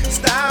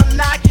 Stop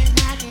knocking.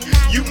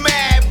 You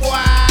mad, boy?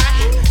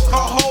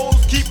 Her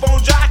hoes keep on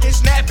jocking,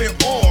 snapping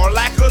on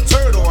like a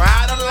turtle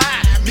out of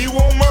line. Me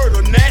won't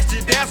murder,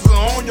 nasty dancer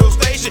on your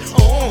station.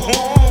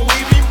 We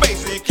be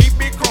basic, keep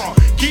it crunk,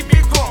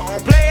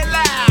 play it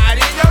loud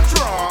in your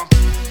trunk.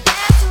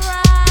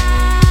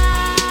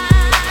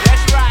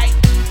 That's right.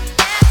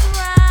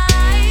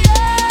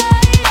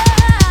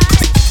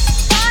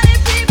 Party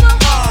people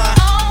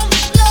on the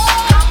floor.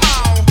 Come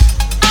on.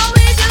 All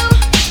we do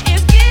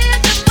is give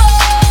them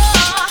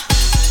more.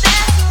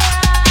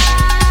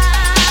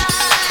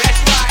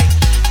 That's right.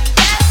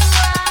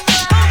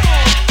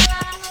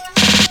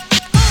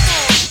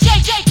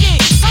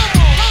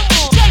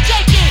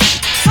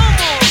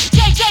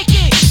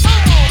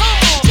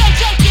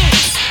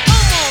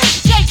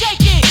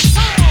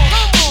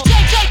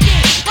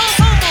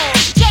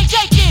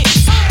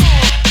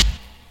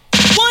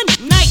 One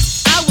night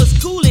I was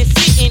coolin',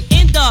 sitting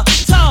in the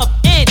tub,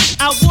 and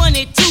I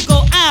wanted to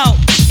go out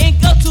and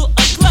go to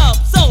a club.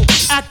 So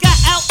I got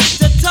out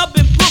the tub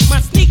and put my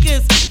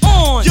sneakers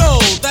on. Yo,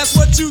 that's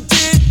what you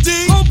did,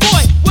 D?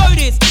 Homeboy, word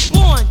is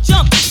born.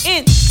 Jumped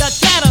in the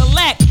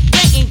Cadillac,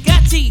 went and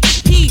got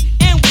TP,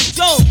 and we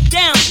drove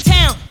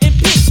downtown and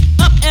picked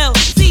up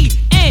LC.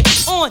 And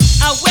on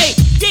our way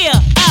there,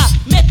 I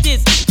met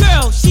this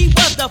girl. She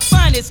was the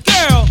finest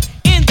girl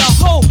in the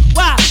whole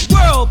wide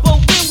world. But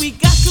when we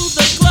got to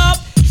the club,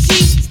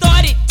 she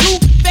started to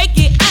fake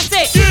it. I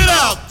said, Get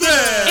out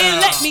there and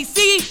let me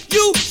see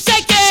you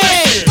shake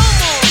it.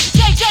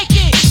 Shake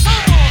it.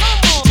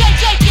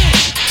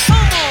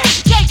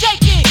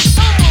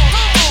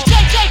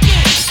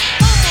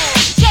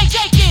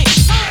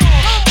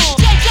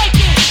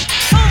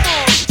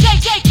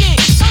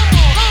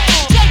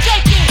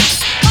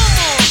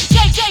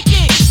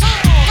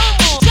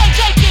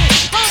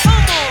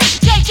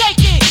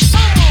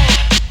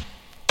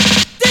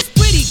 This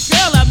pretty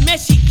girl I met,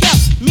 she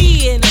kept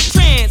me in a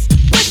trance.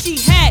 But she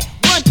had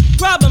one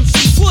problem,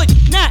 she would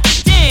not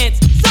dance.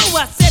 So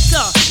I said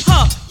to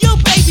her, yo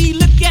baby,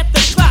 look at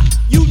the clock.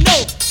 You know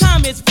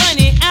time is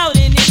running out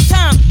and it's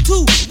time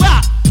to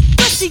rock.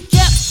 But she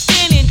kept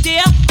standing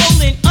there,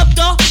 holding up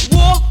the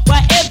wall,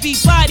 while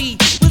everybody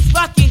was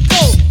rocking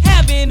cold,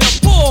 having a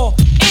ball.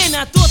 And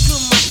I thought to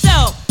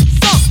myself,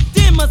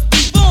 something must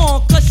be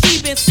wrong, cause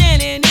she been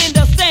standing in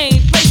the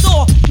same place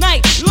all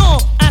night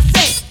long. I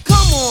said,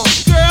 come on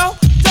girl,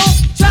 don't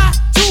try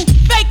to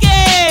fake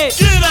it.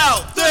 Get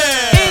out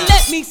there And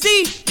let me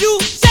see you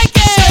shake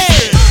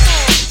it.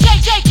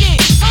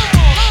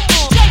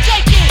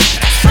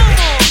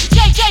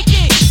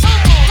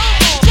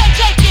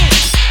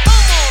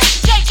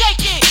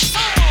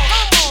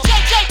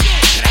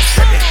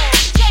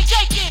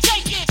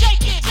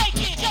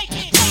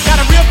 Got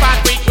a real fine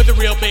freak with a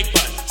real big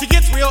butt. She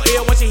gets real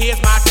ill when she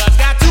hears my touch.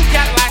 Got two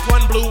Cadillacs,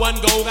 one blue, one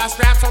gold. Got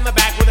straps on the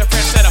back with a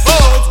fresh set of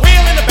bows.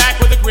 Wheel in the back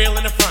with a grill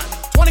in the front.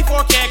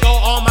 24 can't go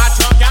on my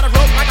trunk. Got a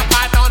rope like a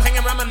python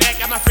hanging around my neck.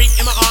 Got my freak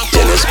in my arm.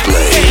 Dennis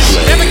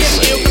Never get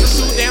ill with the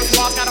two damn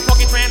squads. Got a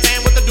funky Trans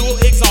Am with the dual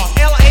exhaust.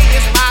 LA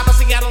is live, but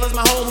Seattle is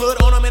my home. Hood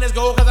on them in his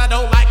gold, cause I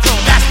don't like chrome.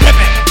 That's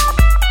rippin'.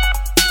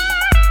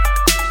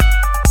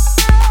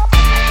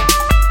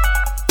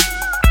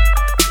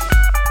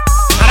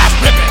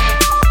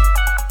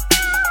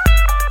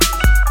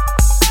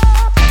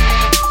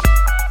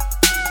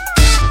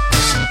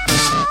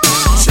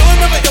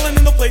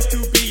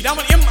 I'm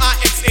an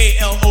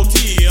MIXALOT.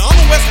 On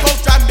the West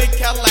Coast, driving big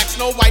Cadillacs,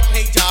 no white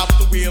paint job with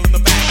the wheel in the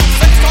back.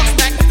 Let's talk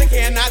smack cause they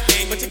cannot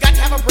hang, but you got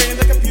to have a brain in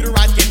the computer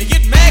right game to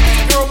get mad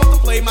cause the girl wants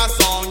to play my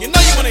song. You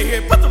know you wanna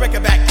hear it, put the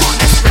record back on.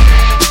 That's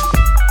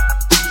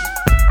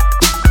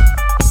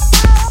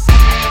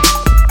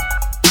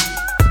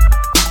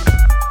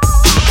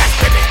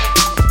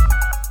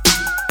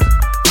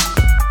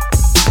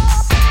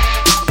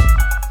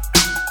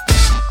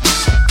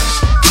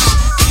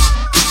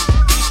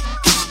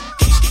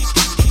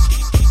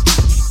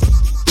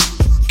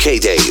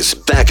KDAY's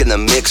Back in the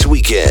Mix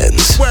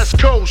weekends. West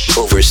Coast.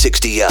 Over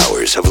 60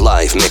 hours of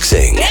live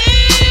mixing.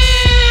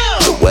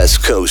 The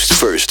West Coast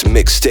first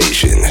mix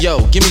station. Yo,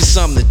 give me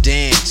something to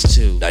dance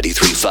to.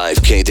 93.5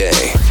 KDAY.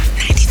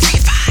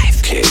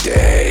 93.5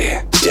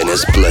 KDAY.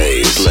 Dennis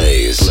Blaze.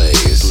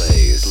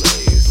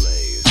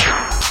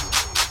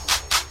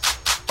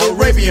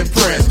 Arabian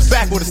Prince,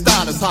 back with a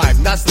stylish hype.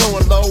 Not slow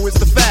and low, it's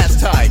the fast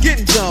type.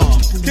 Getting dumb,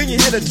 can you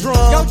hit a drum?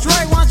 Yo,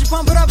 Dre, why don't you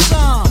pump it up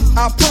some?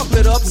 I pump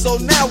it up, so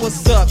now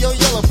what's up? Yo,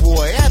 yellow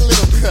boy, add a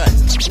little cut.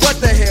 What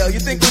the hell, you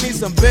think we need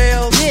some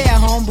bells? Yeah,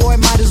 homeboy,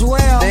 might as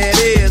well. There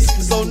it is,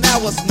 so now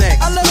what's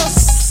next? A little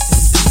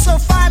so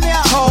find me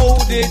out.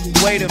 Hold it,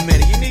 wait a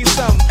minute, you need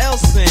something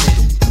else in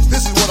it.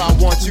 This is what I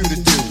want you to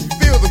do.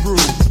 Feel the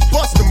groove,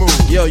 bust the move.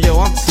 Yo,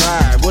 I'm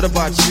tired, what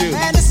about you?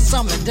 Man, this is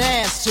something to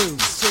dance to.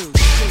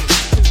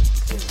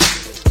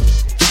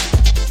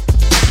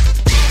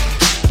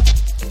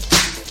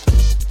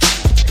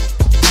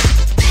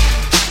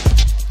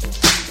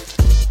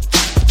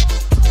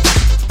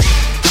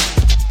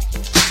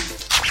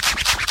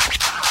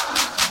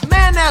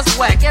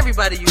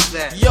 everybody use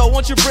that. Yo,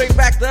 won't you bring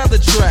back the other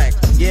track?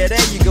 Yeah,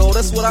 there you go,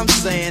 that's what I'm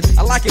saying.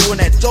 I like it when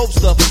that dope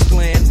stuff is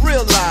playing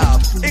real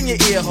loud in your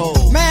ear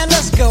hole. Man,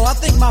 let's go. I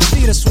think my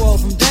feet are swole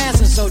from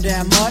dancing so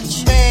damn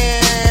much.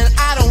 Man,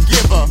 I don't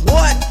give a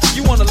what?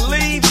 You wanna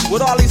leave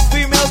with all these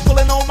females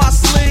pulling on my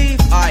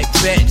sleeve? I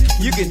bet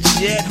you can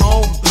jet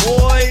home,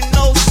 boy,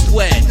 no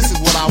sweat. This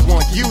is what I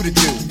want you to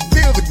do.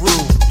 Feel the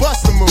groove,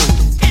 bust the move.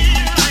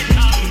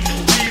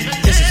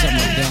 This is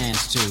something to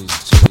dance to.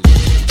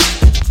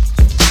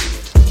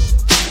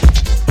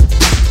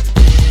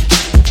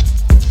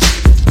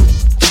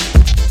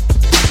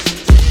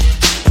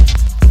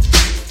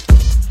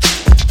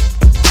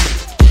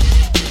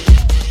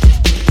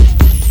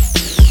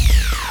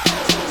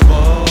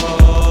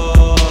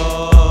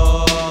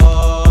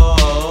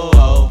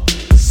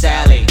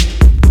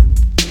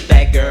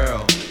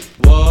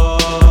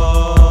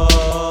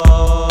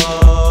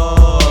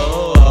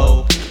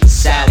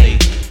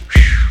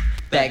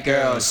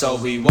 So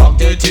we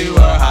walked her to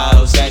her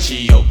house and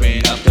she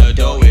opened up the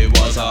door. It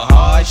was a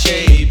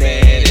heart-shaped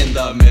bed in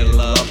the middle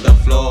of the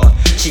floor.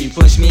 She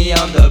pushed me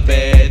on the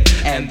bed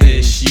and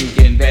this you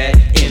can bet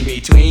in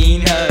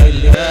between her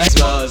legs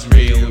was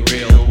real.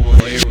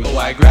 Oh,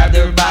 I grabbed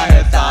her by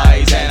her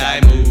thighs and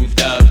I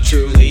moved up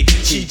truly.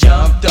 She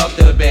jumped off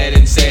the bed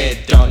and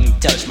said, "Don't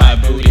touch my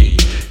booty.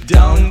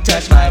 Don't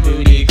touch my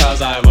booty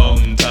cause I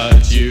won't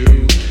touch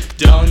you.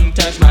 Don't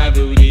touch my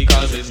booty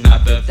cause it's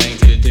not the thing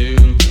to do."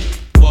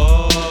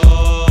 Whoa,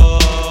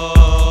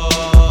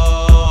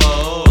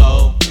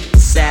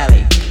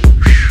 Sally,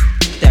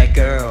 that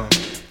girl.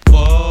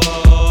 Whoa,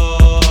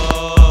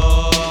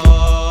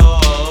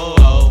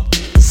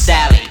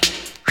 Sally.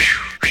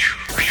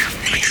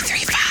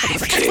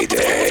 93.5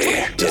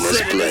 KDAY,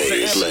 Dennis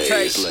Blaze.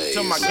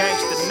 To my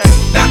gangster name.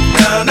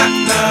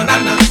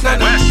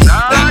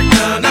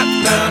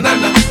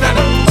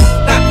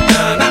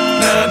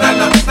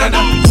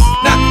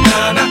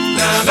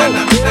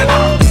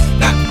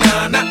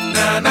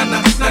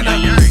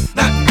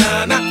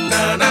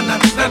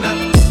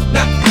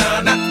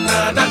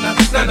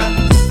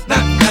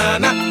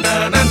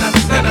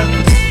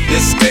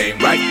 This game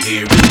right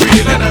here is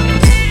really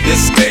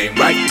This game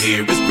right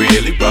here is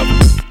really rough.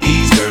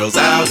 These girls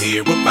out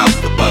here about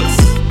the bucks.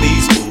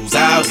 These fools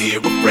out here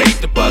afraid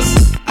to bust.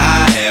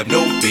 I have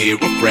no fear,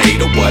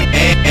 afraid of what?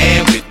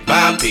 And with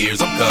my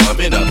peers I'm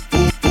coming up.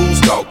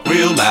 Fools talk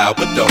real loud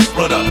but don't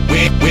run up.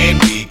 When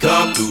we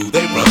come through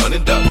they run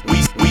and duck.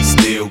 We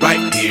still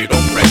right here,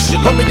 don't pressure.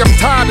 Homie, I'm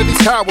tired of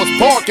these cowards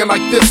barking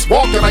like this,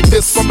 walking like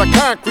this from the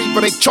concrete,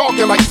 but they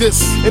chalking like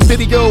this. In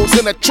videos,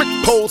 in a trick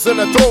pose, in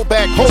a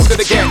throwback, holding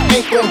the gap,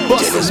 ain't gon'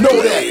 bust us,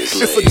 know that.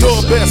 It's a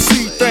dub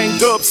SC thing,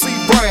 dub C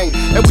brain,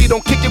 and we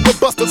don't kick it with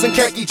busters and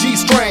khaki G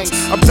strings.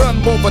 I'm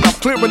done moving, I'm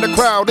clearing the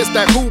crowd. It's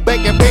that who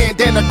banging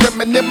bandana,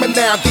 criminal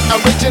now, the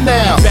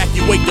original.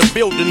 Evacuate the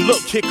building,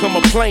 look, here come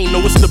a plane.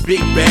 No, it's the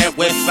big bad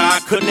West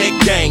Side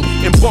Connect gang.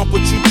 And bump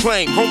what you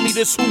claim, homie,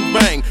 this who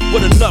bang.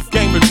 With enough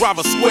game to drive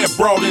a square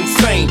broad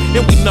insane.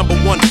 And we number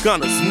one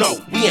gunners, no,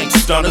 we ain't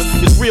stunners.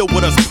 It's real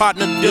with us,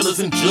 partner dealers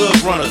and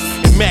jug runners.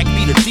 And Mac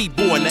be the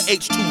D-boy and the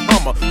H2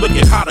 Hummer.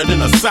 Looking hotter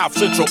than a South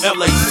Central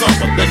LA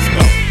summer, let's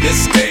go.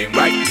 This game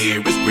right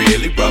here is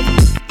really rough.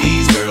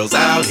 These girls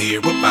out here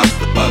about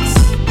the bucks.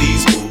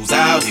 These fools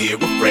out here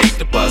afraid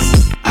to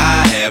bust.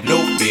 I have no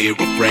fear,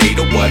 afraid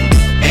of what?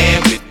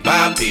 And with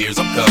my peers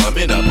I'm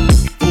coming up.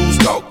 Fools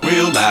talk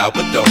real loud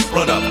but don't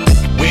run up.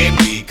 When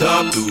we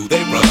come through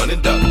they run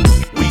and duck.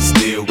 We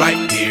still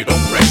right here, don't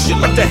pressure.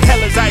 What the hell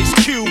is Ice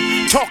Cube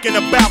talking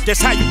about?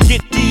 That's how you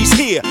get these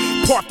here.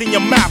 Parked in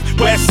your mouth,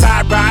 West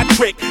Side ride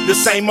trick, the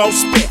same old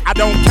spit. I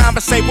don't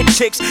conversate with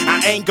chicks,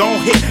 I ain't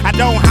gon' hit. I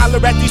don't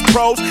holler at these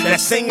pros that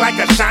sing like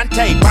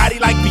Ashanti, body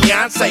like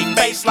Beyonce,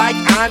 face like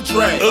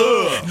Andre.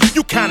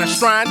 You kinda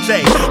strange,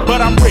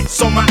 but I'm rich,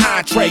 so my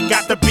entree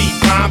got to be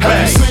Bombay.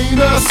 Have you seen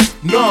us?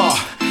 Nah.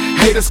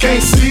 Haters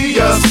can't see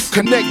us.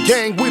 Connect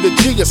gang with a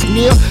genius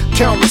near.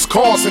 Countless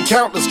cars and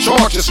countless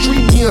charges.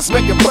 Street years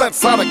making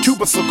blunts out of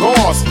Cuban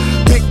cigars.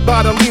 Big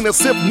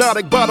bodilinas,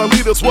 hypnotic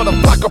bodilitas with a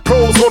block of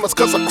pros on us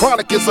cause a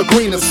chronic is a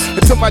greenest.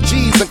 And to my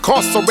G's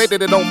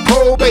incarcerated and on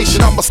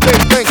probation, I'ma stay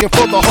thinking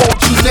for the whole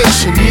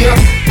G-Nation, yeah.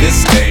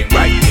 This game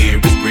right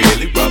here is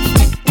really rough.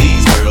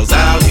 These girls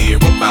out here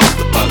about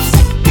the bucks.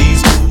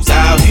 These fools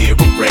out here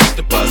afraid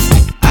to bust.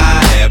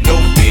 I have no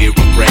fear,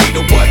 afraid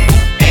of what?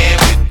 And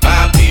with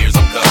my peers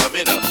I'm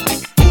coming up.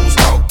 Fools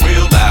talk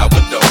real loud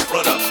but don't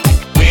run up.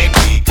 When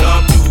we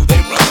come through they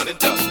run and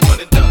duck, run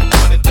and duck,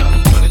 run and duck,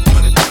 run and duck,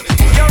 run and duck.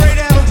 Y'all ready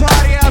to have a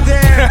party out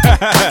there?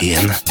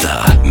 In the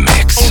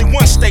mix. Only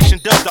one station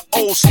does the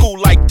old school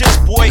like this,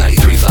 boy.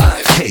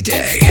 93.5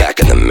 KDAY. Back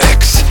in the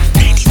mix.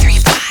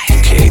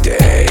 93.5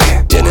 KDAY.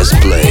 Dennis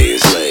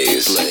Blaze.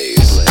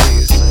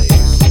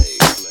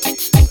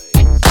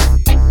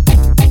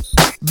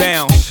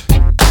 Bounce.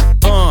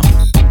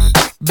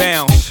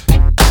 Bounce.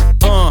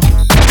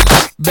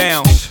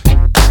 Bounce.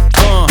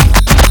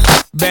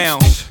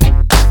 Bounce.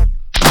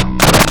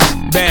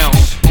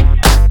 Bounce.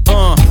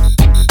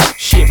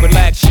 Shit,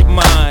 relax your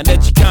mind.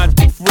 Let your conscience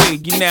be free.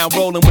 You now,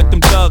 rolling with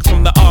them thugs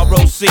from the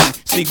ROC.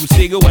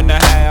 Siegel in the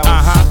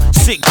house.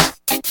 Sick.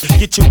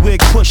 Get your wig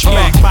pushed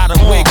back by the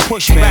wig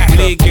pushed back.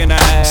 League in the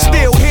house.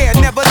 Still here,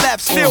 never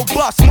left. Still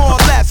bust, more or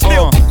less.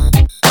 Still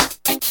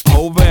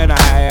over in the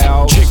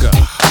house. Jigger.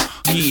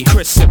 Yeah.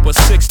 Chris Sipper,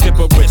 6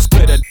 dipper, wrist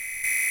splitter.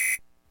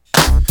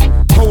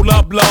 Hold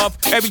up, love.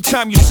 Every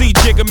time you see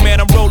Jigger, man,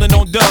 I'm rolling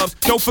on dubs.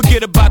 Don't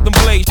forget about them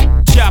blades,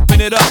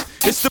 chopping it up.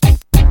 It's the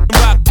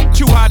rock,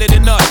 too hotter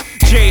than us.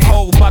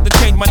 J-Ho, about to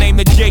change my name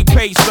to J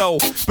Peso.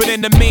 But in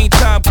the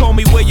meantime, call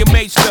me where your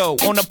mates go.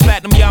 On the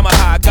platinum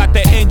Yamaha, got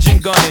that engine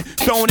gunning.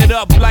 Throwing it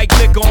up like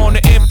liquor on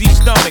an empty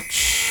stomach.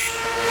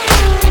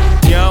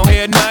 You don't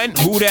hear nothing?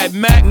 Who that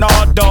Mac?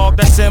 Nah, dog,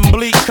 that's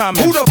Bleak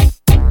coming. Who the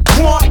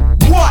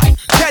want what?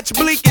 Catch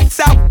Bleak in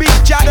South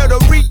Beach, out of the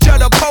reach of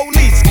the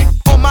police.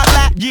 On my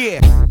lap, yeah.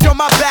 On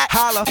my back,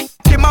 holla.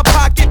 In my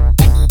pocket,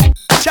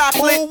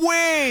 chocolate.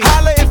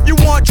 Holla if you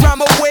want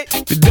drama with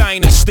the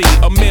Dynasty,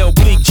 a male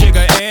Bleak,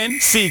 Jigger,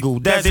 and Siegel,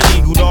 Desert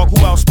Eagle, dog.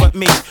 Who else but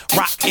me?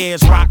 Rock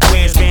ears, rock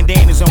wears,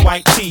 bandanas, and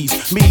white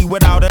tees. Me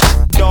without a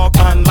dog,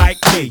 unlike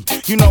me.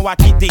 You know I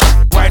keep deep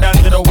right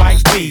under the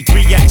white feet.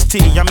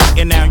 3XT, I'm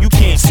eating now. You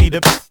can't see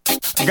the.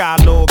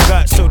 Got a little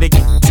gut, so they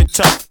sit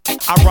tough.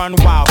 I run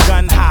wild,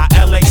 gun high,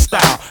 LA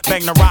style.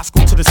 Bang the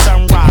Roscoe to the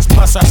sunrise.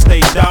 Plus I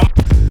stay dumb.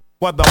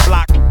 Whether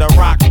block, the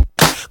rock,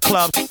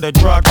 club, the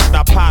drug,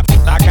 the pop,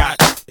 I got.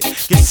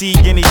 Can see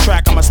any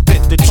track, I'ma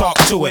spit the talk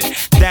to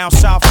it. Down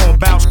south gon'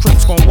 bounce,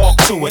 Crips gon' walk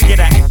to it. Get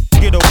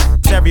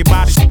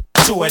everybody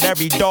to it.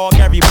 Every dog,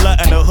 every blood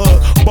in the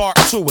hood, bark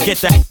to it. Get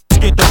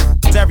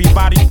the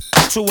everybody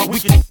to it. We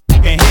can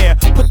in here,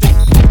 put the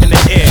in the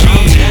air.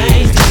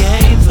 Change the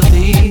game for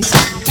these.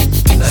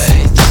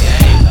 Play the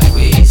game like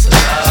we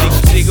survive.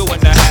 Siegel in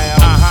the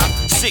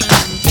house. Sick.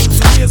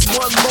 Here's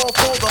one more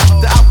for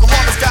the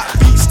alcoholics got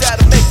beats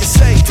that'll make you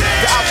say. The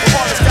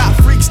alcoholics got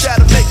freaks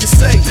that'll make you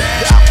say.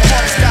 The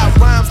alcoholics got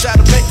rhymes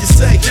that'll make you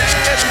say.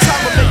 Every time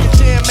I make a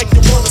jam, make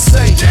you wanna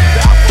say. The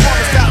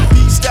alcoholics got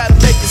beats that'll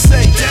make you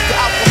say. The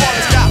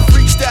alcoholics got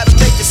freaks that'll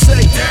make you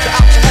say. The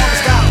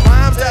alcoholics got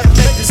rhymes that'll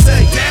make you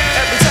say.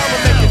 Every time I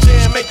make a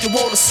jam, make you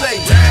wanna say.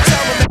 Every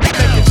time I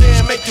make a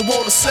jam, make you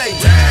wanna say.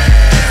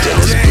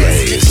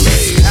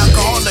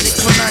 Alcoholics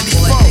for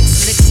 94.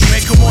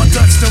 Make them more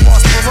Dutch than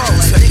Ross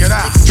Perot. Check it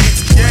out.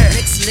 Yeah.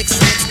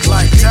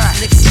 Like that.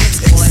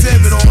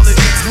 Exhibit all in the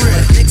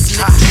grid.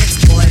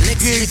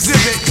 The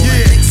exhibit,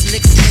 yeah.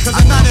 Cause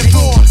it's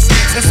 94.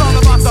 It's all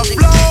about the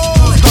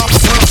flow.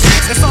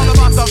 It's all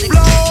about the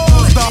flow.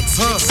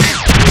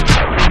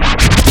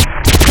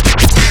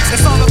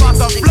 It's all about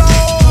the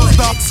flow.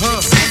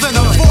 Then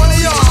the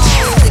 40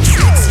 yards.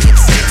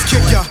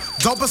 Kick ya.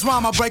 Dopest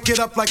rhyme, I break it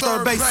up like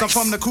third base. I'm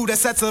from the crew that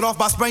sets it off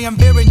by spraying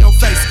beer in your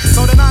face.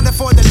 So the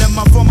 94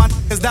 dilemma for my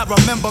niggas that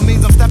remember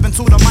means I'm stepping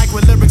to the mic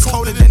with lyrics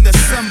coded in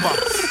December.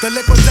 The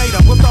liquidator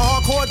with the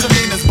hardcore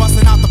demeanors,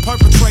 busting out the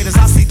perpetrators.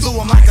 I see through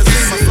them like a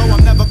zima, so I'm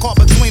never caught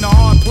between a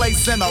hard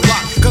place and a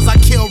rock. Cause I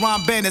kill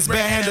rhyme bandits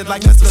barehanded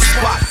like Mr.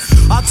 Spot.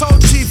 I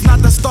told Chief not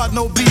to start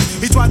no beef.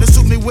 He tried to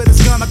shoot me with his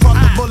gun across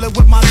the bullet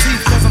with my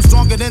teeth. Cause I'm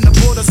stronger than the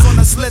borders on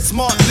the slit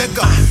smart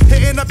liquor.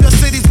 Hitting up your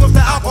cities with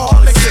the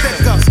alcoholic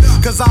stickers.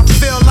 Cause I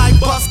feel like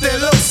busted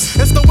loose.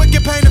 It's the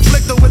wicked pain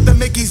inflictor with the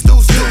Mickey's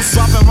deuce.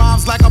 Dropping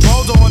rhymes like a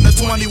boulder on the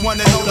 21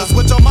 and older.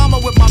 With your mama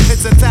with my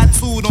picture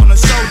tattooed on the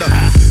shoulder.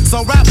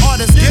 So rap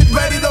artists, get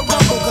ready to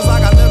rumble. Cause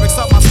I got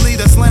lyrics up my sleeve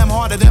that slam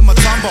harder than my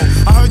tumble.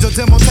 I heard your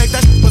demo tape,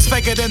 that was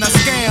faker than a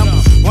scam.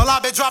 Well, I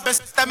been dropping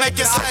that make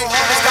you say